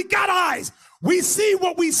eyes. We got eyes. We see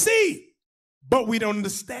what we see, but we don't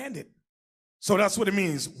understand it. So that's what it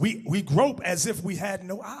means. We grope as if we had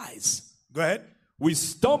no eyes. Go ahead. We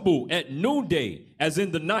stumble at noonday as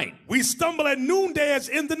in the night. We stumble at noonday as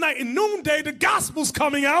in the night. In noonday, the gospel's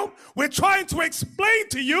coming out. We're trying to explain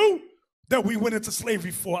to you that we went into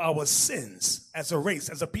slavery for our sins as a race,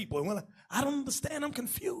 as a people. And we're like, I don't understand. I'm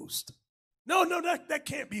confused. No, that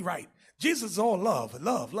can't be right. Jesus is all love,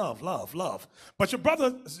 love, love, love, love. But your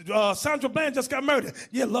brother, Sandra Bland, just got murdered.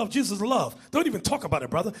 Yeah, love, Jesus is love. Don't even talk about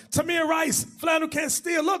it, brother. Tamir Rice, Flannel Can't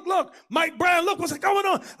Steal. Look. Mike Brown, look what's going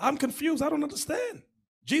on. I'm confused. I don't understand.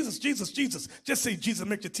 Jesus, Jesus, Jesus. Just say Jesus,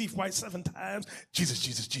 make your teeth white 7 times. Jesus,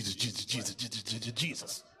 Jesus, Jesus, Jesus, Jesus, Jesus,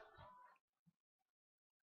 Jesus.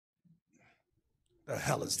 The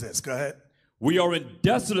hell is this? Go ahead. We are in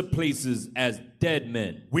desolate places as dead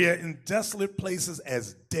men. We are in desolate places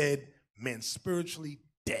as dead men, spiritually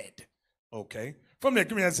dead. Okay. From there,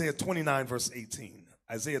 give me Isaiah 29, verse 18.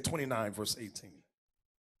 Isaiah 29, verse 18.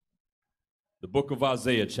 The book of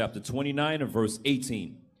Isaiah, chapter 29 and verse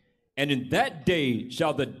 18. And in that day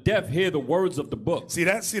shall the deaf hear the words of the book. See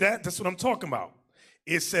that? That's what I'm talking about.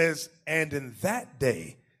 It says, and in that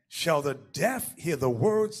day shall the deaf hear the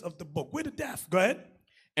words of the book. We're the deaf. Go ahead.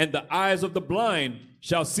 And the eyes of the blind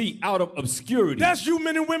shall see out of obscurity. That's you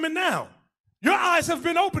men and women now. Your eyes have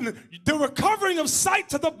been opened. The recovering of sight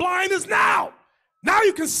to the blind is now. Now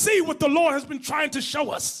you can see what the Lord has been trying to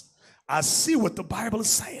show us. I see what the Bible is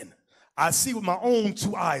saying. I see with my own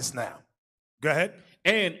 2 eyes now. Go ahead.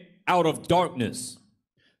 And out of darkness.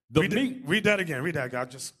 Read that again. Read that again. I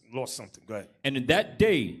just lost something. Go ahead. And in that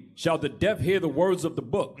day shall the deaf hear the words of the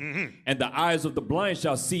book, and the eyes of the blind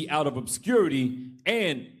shall see out of obscurity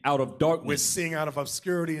and out of darkness. We're seeing out of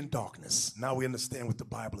obscurity and darkness. Now we understand what the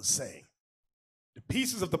Bible is saying. The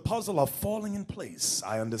pieces of the puzzle are falling in place.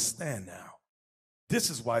 I understand now. This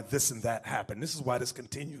is why this and that happened. This is why this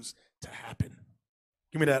continues to happen.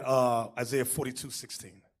 Give me that Isaiah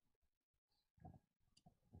 42:16.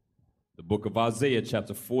 The book of Isaiah,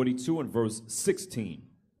 chapter 42 and verse 16.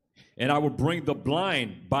 And I will bring the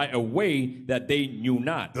blind by a way that they knew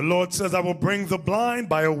not. The Lord says, I will bring the blind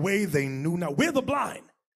by a way they knew not. We're the blind.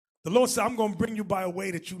 The Lord said, I'm going to bring you by a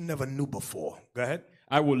way that you never knew before. Go ahead.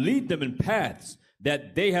 I will lead them in paths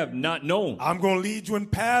that they have not known. I'm going to lead you in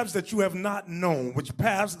paths that you have not known. Which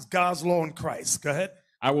paths is God's law in Christ. Go ahead.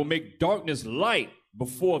 I will make darkness light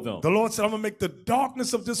before them. The Lord said, I'm going to make the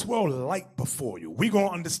darkness of this world light before you. We're going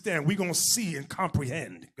to understand. We're going to see and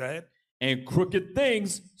comprehend. Go ahead. And crooked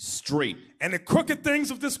things straight. And the crooked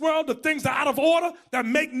things of this world, the things that are out of order, that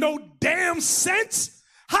make no damn sense,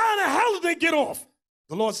 how in the hell did they get off?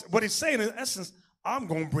 The Lord, what he's saying in essence, I'm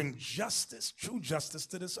going to bring justice, true justice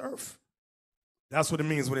to this earth. That's what it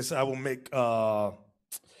means when they say I will make,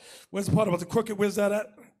 where's the part about the crooked? Where's that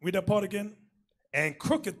at? Read that part again. And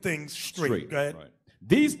crooked things straight. Go ahead. Right.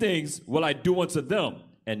 These things will I do unto them,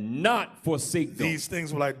 and not forsake them. These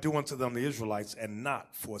things will I do unto them, the Israelites, and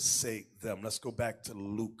not forsake them. Let's go back to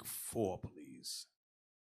Luke 4, please.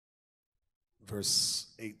 Verse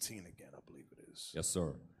 18 again, I believe it is. Yes,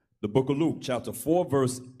 sir. The book of Luke, chapter 4,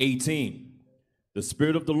 verse 18. The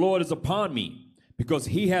Spirit of the Lord is upon me, because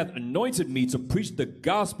he hath anointed me to preach the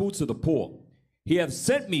gospel to the poor. He hath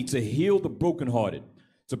sent me to heal the brokenhearted,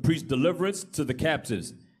 to preach deliverance to the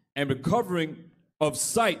captives, and recovering of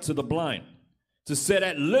sight to the blind, to set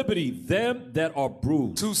at liberty them that are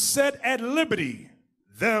bruised. To set at liberty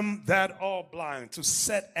them that are blind. To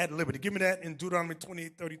set at liberty. Give me that in Deuteronomy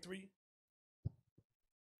 28:33.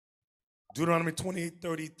 Deuteronomy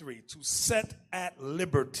 28:33. To set at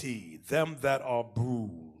liberty them that are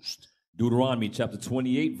bruised. Deuteronomy chapter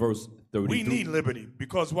 28, verse 33. We need liberty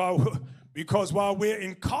because while we're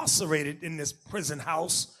incarcerated in this prison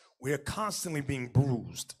house, we're constantly being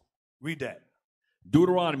bruised. Read that.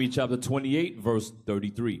 Deuteronomy chapter 28, verse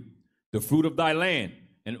 33. The fruit of thy land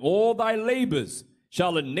and all thy labors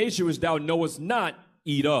shall a nation which thou knowest not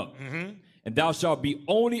eat up. And thou shalt be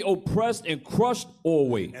only oppressed and crushed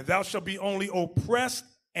always. And thou shalt be only oppressed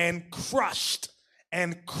and crushed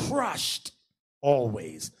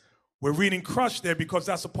always. We're reading crushed there because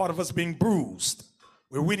that's a part of us being bruised.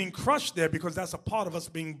 We're reading crushed there because that's a part of us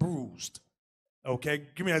being bruised. Okay,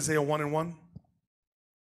 give me Isaiah 1:1.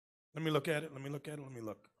 Let me look at it. Let me look. Let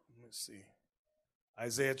me see.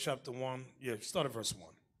 Isaiah chapter 1. Yeah, start at verse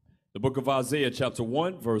 1. The book of Isaiah chapter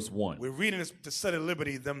 1, verse 1. We're reading this to set at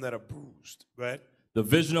liberty them that are bruised. Go ahead. The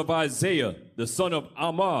vision of Isaiah, the son of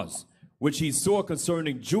Amoz, which he saw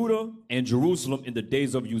concerning Judah and Jerusalem in the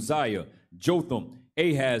days of Uzziah, Jotham,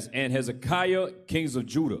 Ahaz, and Hezekiah, kings of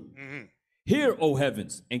Judah. Hear, O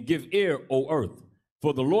heavens, and give ear, O earth.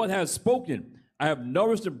 For the Lord has spoken. I have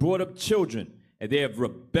nourished and brought up children, and they have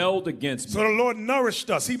rebelled against me. So the Lord nourished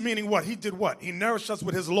us. He meaning what? He did what? He nourished us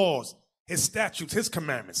with his laws, his statutes, his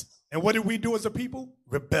commandments. And what did we do as a people?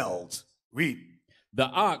 Rebelled. Read. The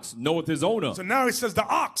ox knoweth his owner. So now he says the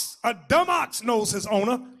ox, a dumb ox knows his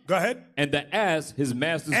owner. Go ahead. And the ass his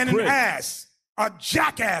master's and crib. And an ass, a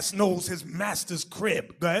jackass knows his master's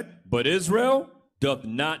crib. Go ahead. But Israel doth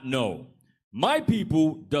not know. My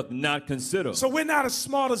people doth not consider. So we're not as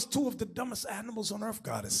smart as two of the dumbest animals on earth,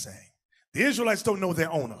 God is saying. The Israelites don't know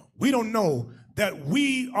their owner. We don't know that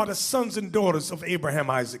we are the sons and daughters of Abraham,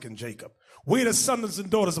 Isaac, and Jacob. We're the sons and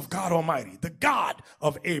daughters of God Almighty, the God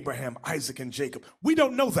of Abraham, Isaac, and Jacob. We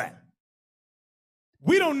don't know that.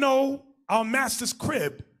 We don't know our master's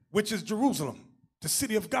crib, which is Jerusalem, the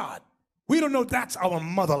city of God. We don't know that's our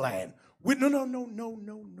motherland.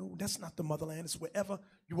 No. That's not the motherland. It's wherever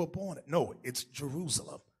you were born at. No, it's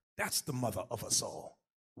Jerusalem. That's the mother of us all.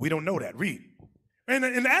 We don't know that. Read. And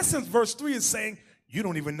in essence, verse 3 is saying, you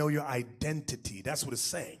don't even know your identity. That's what it's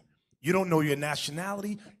saying. You don't know your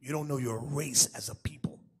nationality. You don't know your race as a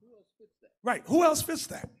people. Right. Who else fits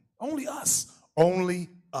that? Only us. Only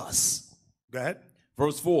us. Go ahead.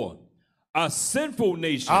 Verse 4. A sinful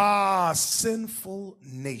nation. Ah, sinful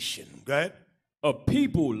nation. Go ahead. A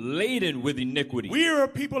people laden with iniquity. We are a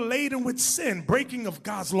people laden with sin, breaking of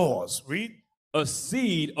God's laws. Read. A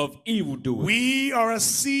seed of evildoers. We are a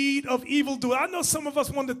seed of evildoers. I know some of us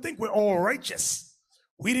want to think we're all righteous.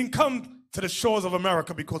 We didn't come to the shores of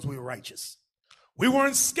America because we were righteous. We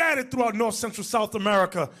weren't scattered throughout North, Central, South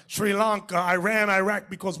America, Sri Lanka, Iran, Iraq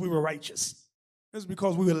because we were righteous. It's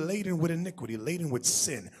because we were laden with iniquity, laden with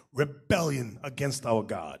sin, rebellion against our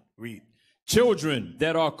God. Read. Children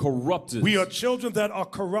that are corrupters. We are children that are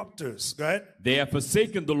corrupters. Go ahead. They have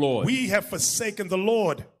forsaken the Lord. We have forsaken the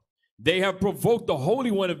Lord. They have provoked the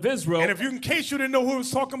Holy One of Israel. And if you, in case you didn't know who he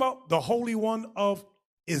was talking about, the Holy One of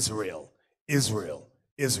Israel. Israel.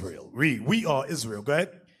 Israel. Read. We are Israel. Go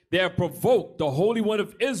ahead. They have provoked the Holy One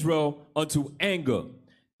of Israel unto anger.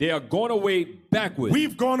 They are gone away backward.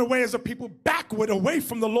 We've gone away as a people backward, away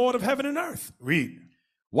from the Lord of heaven and earth. Read.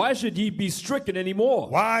 Why should ye be stricken anymore?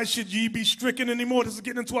 Why should ye be stricken anymore? This is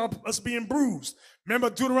getting into us being bruised. Remember,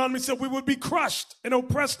 Deuteronomy said we would be crushed and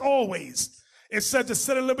oppressed always. It said to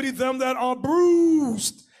set at liberty them that are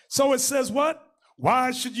bruised. So it says what?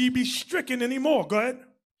 Why should ye be stricken anymore? Go ahead.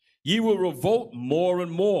 Ye will revolt more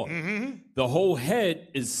and more. Mm-hmm. The whole head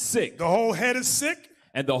is sick. The whole head is sick.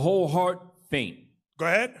 And the whole heart faint. Go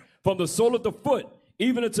ahead. From the sole of the foot,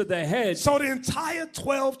 even unto the head. So the entire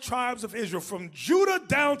 12 tribes of Israel, from Judah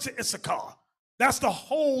down to Issachar, that's the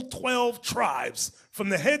whole 12 tribes. From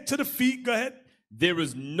the head to the feet, go ahead. There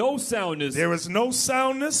is no soundness. There is no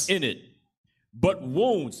soundness in it. But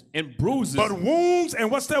wounds and bruises. But wounds and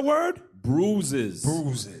what's that word? Bruises.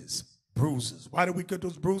 Bruises. Bruises. Why did we get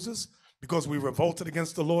those bruises? Because we revolted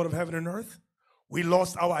against the Lord of heaven and earth. We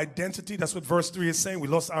lost our identity. That's what verse 3 is saying. We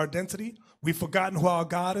lost our identity. We've forgotten who our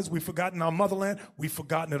God is. We've forgotten our motherland. We've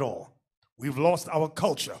forgotten it all. We've lost our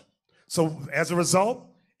culture. So as a result,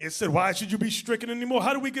 it said, why should you be stricken anymore?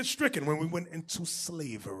 How did we get stricken? When we went into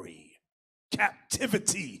slavery,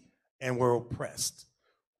 captivity, and were oppressed.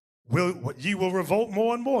 Ye will revolt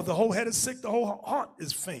more and more. The whole head is sick. The whole heart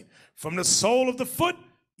is faint. From the sole of the foot,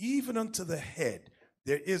 even unto the head,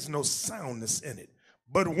 there is no soundness in it.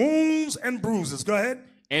 But wounds and bruises. Go ahead.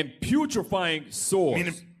 And putrefying sores.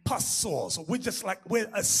 Meaning pus sores. So we're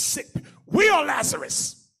a sick. We are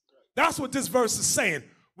Lazarus. That's what this verse is saying.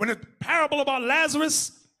 When the parable about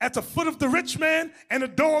Lazarus at the foot of the rich man and the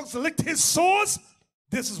dogs licked his sores,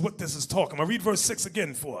 this is what this is talking about. Read verse 6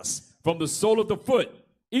 again for us. From the sole of the foot,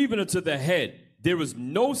 even unto the head, there is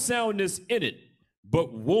no soundness in it,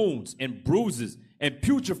 but wounds and bruises and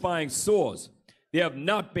putrefying sores. They have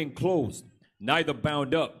not been closed, neither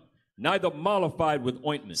bound up, neither mollified with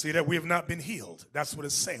ointment. See that we have not been healed. That's what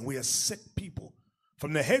it's saying. We are sick people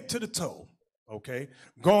from the head to the toe. Okay.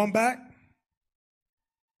 Going back.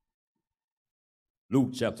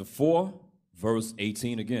 Luke chapter 4, verse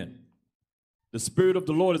 18 again. The Spirit of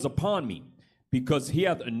the Lord is upon me, because he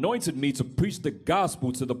hath anointed me to preach the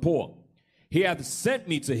gospel to the poor. He hath sent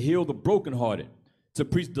me to heal the brokenhearted, to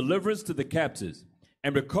preach deliverance to the captives,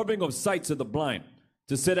 and recovering of sight to the blind,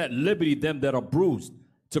 to set at liberty them that are bruised,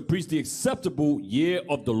 to preach the acceptable year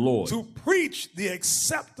of the Lord. To preach the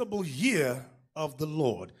acceptable year of the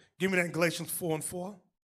Lord. Give me that in Galatians 4:4.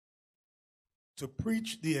 To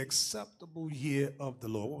preach the acceptable year of the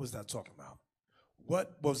Lord. What was that talking about?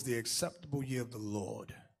 What was the acceptable year of the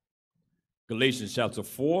Lord? Galatians chapter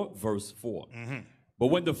 4, verse 4. Mm-hmm. But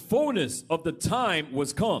when the fullness of the time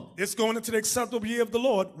was come. It's going into the acceptable year of the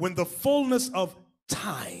Lord. When the fullness of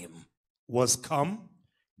time was come.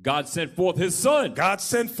 God sent forth his son. God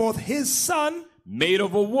sent forth his son. Made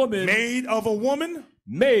of a woman. Made of a woman.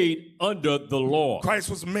 made under the law. Christ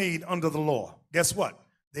was made under the law. Guess what?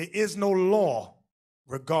 There is no law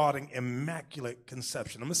regarding immaculate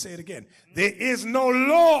conception. I'm going to say it again. There is no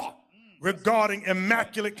law regarding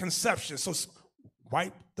immaculate conception. So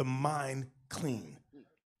wipe the mind clean.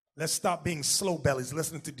 Let's stop being slow bellies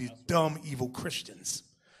listening to these dumb, evil Christians.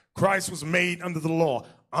 Christ was made under the law.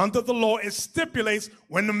 Under the law, it stipulates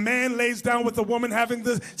when the man lays down with a woman having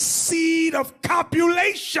the seed of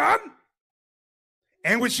copulation,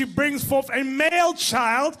 and when she brings forth a male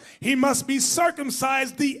child, he must be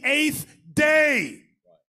circumcised the 8th day.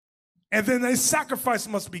 And then a sacrifice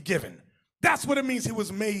must be given. That's what it means he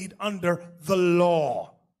was made under the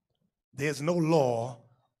law. There's no law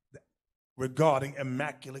regarding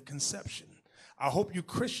immaculate conception. I hope you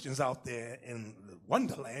Christians out there in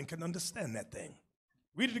Wonderland can understand that thing.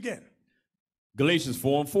 Read it again. Galatians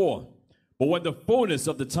 4:4. But when the fullness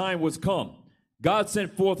of the time was come, God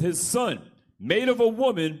sent forth his son, made of a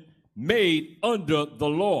woman, made under the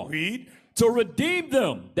law. Read. To redeem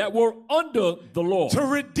them that were under the law. To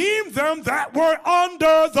redeem them that were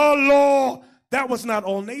under the law. That was not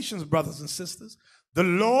all nations, brothers and sisters. The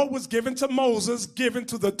law was given to Moses, given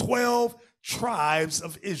to the 12 tribes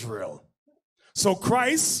of Israel. So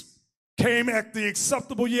Christ came at the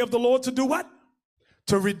acceptable year of the Lord to do what?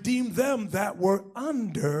 To redeem them that were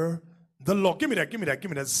under the law. Give me that, give me that, give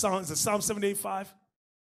me that. Is it Psalm 78:5?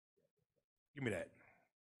 Give me that.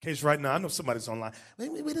 In case right now, I know somebody's online.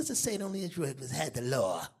 Where does it say only Israel had the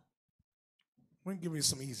law? Let me give you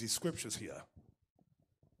some easy scriptures here.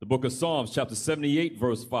 The book of Psalms, chapter 78,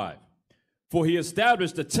 verse 5. For he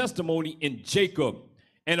established a testimony in Jacob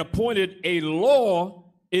and appointed a law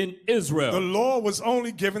in Israel. The law was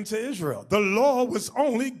only given to Israel. The law was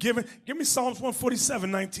only given. Give me Psalms 147,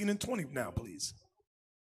 19 and 20 now, please.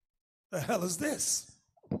 The hell is this?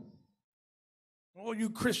 All you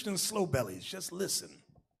Christian slow bellies, just listen.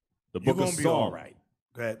 The book You're of going to be Psalms, all right.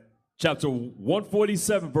 Go ahead. chapter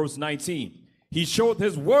 147, verse 19. He showed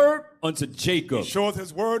his word unto Jacob. He showed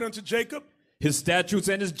his word unto Jacob. His statutes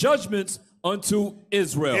and his judgments unto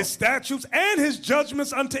Israel. His statutes and his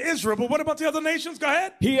judgments unto Israel. But what about the other nations? Go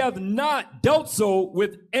ahead. He hath not dealt so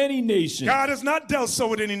with any nation. God has not dealt so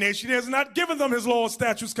with any nation. He has not given them his laws,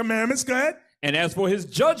 statutes, commandments. Go ahead. And as for his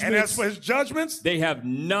judgments, they have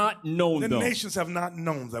not known them. The nations have not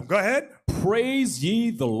known them. Go ahead. Praise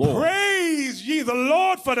ye the Lord. Praise ye the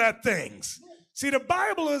Lord for that things. See, the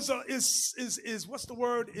Bible is what's the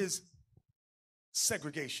word? Is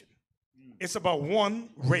segregation. It's about one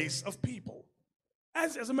race of people.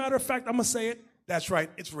 As a matter of fact, I'm going to say it. That's right.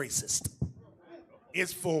 It's racist.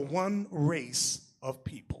 It's for one race of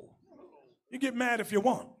people. You get mad if you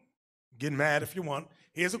want. Get mad if you want.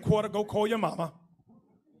 Here's a quarter. Go call your mama.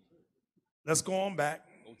 Let's go on back.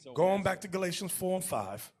 Go on back to Galatians 4 and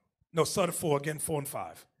 5. No, start at 4 again, 4 and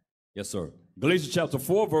 5. Yes, sir. Galatians chapter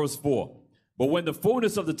 4, verse 4. But when the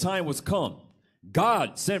fullness of the time was come,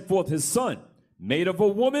 God sent forth his son, made of a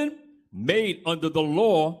woman, made under the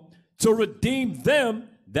law, to redeem them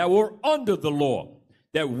that were under the law,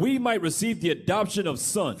 that we might receive the adoption of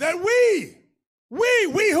sons. That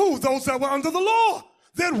we who? Those that were under the law,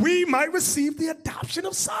 that we might receive the adoption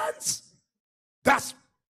of sons. That's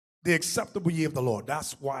the acceptable year of the Lord.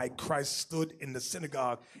 That's why Christ stood in the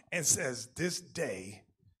synagogue and says, this day,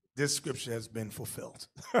 this scripture has been fulfilled.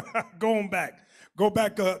 Go back,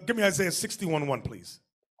 give me Isaiah 61:1, please.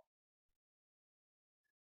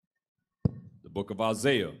 The book of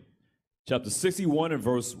Isaiah, chapter 61 and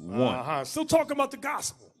verse 1. Still talking about the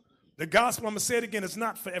gospel. The gospel, I'm going to say it again, is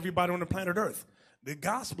not for everybody on the planet Earth. The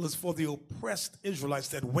gospel is for the oppressed Israelites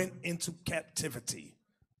that went into captivity,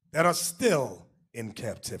 that are still in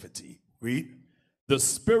captivity. Read. The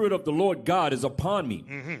Spirit of the Lord God is upon me,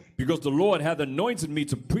 because the Lord hath anointed me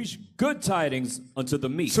to preach good tidings unto the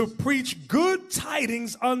meek. To preach good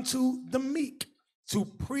tidings unto the meek. To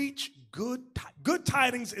preach good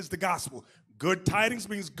tidings is the gospel. Good tidings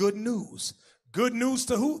means good news. Good news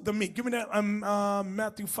to who? The meek. Give me that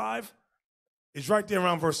Matthew 5. It's right there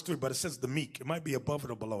around verse 3, but it says the meek. It might be above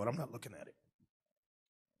it or below it. I'm not looking at it.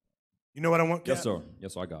 You know what I want? Yes, sir.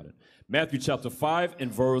 Yes, sir, I got it. Matthew chapter 5 and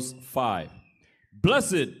verse 5.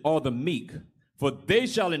 Blessed are the meek, for they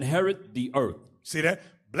shall inherit the earth. See that?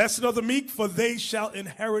 Blessed are the meek, for they shall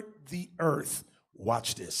inherit the earth.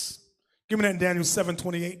 Watch this. Give me that in Daniel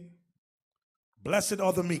 7:28. Blessed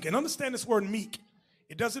are the meek. And understand this word meek.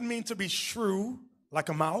 It doesn't mean to be shrew like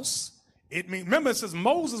a mouse. Remember, it says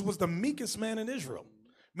Moses was the meekest man in Israel.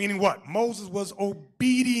 Meaning what? Moses was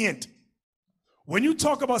obedient. When you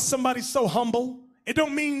talk about somebody so humble, it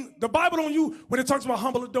don't mean, the Bible don't use, when it talks about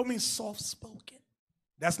humble, it don't mean soft-spoken.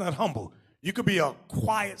 That's not humble. You could be a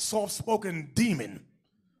quiet, soft-spoken demon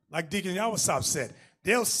Like Deacon Yawasop said,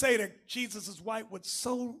 they'll say that Jesus is white with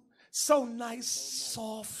so nice,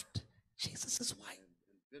 soft. Jesus is white.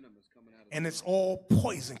 And it's all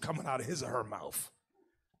poison coming out of his or her mouth.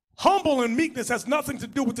 Humble and meekness has nothing to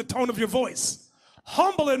do with the tone of your voice.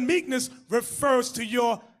 Humble and meekness refers to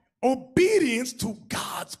your obedience to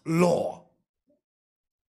God's law.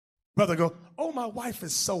 Brother go, oh, my wife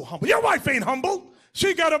is so humble. Your wife ain't humble.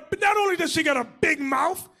 Not only does she got a big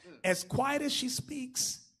mouth, as quiet as she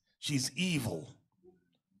speaks, she's evil.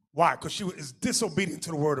 Why? Because she is disobedient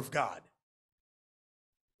to the word of God.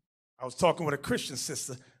 I was talking with a Christian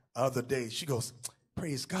sister the other day. She goes,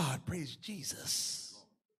 praise God, praise Jesus.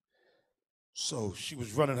 So she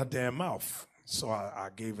was running her damn mouth. So I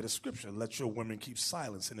gave her the scripture, let your women keep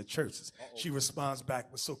silence in the churches. She responds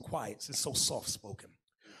back with so quiet and so soft-spoken.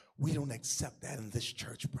 We don't accept that in this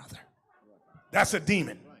church, brother. That's a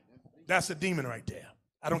demon. That's a demon right there.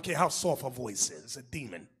 I don't care how soft her voice is. It's a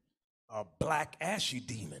demon. A black, ashy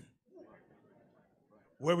demon.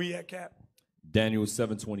 Where we at, Cap? Daniel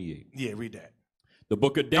 7:28. Yeah, read that. The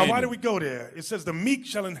book of Daniel. Now, why do we go there? It says the meek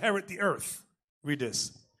shall inherit the earth. Read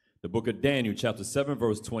this. The book of Daniel, chapter 7,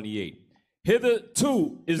 verse 28.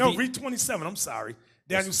 Hitherto is read 27. I'm sorry.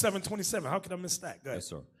 Daniel 7:27. How could I miss that? Go ahead. Yes,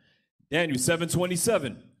 sir. Daniel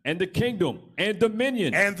 7:27. And the kingdom and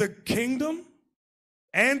dominion. And the kingdom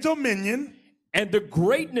and dominion. And the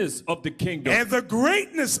greatness of the kingdom. And the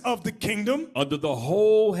greatness of the kingdom. Under the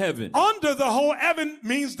whole heaven. Under the whole heaven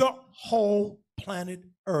means the whole planet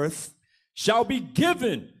Earth. Shall be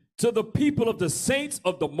given to the people of the saints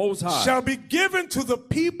of the Most High. Shall be given to the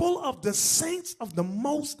people of the saints of the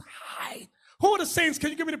Most High. Who are the saints? Can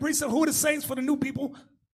you give me the precept? Who are the saints for the new people?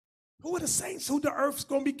 Who are the saints who the earth's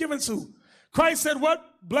going to be given to? Christ said what?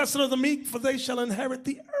 Blessed are the meek, for they shall inherit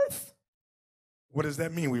the earth. What does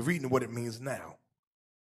that mean? We're reading what it means now.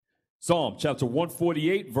 Psalm chapter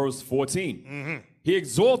 148, verse 14. He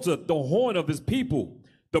exalteth the horn of his people,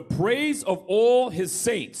 the praise of all his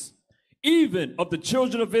saints, even of the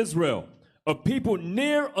children of Israel, a people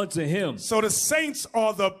near unto him. So the saints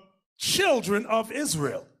are the children of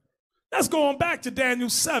Israel. That's going back to Daniel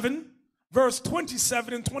 7, verse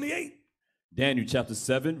 27 and 28. Daniel chapter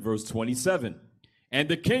 7, verse 27. And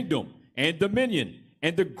the kingdom and dominion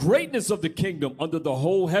and the greatness of the kingdom under the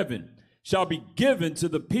whole heaven shall be given to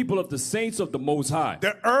the people of the saints of the Most High.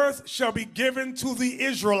 The earth shall be given to the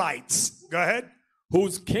Israelites. Go ahead.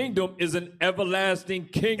 Whose kingdom is an everlasting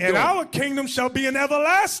kingdom. And our kingdom shall be an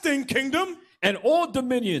everlasting kingdom. And all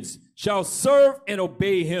dominions shall serve and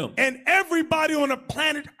obey him. And everybody on the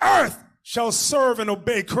planet Earth shall serve and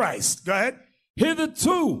obey Christ. Go ahead.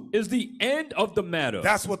 Hitherto is the end of the matter.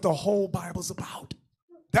 That's what the whole Bible's about.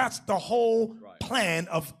 That's the whole plan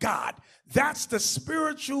of God. That's the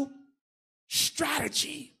spiritual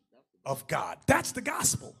strategy of God. That's the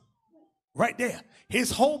gospel right there.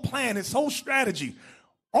 His whole plan, his whole strategy.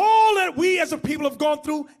 All that we as a people have gone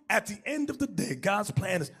through, at the end of the day, God's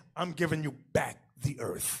plan is, I'm giving you back the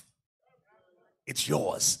earth. It's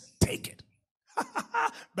yours. Take it.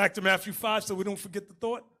 Back to Matthew 5 so we don't forget the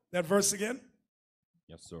thought. That verse again.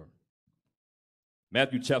 Yes, sir.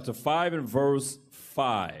 Matthew chapter 5 and verse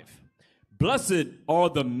 5. Blessed are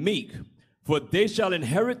the meek, for they shall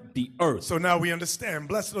inherit the earth. So now we understand.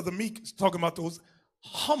 Blessed are the meek. It's talking about those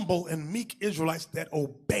humble and meek Israelites that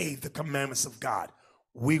obey the commandments of God.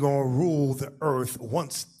 We're going to rule the earth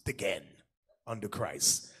once again under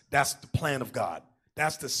Christ. That's the plan of God.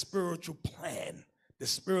 That's the spiritual plan, the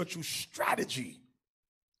spiritual strategy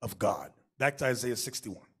of God. Back to Isaiah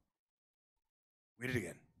 61. Read it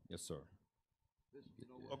again. Yes, sir.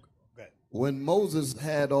 Okay. When Moses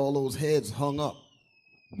had all those heads hung up,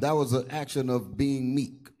 that was an action of being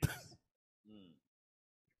meek.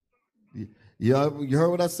 You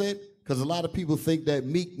heard what I said? Because a lot of people think that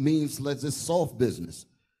meek means this soft business.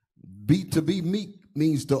 To be meek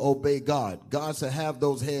means to obey God. God said have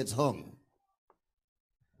those heads hung.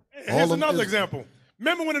 Here's another example.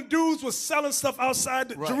 Remember when the dudes were selling stuff outside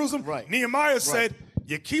Jerusalem? Right. Nehemiah said,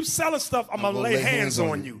 you keep selling stuff, I'm going to lay hands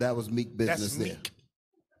on you. That was meek business. That's meek.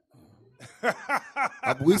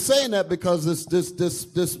 We're saying that because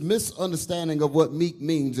this misunderstanding of what meek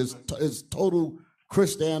means is total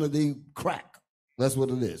Christianity crack. That's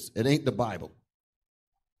what it is. It ain't the Bible.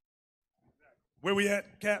 Where we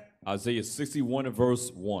at, Cap? Isaiah 61 and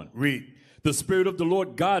verse 1. Read. The Spirit of the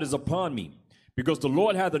Lord God is upon me, because the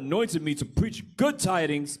Lord hath anointed me to preach good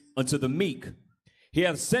tidings unto the meek. He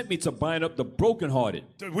hath sent me to bind up the brokenhearted.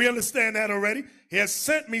 We understand that already. He has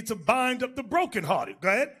sent me to bind up the brokenhearted. Go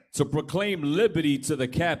ahead. To proclaim liberty to the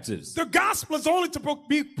captives. The gospel is only to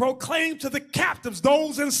be proclaimed to the captives,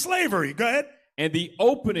 those in slavery. Go ahead. and the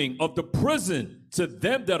opening of the prison to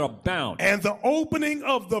them that are bound. And the opening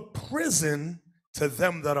of the prison to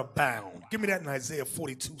them that are bound. Give me that in Isaiah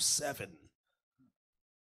 42:7.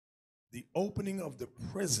 The opening of the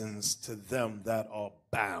prisons to them that are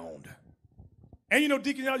bound. And you know,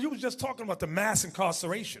 Deacon, you was just talking about the mass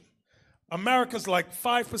incarceration. America's like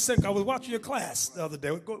 5%. I was watching your class the other day.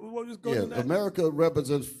 America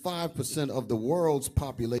represents 5% of the world's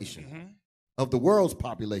population. Of the world's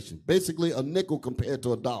population. Basically a nickel compared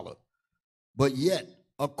to a dollar. But yet,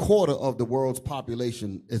 a quarter of the world's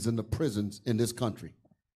population is in the prisons in this country.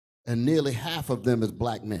 And nearly half of them is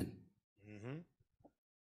black men.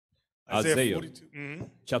 Isaiah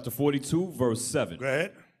chapter 42, verse 7. Go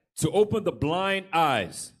ahead. To open the blind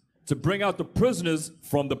eyes, to bring out the prisoners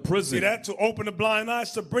from the prison. See that? To open the blind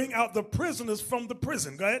eyes, to bring out the prisoners from the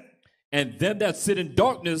prison. Go ahead. And them that sit in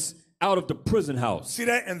darkness out of the prison house. See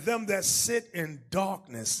that? And them that sit in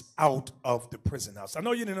darkness out of the prison house. I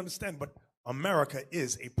know you didn't understand, but America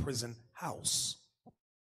is a prison house.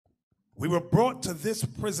 We were brought to this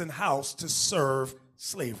prison house to serve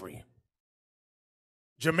slavery.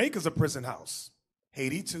 Jamaica's a prison house.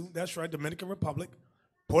 Haiti too, that's right, Dominican Republic.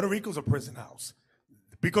 Puerto Rico's a prison house.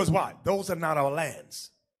 Because why? Those are not our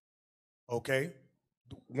lands. Okay?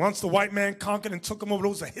 Once the white man conquered and took them over,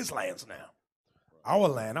 those are his lands now. Our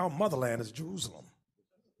land, our motherland is Jerusalem.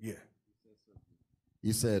 Yeah.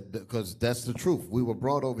 You said, because that's the truth. We were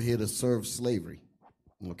brought over here to serve slavery.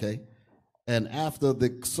 Okay? And after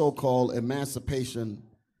the so-called emancipation,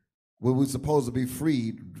 when we were supposed to be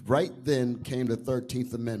freed, right then came the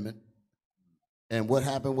 13th Amendment. And what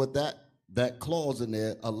happened with that? That clause in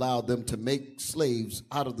there allowed them to make slaves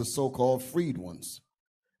out of the so-called freed ones.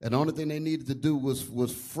 And the only thing they needed to do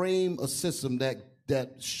was frame a system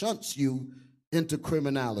that shunts you into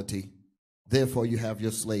criminality. Therefore, you have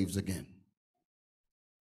your slaves again.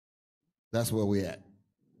 That's where we're at.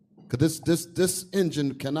 Because this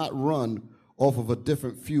engine cannot run off of a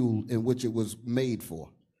different fuel in which it was made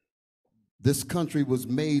for. This country was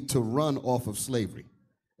made to run off of slavery.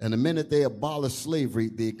 And the minute they abolished slavery,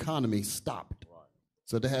 the economy stopped.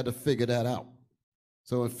 So they had to figure that out.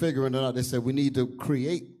 So in figuring it out, they said we need to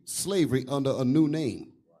create slavery under a new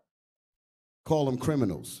name. Call them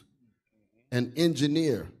criminals. And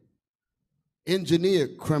engineer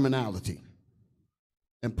criminality.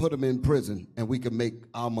 And put them in prison, and we can make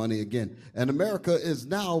our money again. And America is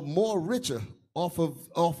now more richer off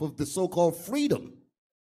of the so-called freedom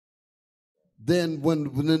than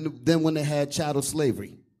when they had chattel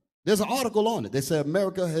slavery. There's an article on it. They say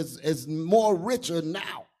America is more richer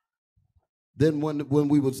now than when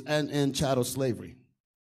we was in chattel slavery.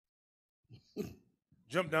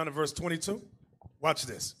 Jump down to verse 22. Watch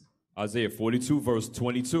this. Isaiah 42, verse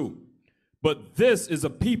 22. But this is a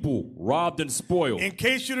people robbed and spoiled. In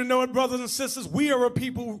case you didn't know it, brothers and sisters, we are a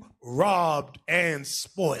people robbed and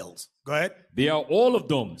spoiled. Go ahead. They are all of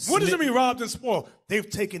them. What does it mean, robbed and spoiled? They've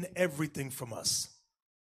taken everything from us.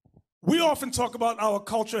 We often talk about our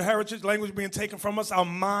culture, heritage, language being taken from us, our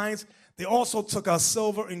minds. They also took our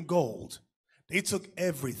silver and gold. They took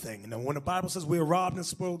everything. And when the Bible says we are robbed and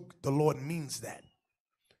spoiled, the Lord means that.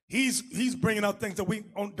 He's bringing out things that we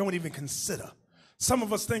don't even consider. Some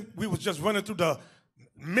of us think we was just running through the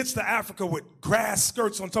midst of Africa with grass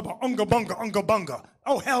skirts on top of unga bunga.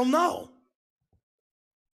 Oh, hell no.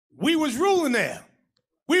 We was ruling there.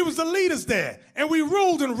 We was the leaders there. And we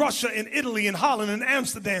ruled in Russia and Italy and Holland and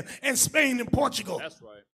Amsterdam and Spain and Portugal. That's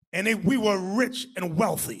right. And we were rich and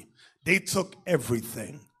wealthy. They took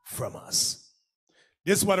everything from us.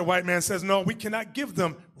 This is why the white man says, no, we cannot give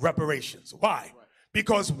them reparations. Why?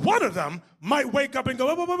 Because one of them might wake up and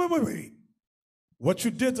go, wait. What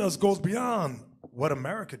you did to us goes beyond what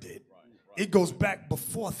America did. It goes back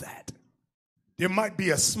before that. There might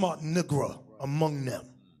be a smart Negro among them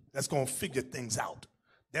that's going to figure things out.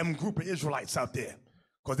 Them group of Israelites out there.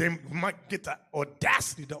 Because they might get the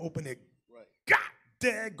audacity to open their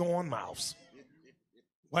goddamn mouths.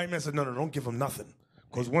 White man said, no, don't give them nothing.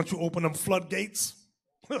 Because once you open them floodgates,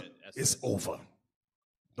 it's over.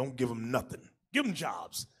 Don't give them nothing. Give them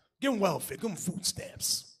jobs. Give them welfare. Give them food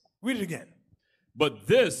stamps. Read it again. But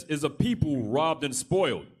this is a people robbed and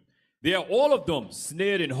spoiled. They are all of them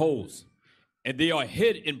snared in holes, and they are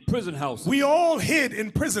hid in prison houses. We all hid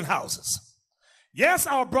in prison houses. Yes,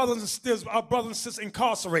 our brothers and sisters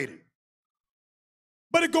incarcerated.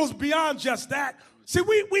 But it goes beyond just that. See,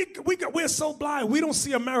 we're so blind. We don't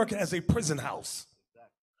see America as a prison house.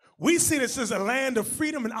 We see this as a land of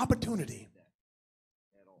freedom and opportunity.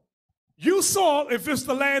 You saw, if it's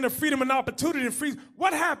the land of freedom and opportunity,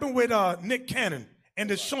 what happened with Nick Cannon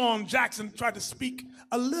and Deshaun Jackson tried to speak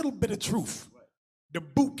a little bit of truth. the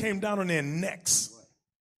boot came down on their necks.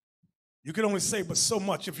 You can only say but so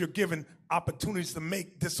much if you're given opportunities to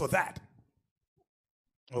make this or that.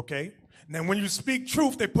 Okay? Now, when you speak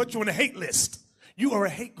truth, they put you on a hate list. You are a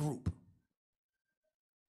hate group.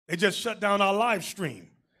 They just shut down our live stream.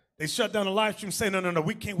 They shut down the live stream saying, no,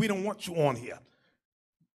 we don't want you on here.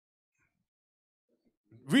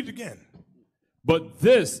 Read it again. But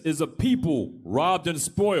this is a people robbed and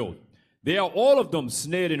spoiled. They are all of them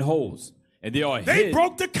snared in holes, and they are They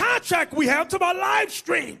broke the contract we have to our live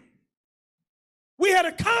stream. We had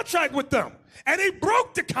a contract with them, and they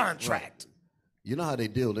broke the contract. You know how they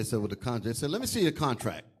deal. They said with the contract. They said, let me see your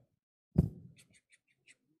contract.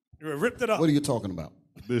 You ripped it up. What are you talking about?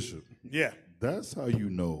 Bishop. Yeah. That's how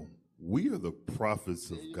you know we are the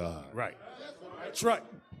prophets of God. Right. That's right.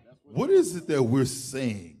 What is it that we're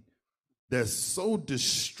saying that's so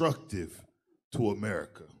destructive to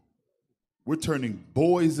America? We're turning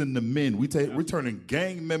boys into men. We're turning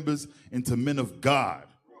gang members into men of God.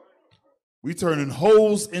 We're turning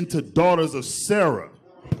hoes into daughters of Sarah.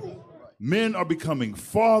 Men are becoming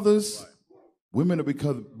fathers. Women are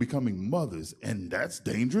becoming mothers. And that's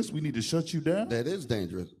dangerous. We need to shut you down. That is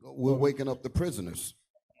dangerous. We're waking up the prisoners.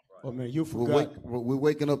 Oh, man, you forgot. We're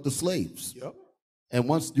waking up the slaves. Yep. And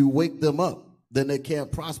once you wake them up, then they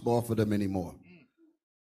can't prosper off of them anymore.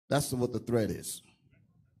 That's what the threat is.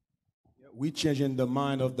 We changing the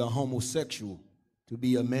mind of the homosexual to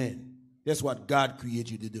be a man. That's what God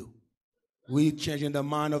created you to do. We changing the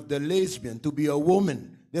mind of the lesbian to be a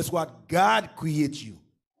woman. That's what God created you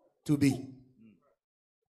to be.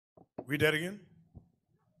 Read that again.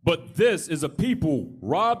 But this is a people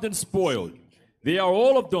robbed and spoiled. They are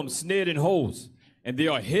all of them snared in holes, and they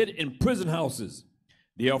are hid in prison houses.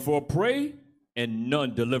 They are for a prey, and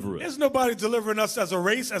none deliver us. There's nobody delivering us as a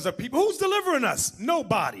race, as a people. Who's delivering us?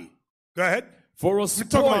 Nobody. Go ahead. For a We're spoil.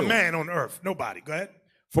 talking about man on earth. Nobody. Go ahead.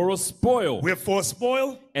 For a spoil. We're for a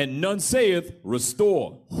spoil. And none saith,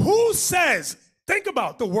 restore. Who says, think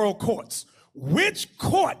about the world courts. Which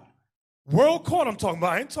court? World court I'm talking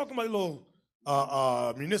about. I ain't talking about a little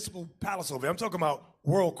municipal palace over there. I'm talking about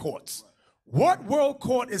world courts. What world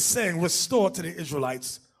court is saying restore to the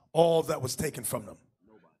Israelites all that was taken from them?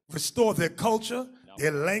 Restore their culture,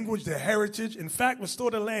 their language, their heritage. In fact,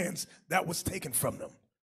 restore the lands that was taken from them.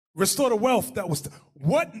 Restore the wealth that was.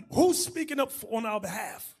 Who's speaking up on our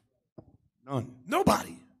behalf? None.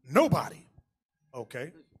 Nobody. Nobody.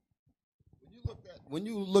 Okay. When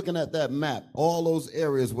you're looking at that map, all those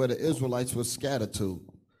areas where the Israelites were scattered to,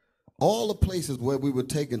 all the places where we were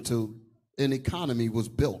taken to, an economy was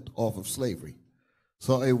built off of slavery.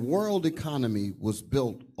 So a world economy was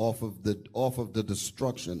built off of the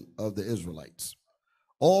destruction of the Israelites.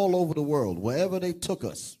 All over the world, wherever they took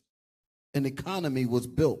us, an economy was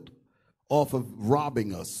built off of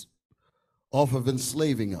robbing us, off of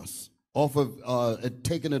enslaving us, off of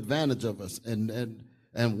taking advantage of us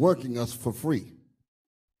and working us for free.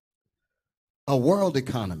 A world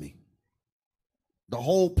economy. The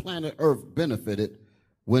whole planet Earth benefited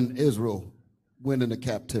when Israel went into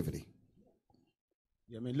captivity.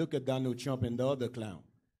 Yeah, I mean, look at Donald Trump and the other clown.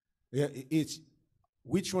 Yeah, it's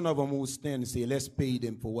which one of them will stand and say, let's pay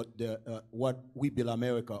them for what we build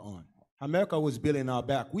America on? America was built in our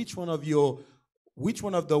back. Which one of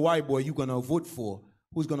the white boy you gonna vote for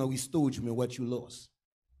who's gonna restore you what you lost?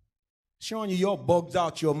 Showing you y'all bugged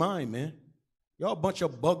out your mind, man. Y'all a bunch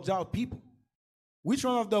of bugged out people. Which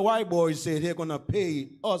one of the white boys say they're gonna pay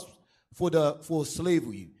us for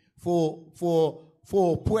slavery, for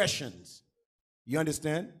oppressions? You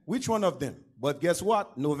understand? Which one of them? But guess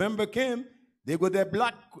what? November came, they got that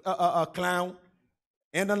black clown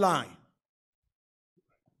in the line.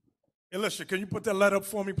 Elisha, can you put that letter up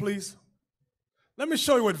for me, please? Let me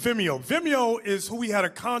show you what Vimeo. Vimeo is who we had a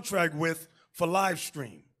contract with for live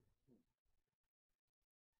stream.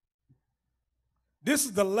 This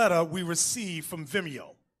is the letter we received from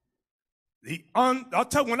Vimeo. I'll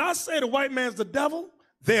tell you, when I say the white man's the devil,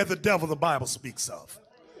 they're the devil the Bible speaks of.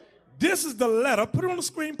 This is the letter. Put it on the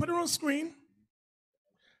screen. Put it on the screen.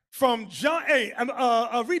 From John. Hey,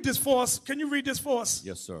 read this for us. Can you read this for us?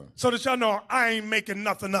 Yes, sir. So that y'all know I ain't making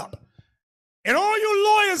nothing up. And all you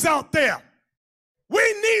lawyers out there,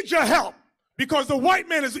 we need your help because the white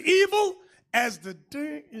man is evil as the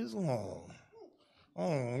day is long.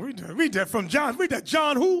 Oh, read that from John. Read that.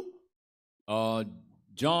 John who?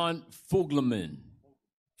 John Fogelman,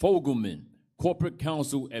 corporate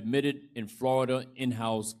counsel admitted in Florida,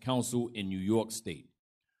 in-house counsel in New York State.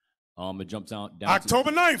 It jumps down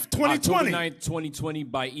October 9th, 2020. October 9th, 2020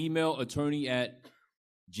 by email, attorney at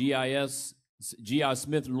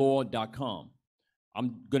gismithlaw.com.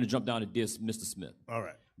 I'm going to jump down to Dear Mr. Smith. All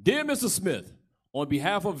right. Dear Mr. Smith, On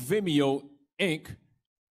behalf of Vimeo, Inc.,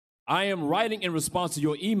 I am writing in response to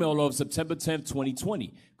your email of September 10th,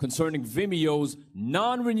 2020, concerning Vimeo's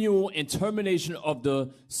non-renewal and termination of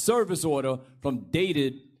the service order from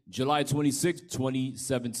dated July 26,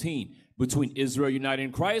 2017, between Israel United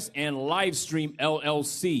in Christ and Livestream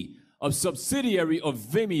LLC, a subsidiary of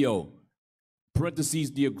Vimeo,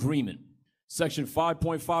 parentheses, the agreement. Section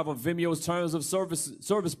 5.5 of Vimeo's Terms of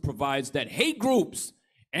Service provides that hate groups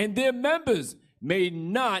and their members may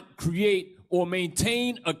not create or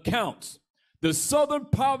maintain accounts. The Southern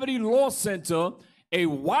Poverty Law Center, a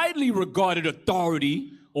widely regarded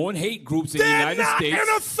authority on hate groups in the United States. They're not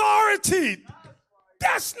an authority.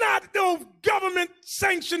 That's not no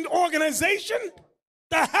government-sanctioned organization.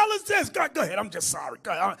 The hell is this? Go ahead. I'm just sorry.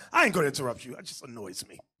 I ain't going to interrupt you. It just annoys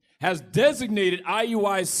me. Has designated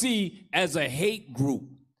IUIC as a hate group.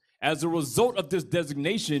 As a result of this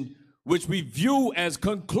designation, which we view as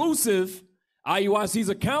conclusive, IUIC's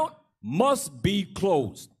account must be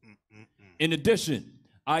closed. In addition,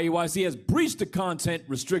 IUIC has breached the content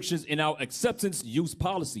restrictions in our acceptance use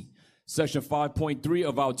policy, section 5.3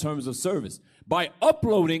 of our terms of service, by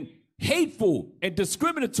uploading hateful and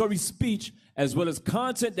discriminatory speech as well as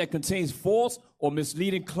content that contains false or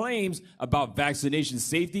misleading claims about vaccination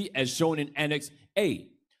safety as shown in Annex A.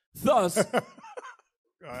 Thus,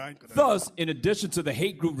 in addition to the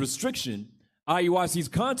hate group restriction, IUIC's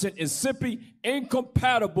content is simply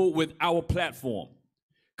incompatible with our platform.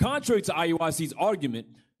 Contrary to IUIC's argument,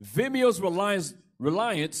 Vimeo's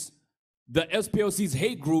reliance, the SPLC's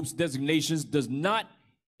hate groups designations does not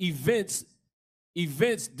evince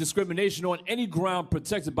discrimination on any ground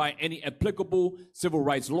protected by any applicable civil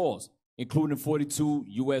rights laws, including 42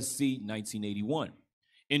 U.S.C. 1981.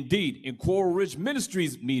 Indeed, in Coral Ridge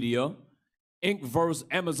Ministries Media, Inc. versus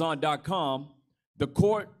Amazon.com, the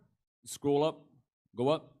court, scroll up, go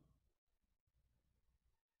up.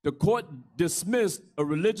 The court dismissed a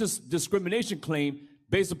religious discrimination claim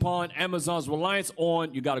based upon Amazon's reliance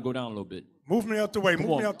on, you got to go down a little bit. Move me out the way,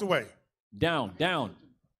 move me out the way. Down.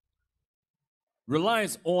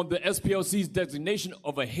 Reliance on the SPLC's designation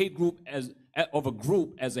of a hate group as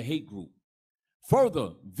a hate group.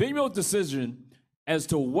 Further, Vimeo's decision as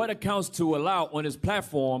to what accounts to allow on its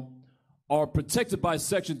platform are protected by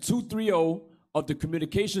Section 230 of the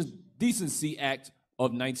Communications Decency Act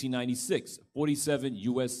of 1996, 47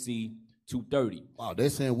 U.S.C. 230. Wow, they're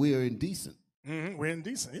saying we are indecent. We're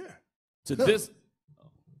indecent, yeah. To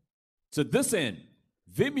this end,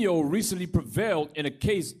 Vimeo recently prevailed in a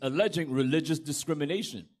case alleging religious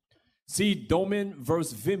discrimination. See Domin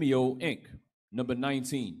versus Vimeo, Inc., number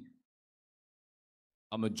 19.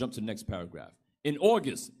 I'm going to jump to the next paragraph. In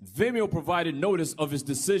August, Vimeo provided notice of its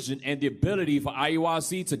decision and the ability for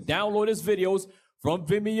IUIC to download its videos from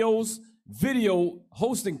Vimeo's video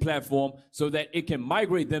hosting platform so that it can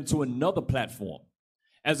migrate them to another platform.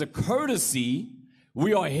 As a courtesy,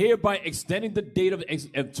 we are hereby extending the date of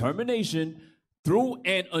termination through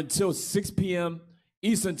and until 6 p.m.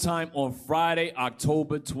 Eastern Time on Friday,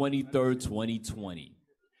 October 23rd, 2020.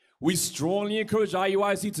 We strongly encourage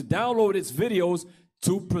IUIC to download its videos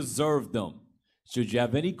to preserve them. Should you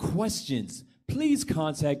have any questions, please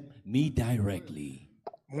contact me directly.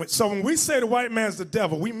 So when we say the white man's the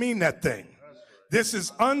devil, we mean that thing. This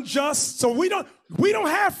is unjust. So we don't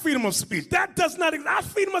have freedom of speech. That does not, our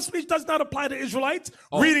freedom of speech does not apply to Israelites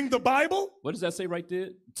reading the Bible. What does that say right there?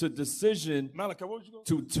 To decision Malachi, what was you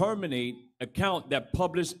to terminate account that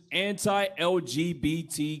published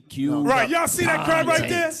anti-LGBTQ. Right, y'all see that crowd right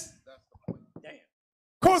there? Damn.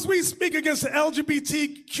 Of course, we speak against the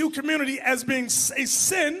LGBTQ community as being a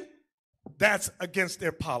sin. That's against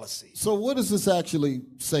their policy. So what is this actually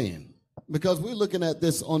saying? Because we're looking at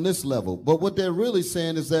this on this level, but what they're really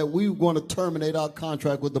saying is that we want to terminate our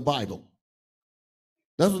contract with the Bible.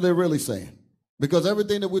 That's what they're really saying. Because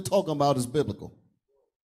everything that we're talking about is biblical.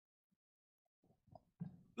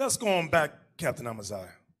 Let's go on back, Captain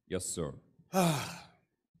Amaziah. Yes, sir.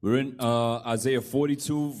 We're in Isaiah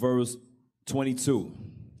 42, verse 22.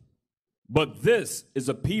 But this is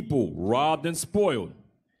a people robbed and spoiled.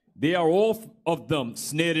 They are all of them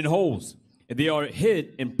snared in holes, and they are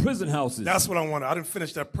hid in prison houses. That's what I wanted. I didn't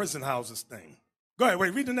finish that prison houses thing. Go ahead,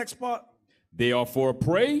 wait, read the next part. They are for a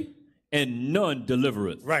prey, and none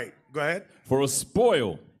delivereth. Right, go ahead. For a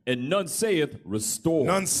spoil, and none saith restore.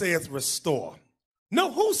 None saith restore.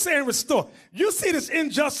 No, who's saying restore? You see this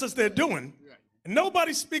injustice they're doing, and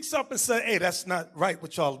nobody speaks up and says, hey, that's not right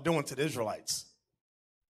what y'all are doing to the Israelites.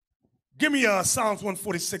 Give me Psalms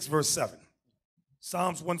 146, verse 7.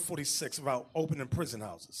 Psalms 146 about opening prison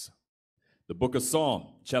houses. The book of Psalm,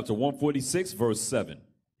 chapter 146, verse 7.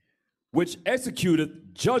 which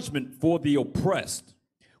executeth judgment for the oppressed,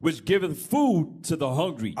 which giveth food to the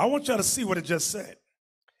hungry. I want y'all to see what it just said.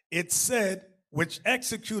 It said, which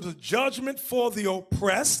executeth judgment for the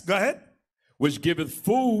oppressed. Go ahead. Which giveth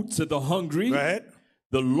food to the hungry. Go ahead.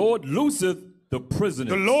 The Lord looseth the prisoners.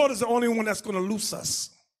 The Lord is the only one that's going to loose us.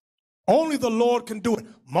 Only the Lord can do it.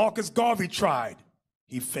 Marcus Garvey tried.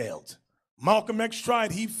 He failed. Malcolm X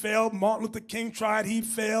tried. He failed. Martin Luther King tried. He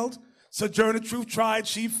failed. Sojourner Truth tried.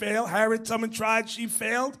 She failed. Harriet Tubman tried. She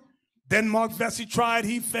failed. Denmark Vesey tried.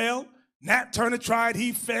 He failed. Nat Turner tried.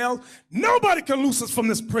 He failed. Nobody can loose us from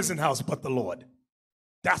this prison house but the Lord.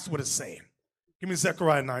 That's what it's saying. Give me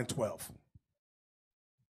Zechariah 9:12.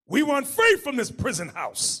 We want free from this prison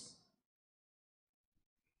house.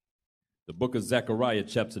 The book of Zechariah,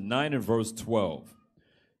 chapter 9 and verse 12.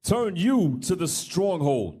 Turn you to the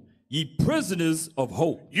stronghold, ye prisoners of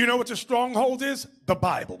hope. You know what the stronghold is? The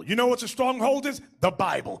Bible. You know what the stronghold is? The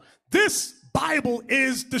Bible. This Bible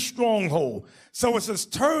is the stronghold. So it says,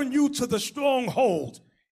 turn you to the stronghold,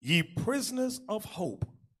 ye prisoners of hope.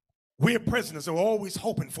 We're prisoners who are always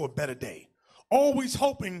hoping for a better day, always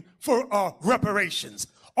hoping for reparations,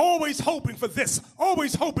 always hoping for this,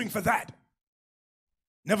 always hoping for that.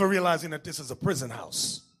 Never realizing that this is a prison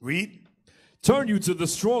house. Read. Turn you to the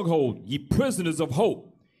stronghold, ye prisoners of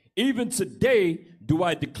hope. Even today do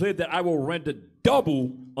I declare that I will render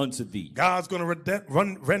double unto thee. God's going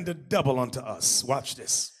to render double unto us. Watch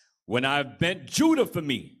this. When I have bent Judah for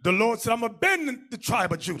me. The Lord said, I'm going to bend the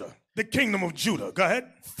tribe of Judah, the kingdom of Judah. Go ahead.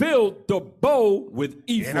 Fill the bow with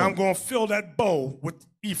Ephraim. And I'm going to fill that bow with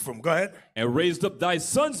Ephraim. Go ahead. And raised up thy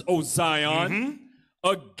sons, O Zion,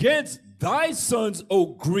 against thy sons,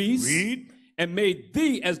 O Greece. Read. And made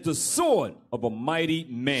thee as the sword of a mighty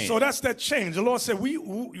man. So that's that change. The Lord said,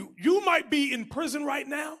 you might be in prison right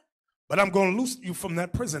now, but I'm going to loose you from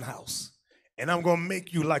that prison house. And I'm going to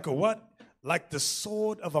make you like a what? Like the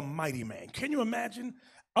sword of a mighty man. Can you imagine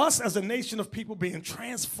us as a nation of people being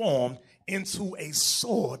transformed into a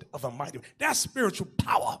sword of a mighty man? That's spiritual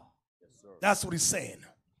power. Yes, sir. That's what he's saying.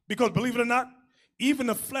 Because believe it or not, even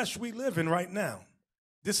the flesh we live in right now,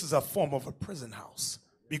 this is a form of a prison house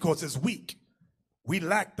because it's weak. We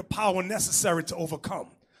lack the power necessary to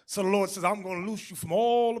overcome. So the Lord says, I'm going to loose you from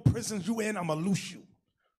all the prisons you in. I'm going to loose you.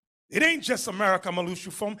 It ain't just America I'm going to loose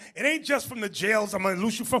you from. It ain't just from the jails I'm going to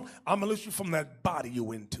loose you from. I'm going to loose you from that body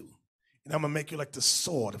you into. And I'm going to make you like the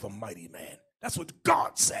sword of a mighty man. That's what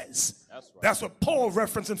God says. That's right. That's what Paul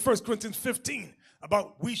referenced in 1 Corinthians 15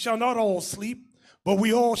 about we shall not all sleep, but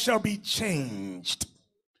we all shall be changed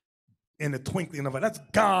in the twinkling of an eye. That's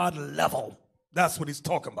God level. That's what he's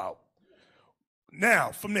talking about.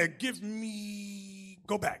 Now, from there,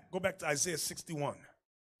 go back to Isaiah 61.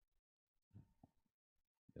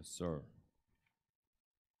 Yes, sir.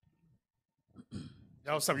 You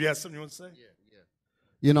have something you want to say? Yeah.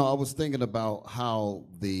 You know, I was thinking about how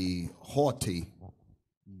the haughty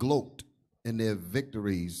gloat in their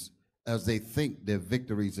victories as they think they're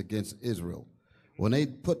victories against Israel. When they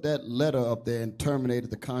put that letter up there and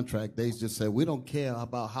terminated the contract, they just said, we don't care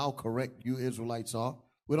about how correct you Israelites are.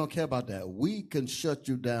 We don't care about that. We can shut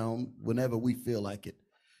you down whenever we feel like it.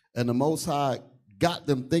 And the Most High got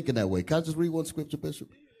them thinking that way. Can I just read one scripture, Bishop?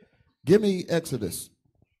 Give me Exodus.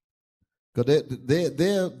 Because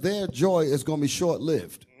their joy is going to be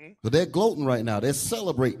short-lived. Because they're gloating right now. They're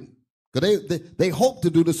celebrating. Because they hope to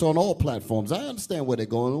do this on all platforms. I understand where they're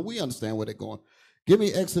going, and we understand where they're going. Give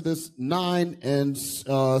me Exodus 9 and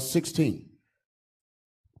 16.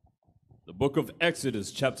 The book of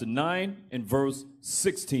Exodus, chapter 9 and verse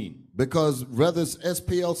 16. Because whether it's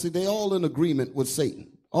SPLC, they all in agreement with Satan.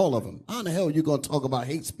 All of them. How in the hell are you going to talk about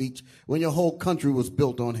hate speech when your whole country was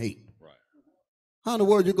built on hate? Right. How in the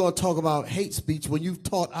world are you going to talk about hate speech when you've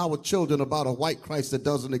taught our children about a white Christ that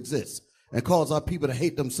doesn't exist and cause our people to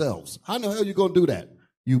hate themselves? How in the hell are you going to do that,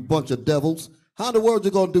 you bunch of devils? How in the world are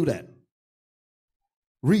you going to do that?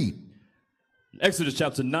 Read. Exodus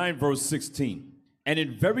chapter 9, verse 16. And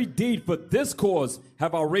in very deed for this cause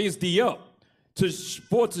have I raised thee up,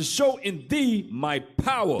 for to show in thee my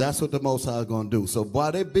power. That's what the Most High is going to do. So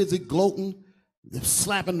while they're busy gloating,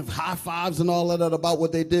 slapping high fives and all of that about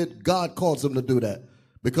what they did, God calls them to do that.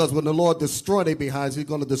 Because when the Lord destroys their behinds, he's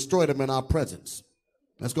going to destroy them in our presence.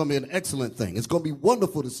 That's going to be an excellent thing. It's going to be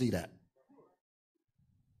wonderful to see that.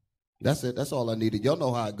 That's it. That's all I needed. Y'all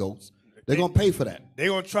know how it goes. They're going to pay for that. They're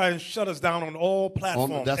going to try and shut us down on all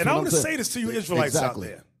platforms. And I want to say this to you Israelites out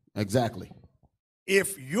there. Exactly.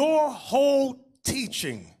 If your whole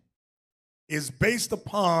teaching is based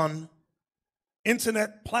upon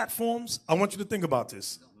internet platforms, I want you to think about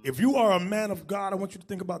this. If you are a man of God, I want you to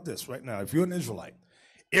think about this right now. If you're an Israelite,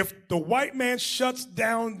 If the white man shuts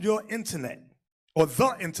down your internet or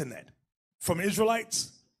the internet from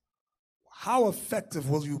Israelites, how effective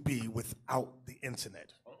will you be without the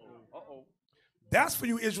internet? That's for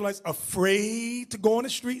you Israelites afraid to go on the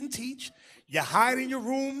street and teach. You hide in your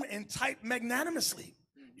room and type magnanimously.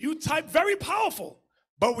 You type very powerful.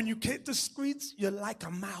 But when you hit the streets, you're like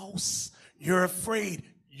a mouse. You're afraid.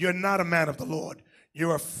 You're not a man of the Lord.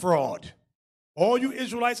 You're a fraud. All you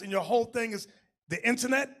Israelites and your whole thing is the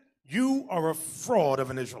internet, you are a fraud of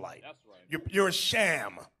an Israelite. That's right. You're a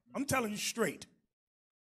sham. I'm telling you straight.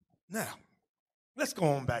 Now, let's go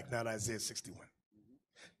on back now to Isaiah 61.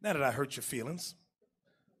 Now that I hurt your feelings,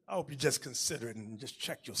 I hope you just consider it and just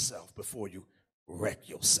check yourself before you wreck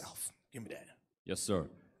yourself. Give me that. Yes, sir.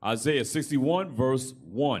 Isaiah 61, verse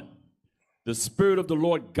 1. The Spirit of the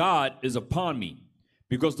Lord God is upon me,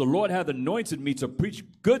 because the Lord hath anointed me to preach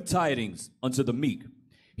good tidings unto the meek.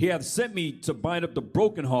 He hath sent me to bind up the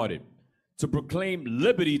brokenhearted, to proclaim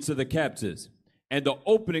liberty to the captives, and the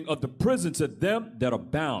opening of the prison to them that are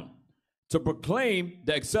bound, to proclaim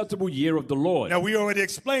the acceptable year of the Lord. Now, we already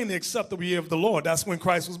explained the acceptable year of the Lord. That's when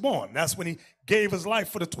Christ was born. That's when he gave his life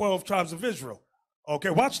for the 12 tribes of Israel. Okay,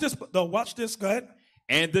 watch this. No, watch this. Go ahead.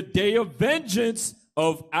 And the day of vengeance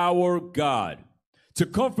of our God, to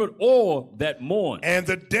comfort all that mourn. And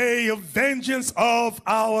the day of vengeance of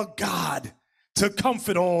our God, to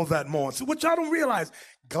comfort all that mourn. So what y'all don't realize,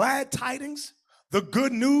 glad tidings, the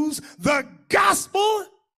good news, the gospel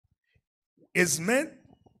is meant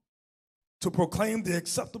to proclaim the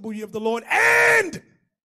acceptable year of the Lord and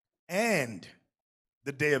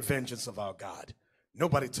the day of vengeance of our God.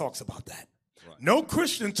 Nobody talks about that. Right. No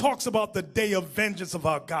Christian talks about the day of vengeance of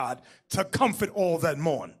our God to comfort all that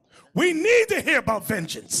mourn. We need to hear about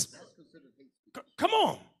vengeance. Come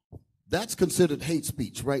on. That's considered hate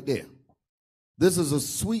speech right there. This is a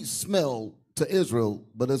sweet smell to Israel,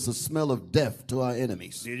 but it's a smell of death to our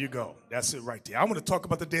enemies. There you go. That's it right there. I want to talk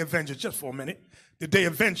about the day of vengeance just for a minute. The day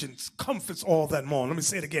of vengeance comforts all that mourn. Let me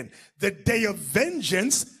say it again. The day of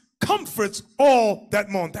vengeance comforts all that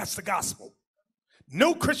mourn. That's the gospel.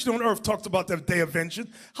 No Christian on earth talks about the day of vengeance.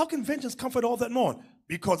 How can vengeance comfort all that mourn?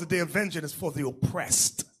 Because the day of vengeance is for the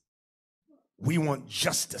oppressed. We want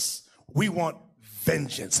justice. We want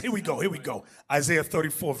vengeance. Here we go. Here we go. Isaiah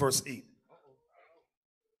 34, verse 8.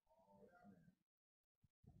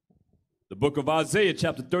 The book of Isaiah,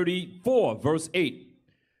 chapter 34, verse 8.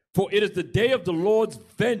 For it is the day of the Lord's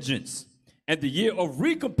vengeance and the year of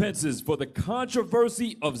recompenses for the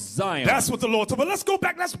controversy of Zion. That's what the Lord told. But let's go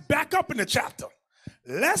back. Let's back up in the chapter.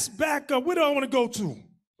 Let's back up. Where do I want to go to?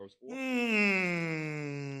 Verse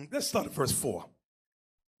 4. Let's start at verse 4.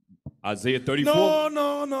 Isaiah 34.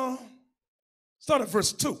 No. Start at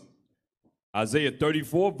verse 2. Isaiah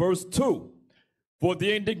 34, verse 2. For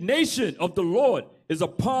the indignation of the Lord is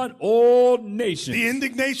upon all nations. The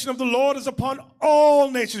indignation of the Lord is upon all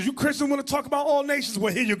nations. You Christians want to talk about all nations?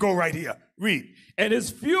 Well, here you go right here. Read. And his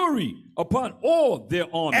fury upon all their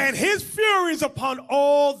armies. And his fury is upon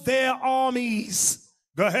all their armies.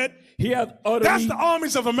 Go ahead. He hath utterly... That's the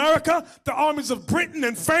armies of America, the armies of Britain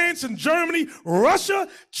and France and Germany, Russia,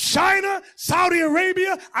 China, Saudi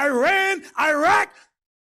Arabia, Iran, Iraq.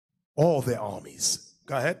 All their armies.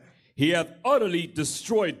 Go ahead. He hath utterly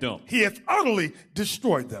destroyed them. He hath utterly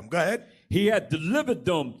destroyed them. Go ahead. He hath delivered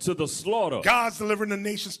them to the slaughter. God's delivering the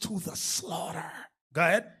nations to the slaughter. Go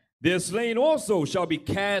ahead. Their slain also shall be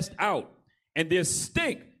cast out, and their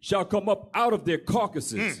stink shall come up out of their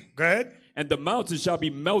carcasses. Go ahead. And the mountains shall be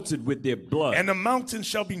melted with their blood. And the mountains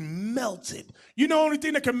shall be melted. You know the only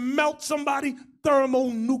thing that can melt somebody?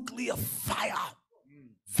 Thermonuclear fire.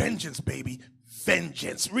 Vengeance, baby.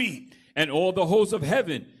 Vengeance. Read. And all the hosts of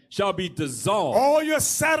heaven shall be dissolved. All your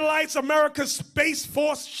satellites, America's Space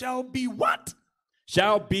Force shall be what?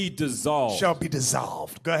 Shall be dissolved. Shall be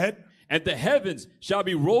dissolved. Go ahead. And the heavens shall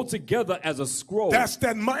be rolled together as a scroll. That's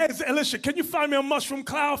that. Alicia, can you find me a mushroom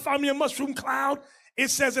cloud? Find me a mushroom cloud. It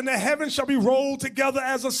says, and the heavens shall be rolled together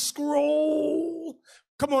as a scroll.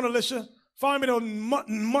 Come on, Alicia. Find me the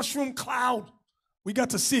mushroom cloud. We got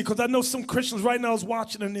to see it, because I know some Christians right now is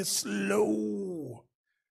watching and it's slow.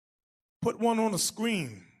 Put one on the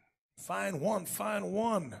screen. Find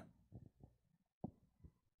one.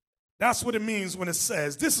 That's what it means when it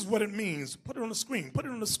says, this is what it means. Put it on the screen. Put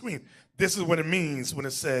it on the screen. This is what it means when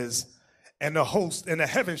it says, and the host and the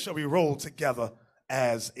heavens shall be rolled together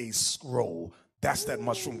as a scroll. That's that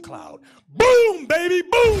mushroom cloud. Boom, baby,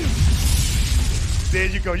 boom. There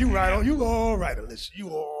you go. You right. You all right, Alicia. You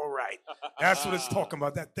all right. That's what it's talking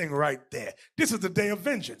about, that thing right there. This is the day of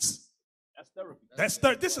vengeance. That's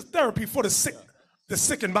therapy. This is therapy for the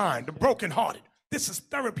sick in mind, the brokenhearted, This is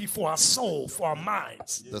therapy for our soul, for our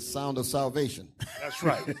minds. The sound of salvation. That's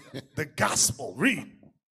right. The gospel. Read.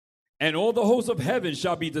 And all the hosts of heaven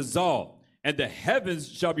shall be dissolved, and the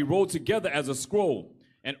heavens shall be rolled together as a scroll,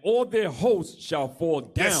 and all their hosts shall fall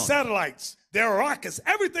down. Their satellites, their rockets,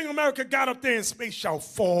 everything America got up there in space shall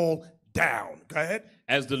fall down. Go ahead.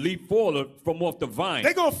 As the leaf falleth from off the vine.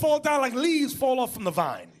 They're going to fall down like leaves fall off from the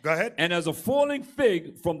vine. Go ahead. And as a falling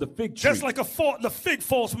fig from the fig tree. Just like the fig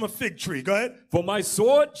falls from a fig tree. Go ahead. For my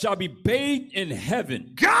sword shall be bathed in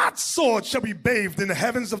heaven. God's sword shall be bathed in the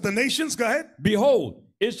heavens of the nations. Go ahead. Behold,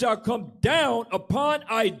 it shall come down upon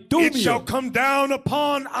Idumea. It shall come down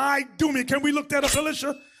upon Idumea. Can we look that up,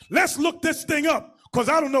 Alicia? Let's look this thing up, because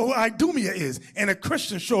I don't know who Idumea is, and a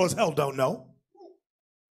Christian sure as hell don't know.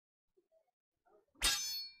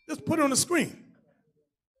 Just put it on the screen.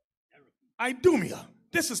 Idumea.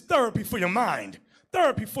 This is therapy for your mind,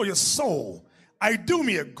 therapy for your soul.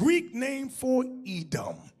 Idumea, Greek name for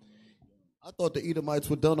Edom. I thought the Edomites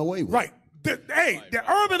were done away with. Right. The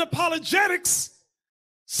urban apologetics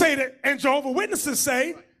say that, and Jehovah's Witnesses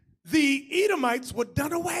say, the Edomites were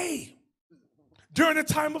done away during the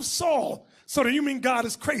time of Saul. So do you mean God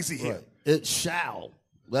is crazy here? Right. It shall.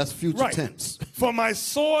 That's future tense. For my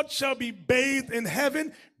sword shall be bathed in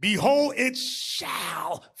heaven. Behold, it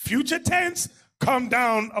shall, future tense, come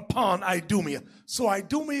down upon Idumea. So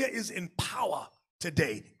Idumea is in power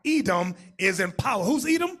today. Edom is in power. Who's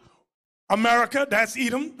Edom? America, that's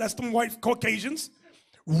Edom. That's them white Caucasians.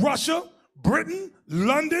 Russia, Britain,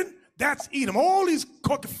 London, that's Edom. All these,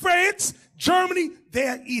 France, Germany,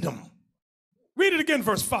 they're Edom. Read it again,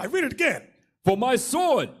 verse 5. Read it again. For my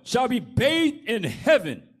sword shall be bathed in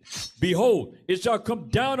heaven. Behold, it shall come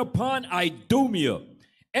down upon Idumea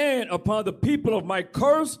and upon the people of my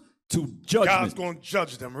curse to judgment. God's going to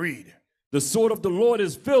judge them. Read. The sword of the Lord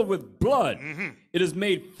is filled with blood. It is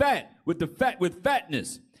made fat with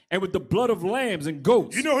fatness and with the blood of lambs and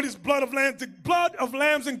goats. You know what this blood of lambs? The blood of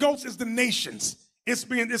lambs and goats is the nations. It's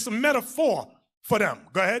a metaphor for them.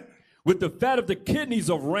 Go ahead. With the fat of the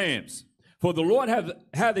kidneys of rams. For the Lord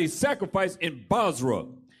hath a sacrifice in Basra,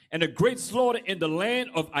 and a great slaughter in the land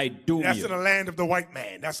of Idumea. That's in the land of the white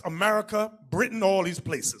man. That's America, Britain, all these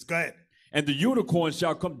places. Go ahead. And the unicorn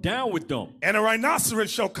shall come down with them. And a rhinoceros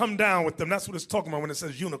shall come down with them. That's what it's talking about when it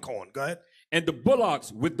says unicorn. Go ahead. And the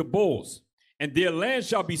bullocks with the bulls. And their land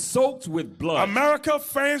shall be soaked with blood. America,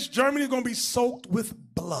 France, Germany are going to be soaked with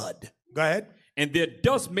blood. Go ahead. And their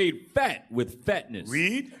dust made fat with fatness.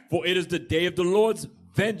 Read. For it is the day of the Lord's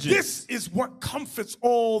vengeance. This is what comforts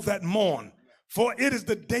all that mourn. For it is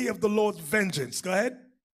the day of the Lord's vengeance. Go ahead.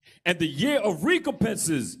 And the year of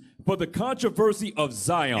recompenses for the controversy of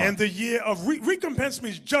Zion. And the year of recompense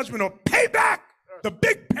means judgment or payback. The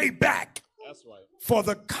big payback. That's right. For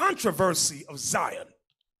the controversy of Zion.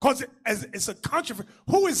 Because it's a controversy.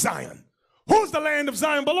 Who is Zion? Who's the land of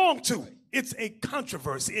Zion belong to? It's a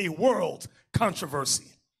controversy, a world controversy.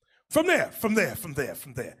 From there.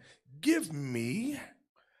 Give me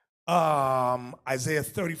Isaiah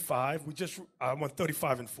 35. I want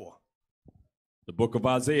 35 and 4. The book of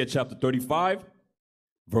Isaiah, chapter 35,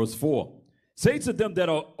 verse 4. Say to them that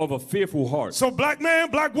are of a fearful heart. So black man,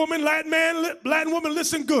 black woman, Latin woman,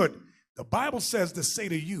 listen good. The Bible says to say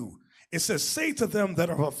to you, it says, say to them that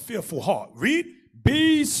are of a fearful heart. Read.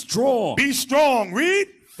 Be strong. Be strong. Read.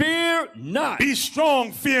 Fear not. Be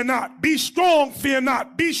strong, fear not. Be strong, fear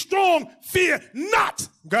not. Be strong, fear not.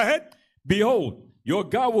 Go ahead. Behold, your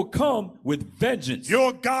God will come with vengeance.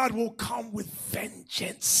 Your God will come with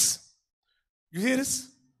vengeance. You hear this?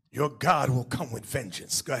 Your God will come with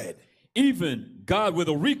vengeance. Go ahead. Even God with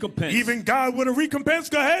a recompense. Even God with a recompense.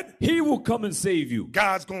 Go ahead. He will come and save you.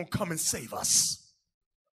 God's going to come and save us.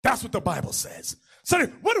 That's what the Bible says. So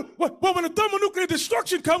when the thermonuclear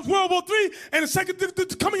destruction comes, World War III, and the second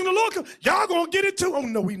coming of the Lord comes, y'all going to get it too? Oh,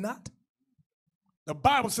 no, we not. The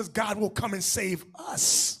Bible says God will come and save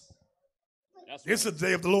us. It's the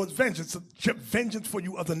day of the Lord's vengeance, vengeance for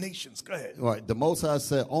you other nations. Go ahead. All right. The Most High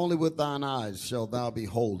said, only with thine eyes shall thou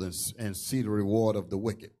behold and see the reward of the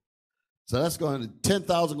wicked. So that's going to,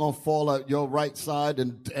 10,000 going to fall at your right side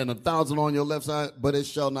and 1,000 on your left side, but it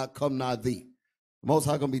shall not come nigh thee. The Most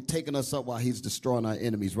High going to be taking us up while he's destroying our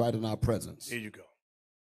enemies right in our presence. Here you go.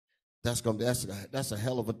 That's a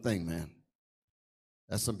hell of a thing, man.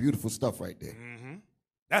 That's some beautiful stuff right there. Mm-hmm.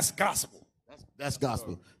 That's gospel. That's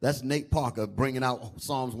gospel. That's Nate Parker bringing out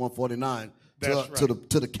Psalms 149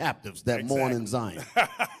 to the captives that mourn in Zion.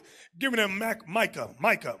 Giving them Micah.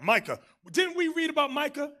 Didn't we read about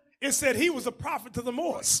Micah? It said he was a prophet to the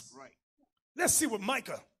Moors. Right. Let's see what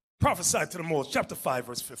Micah prophesied to the Moors. Chapter 5,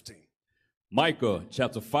 verse 15. Micah,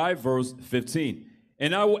 chapter 5, verse 15.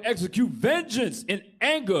 And I will execute vengeance and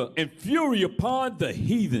anger and fury upon the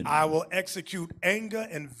heathen. I will execute anger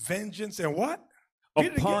and vengeance and what?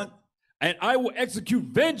 And I will execute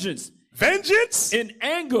vengeance. Vengeance? And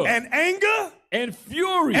anger. And anger? And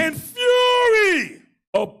fury. And fury.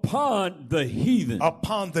 Upon the heathen.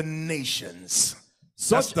 Upon the nations.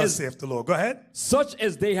 Such as saith the Lord. Go ahead. Such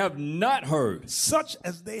as they have not heard. Such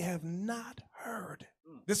as they have not heard.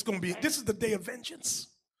 This is the day of vengeance.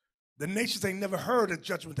 The nations ain't never heard a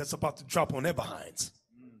judgment that's about to drop on their behinds.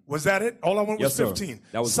 Was that it? All I want was 15.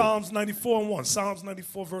 That was Psalms 94 and 1. Psalms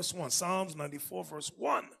 94 verse 1. Psalms 94 verse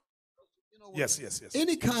 1. Yes.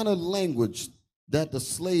 Any kind of language that the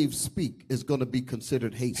slaves speak is going to be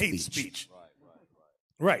considered hate speech.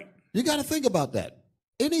 Right. You got to think about that.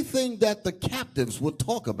 Anything that the captives would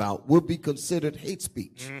talk about would be considered hate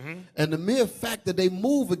speech. And the mere fact that they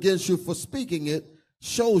move against you for speaking it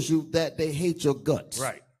shows you that they hate your guts.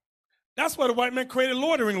 Right. That's why the white man created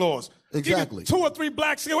loitering laws. Exactly. Even 2 or 3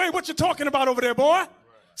 blacks say, hey, what you talking about over there, boy?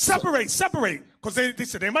 Separate. Because they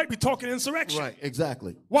said they might be talking insurrection. Right,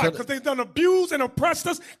 exactly. Why? Because they've done abused and oppressed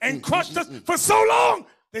us and crushed us for so long.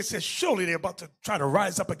 They said, surely they're about to try to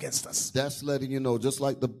rise up against us. That's letting you know, just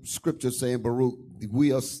like the scripture saying, Baruch,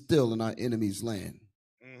 we are still in our enemy's land.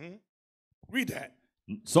 Read that.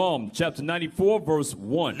 Psalm chapter 94, verse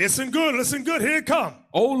 1. Listen good, here it come.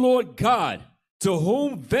 O Lord God, to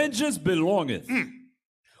whom vengeance belongeth.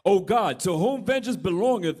 O God, to whom vengeance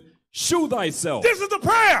belongeth, shew thyself. This is the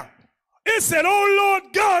prayer. It said, O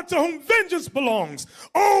Lord God, to whom vengeance belongs.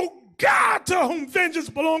 O God, to whom vengeance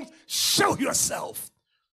belongs, show yourself.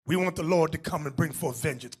 We want the Lord to come and bring forth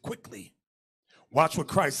vengeance quickly. Watch what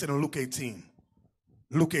Christ said in Luke 18.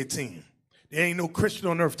 Luke 18. There ain't no Christian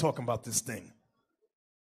on earth talking about this thing.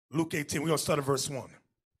 Luke 18, we're going to start at verse 1.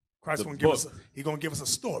 Christ going to give us a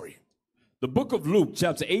story. The book of Luke,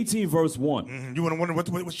 chapter 18, verse 1. You want to wonder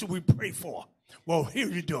what should we pray for? Well, here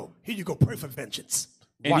you go. Here you go. Pray for vengeance.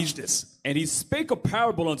 Watch this. And he spake a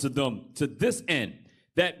parable unto them to this end,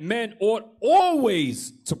 that men ought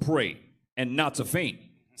always to pray and not to faint,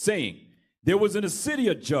 saying, there was in a city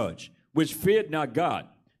a judge, which feared not God,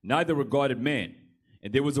 neither regarded man.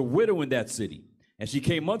 And there was a widow in that city. And she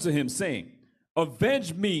came unto him, saying,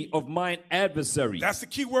 avenge me of mine adversary. That's the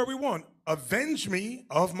key word we want. Avenge me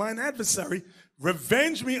of mine adversary.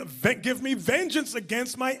 Revenge me. Give me vengeance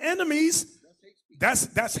against my enemies.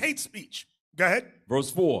 That's hate speech. Go ahead.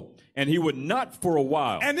 Verse 4. And he would not for a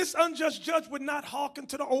while. And this unjust judge would not hearken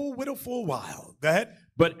to the old widow for a while. Go ahead.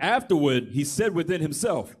 But afterward he said within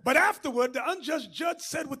himself. But afterward the unjust judge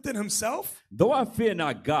said within himself. Though I fear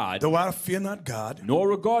not God. Though I fear not God. Nor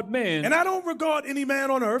regard man. And I don't regard any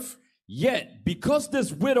man on earth. Yet, because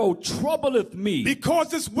this widow troubleth me. Because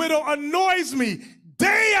this widow annoys me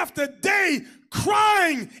day after day,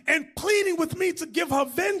 crying and pleading with me to give her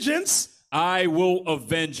vengeance. I will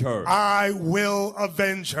avenge her. I will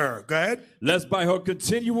avenge her. Go ahead. Lest by her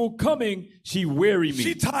continual coming, she weary me.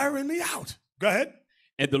 She tiring me out. Go ahead.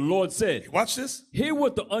 And the Lord said, watch this. Hear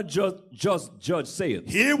what the unjust judge saith.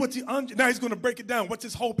 Hear what now he's going to break it down. What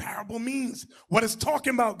this whole parable means. What it's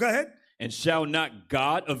talking about. Go ahead. And shall not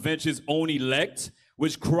God avenge his own elect,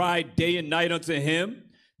 which cry day and night unto him,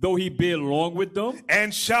 though he bear long with them?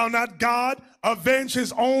 And shall not God avenge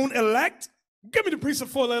his own elect? Give me the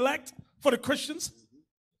precept for the elect, for the Christians.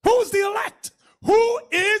 Who's the elect? Who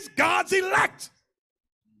is God's elect?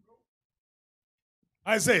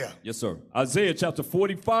 Isaiah. Yes, sir. Isaiah chapter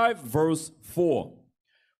 45, verse 4.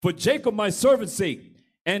 For Jacob my servant's sake,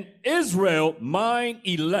 and Israel mine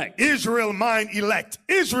elect. Israel mine elect.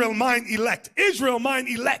 Israel mine elect. Israel mine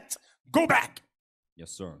elect. Go back.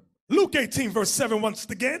 Yes, sir. Luke 18 verse 7 once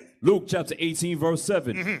again. Luke chapter 18 verse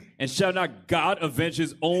 7. And shall not God avenge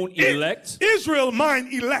his own elect? Israel mine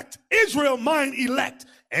elect. Israel mine elect.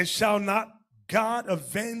 And shall not God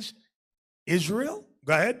avenge Israel?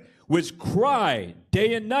 Go ahead. Which cry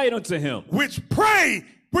day and night unto him. Which pray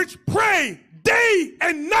day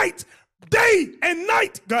and night. Day and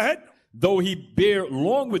night. Go ahead. Though he bear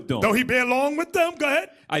long with them. Though he bear long with them. Go ahead.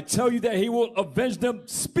 I tell you that he will avenge them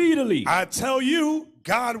speedily. I tell you,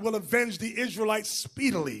 God will avenge the Israelites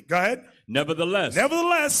speedily. Go ahead.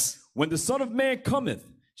 Nevertheless, when the Son of Man cometh,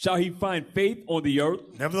 shall he find faith on the earth?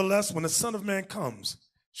 Nevertheless, when the Son of Man comes,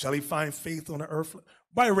 shall he find faith on the earth?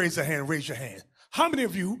 By raise your hand, raise your hand. How many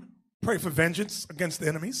of you pray for vengeance against the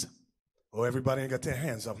enemies? Oh, everybody ain't got their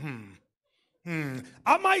hands up.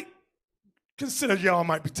 I might consider y'all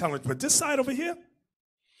might be talented, but this side over here?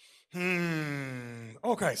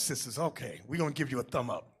 Okay, sisters, okay. We're going to give you a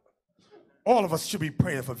thumb up. All of us should be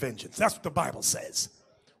praying for vengeance. That's what the Bible says.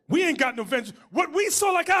 We ain't got no vengeance. What we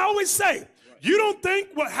saw, like I always say, You don't think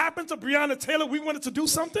what happened to Breonna Taylor, we wanted to do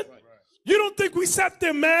something? You don't think we sat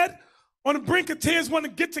there mad on the brink of tears, want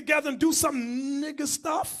to get together and do some nigga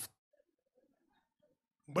stuff?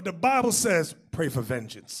 But the Bible says, pray for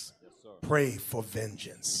vengeance. Yes, sir. Pray for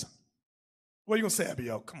vengeance. What are you going to say,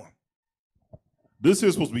 Abiel? Come on. This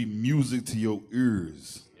is supposed to be music to your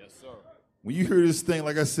ears. Yes, sir. When you hear this thing,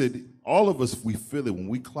 like I said, all of us, we feel it. When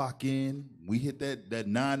we clock in, we hit that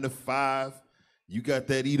 9 to 5, you got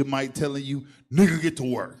that Edomite telling you, nigga, get to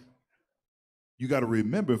work. You got to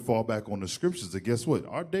remember and fall back on the scriptures. And guess what?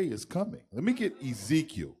 Our day is coming. Let me get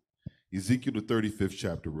Ezekiel. Ezekiel, the 35th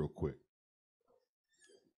chapter, real quick.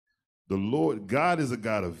 The Lord, God is a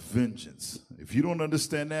God of vengeance. If you don't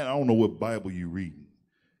understand that, I don't know what Bible you're reading.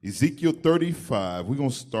 Ezekiel 35, we're going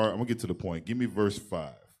to start. I'm going to get to the point. Give me verse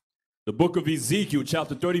 5. The book of Ezekiel,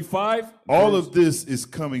 chapter 35. All of this is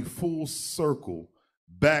coming full circle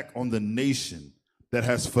back on the nation that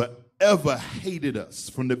has forever hated us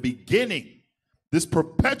from the beginning. This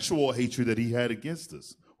perpetual hatred that he had against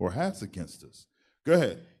us or has against us. Go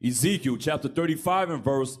ahead. Ezekiel chapter 35 and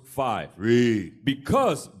verse 5. Read.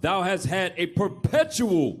 Because thou hast had a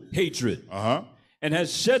perpetual hatred and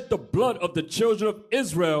hast shed the blood of the children of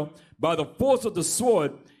Israel by the force of the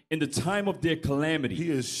sword in the time of their calamity. He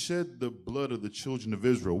has shed the blood of the children of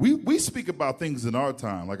Israel. We speak about things in our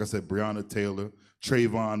time. Like I said, Breonna Taylor,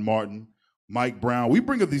 Trayvon Martin, Mike Brown. We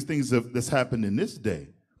bring up these things that's happened in this day.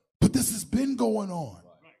 But this has been going on.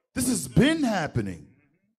 This has been happening.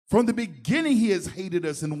 From the beginning, he has hated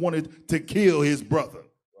us and wanted to kill his brother.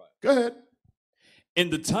 Go ahead.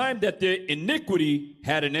 In the time that their iniquity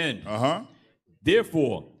had an end.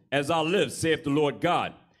 Therefore, as I live, saith the Lord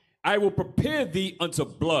God, I will prepare thee unto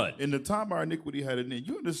blood. In the time our iniquity had an end,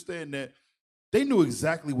 you understand that they knew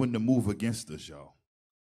exactly when to move against us, y'all.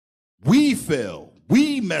 We fell.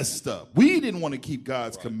 We messed up. We didn't want to keep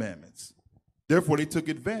God's commandments. Therefore, they took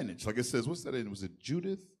advantage. Like it says, what's that in? Was it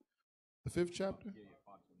Judith, the 5th chapter?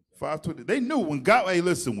 5:20. They knew when God, hey,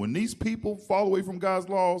 listen, when these people fall away from God's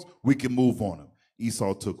laws, we can move on them.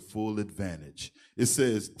 Esau took full advantage. It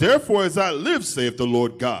says, therefore, as I live, saith the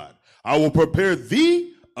Lord God, I will prepare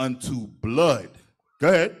thee unto blood. Go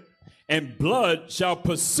ahead. And blood shall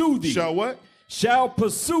pursue thee. Shall what? Shall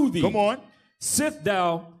pursue thee. Come on. Sith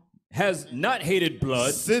thou has not hated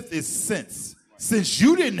blood. Sith is since. Since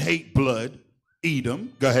you didn't hate blood,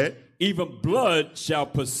 Edom, go ahead. Even blood shall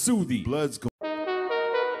pursue thee. Blood's going.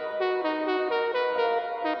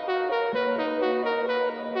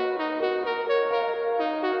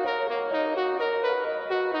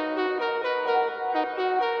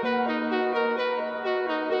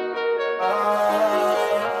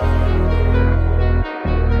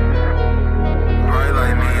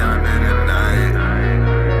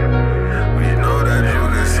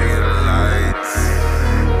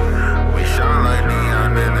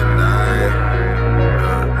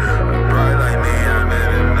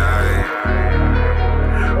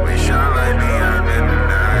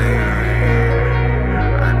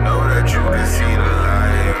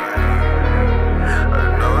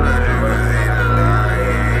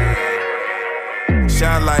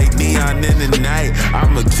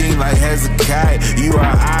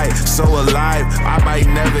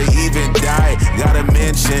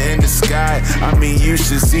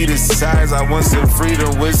 I want some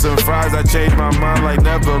freedom with some fries. I changed my mind like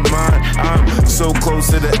never mind. I'm so close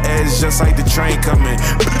to the edge, just like the train coming.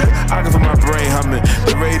 I can feel my brain humming.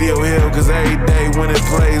 The radio hill, cause every day when it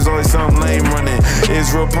plays, always something lame running.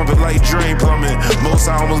 Israel pumping like drain plumbing. Most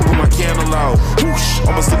I almost blew my candle out. Whoosh,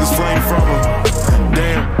 almost took his flame from him.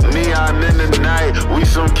 Damn. Neon in the night, we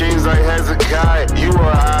some kings like Hezekiah. You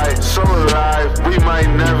or I, so alive, we might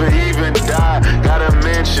never even die. Got a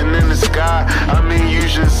mansion in the sky, I mean you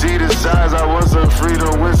should see the size. I want some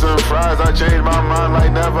freedom with some fries. I changed my mind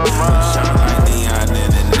like never mind. Shine like neon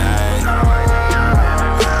in the night,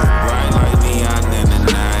 bright like neon in the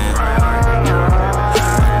night.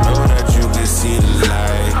 Know that you can see the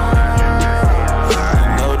light.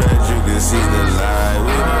 Know that you can see the light.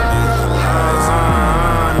 We don't need the lights.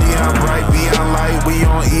 Neon bright, beyond light. We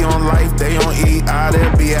on E on life, they on E.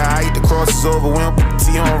 There be a height. The cross is over, we don't put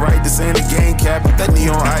T on right. This ain't a game cap, but that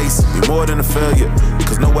neon ice. Be more than a failure,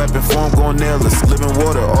 cause no weapon form gon' nail us. Living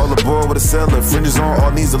water, all aboard with a cellar. Fringes on,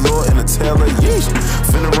 all needs a lure and a tailor. Yeesh,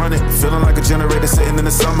 finna run it, feeling like a generator sitting in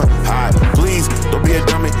the summer. High, please, don't be a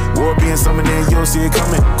dummy. War being summoned in, you don't see it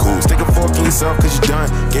coming. Cool, stick a 4 piece yourself cause you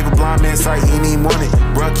done. Gave a blind man sight, he ain't even want it.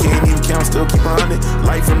 Bruh, can't even count, still keep 100.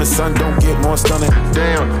 Light from the sun, don't get more stunning.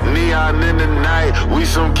 Damn, neon in the night. We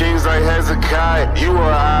some kings like Hezekiah. You or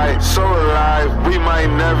I, so alive. We might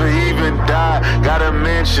never even die. Got a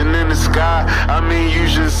mansion in the sky. I mean, you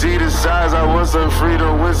should see the size. I want some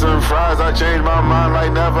freedom with some fries. I changed my mind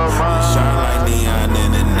like never mind. Shine like neon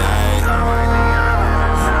in the night.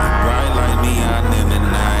 Bright like neon in the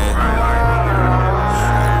night.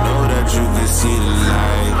 I know that you can see the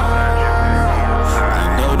light.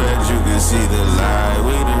 I know that you can see the light.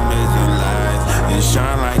 We done made the light. And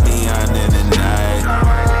shine like neon in the night.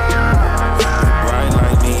 Bright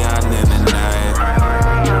like neon in the night. I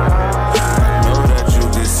know that you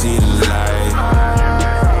can see the light.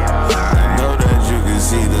 I know that you can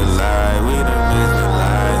see the light. We done made the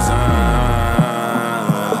lights on.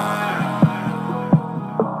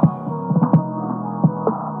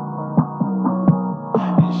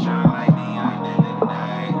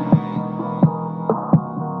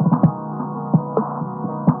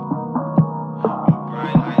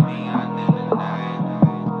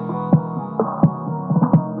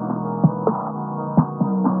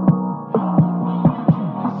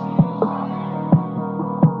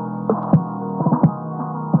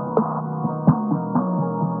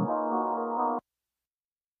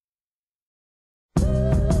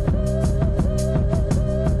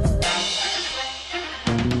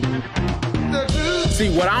 See,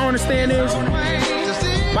 what I don't understand is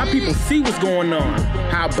my people see what's going on,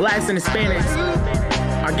 how blacks and Hispanics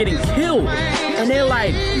are getting killed, and they're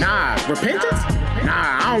like, nah, repentance?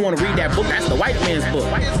 Nah, I don't want to read that book. That's the white man's book.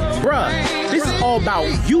 Bruh, this is all about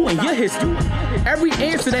you and your history. Every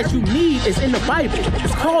answer that you need is in the Bible.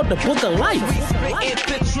 It's called the Book of Life.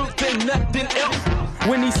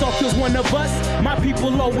 When Esau kills one of us, my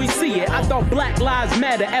people always see it. I thought Black Lives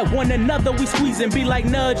Matter. At one another we squeeze and be like,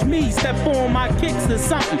 nudge me, step on my kicks or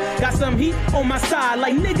something. Got some heat on my side,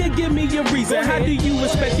 like nigga, give me a reason. How do you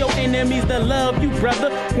expect your enemies to love you, brother,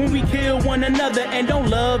 when we kill one another and don't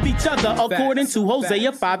love each other? According to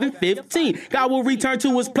Hosea 5:15, God will return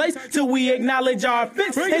to his place till we acknowledge our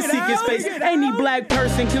offense and seek his face. Any black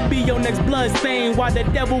person could be your next blood stain, while the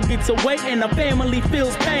devil gets away and the family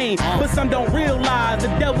feels pain. But some don't realize the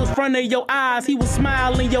devil's front of your eyes. He will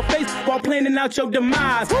smile in your face while planning out your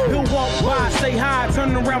demise. He'll walk by, say hi,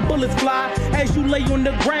 turn around, bullets fly as you lay on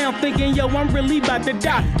the ground thinking, yo, I'm really about to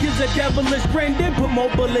die. Gives a devilish grin, then put more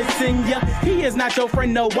bullets in ya. He is not your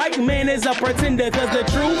friend, no white man is a pretender, cause the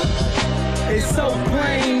truth is so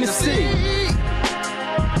plain to see.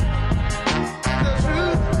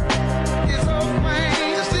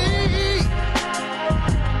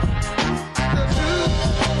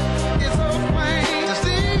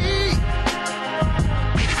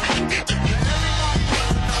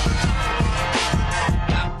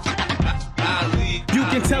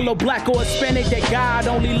 Tell a black or Hispanic that God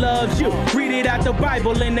only loves you. Read it out the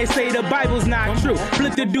Bible and they say the Bible's not true.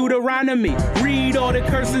 Flip the Deuteronomy, read all the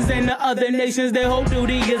curses, and the other nations, their whole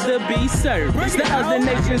duty is to be served. The other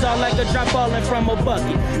nations are like a drop falling from a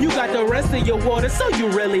bucket. You got the rest of your water, so you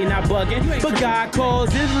really not bugging. But God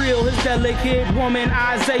calls Israel his delicate woman,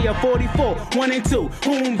 Isaiah 44:1-2,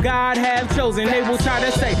 whom God have chosen. They will try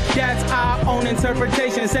to say that's our own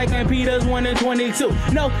interpretation. 2 Peter 1:22.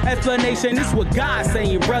 No explanation, this is what God's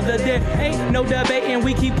saying, brother. There ain't no debating.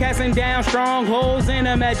 We keep casting down strongholds and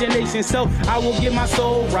imagination. So I will get my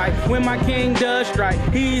soul right when my king does strike.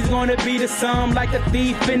 He's gonna be the sum like a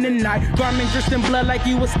thief in the night. Garment drenched in blood like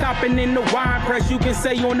you was stopping in the wine press. You can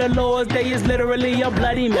say on the Lord's day is literally a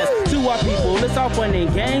bloody mess. To our people, it's all fun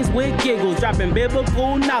and games with giggles, dropping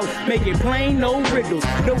biblical knowledge, make it plain, no riddles.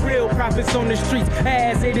 The real prophets on the streets,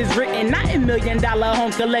 as it is written, not in $1 million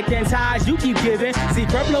homes collecting ties you keep giving. See,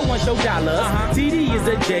 Creflo wants your dollars. TD is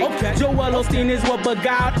a J. Okay. Joel Osteen is what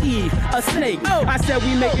beguiled Eve, a snake. I said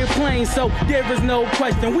we make it plain, so there is no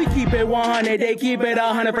question. We keep it 100, they keep it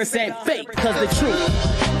 100% fake. Cause the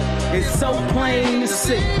truth is so plain to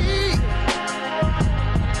see.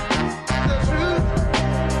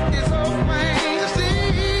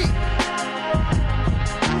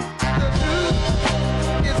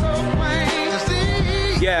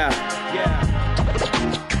 Yeah.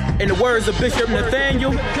 In the words of Bishop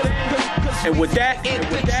Nathanyel, and with that,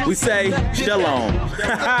 we say shalom.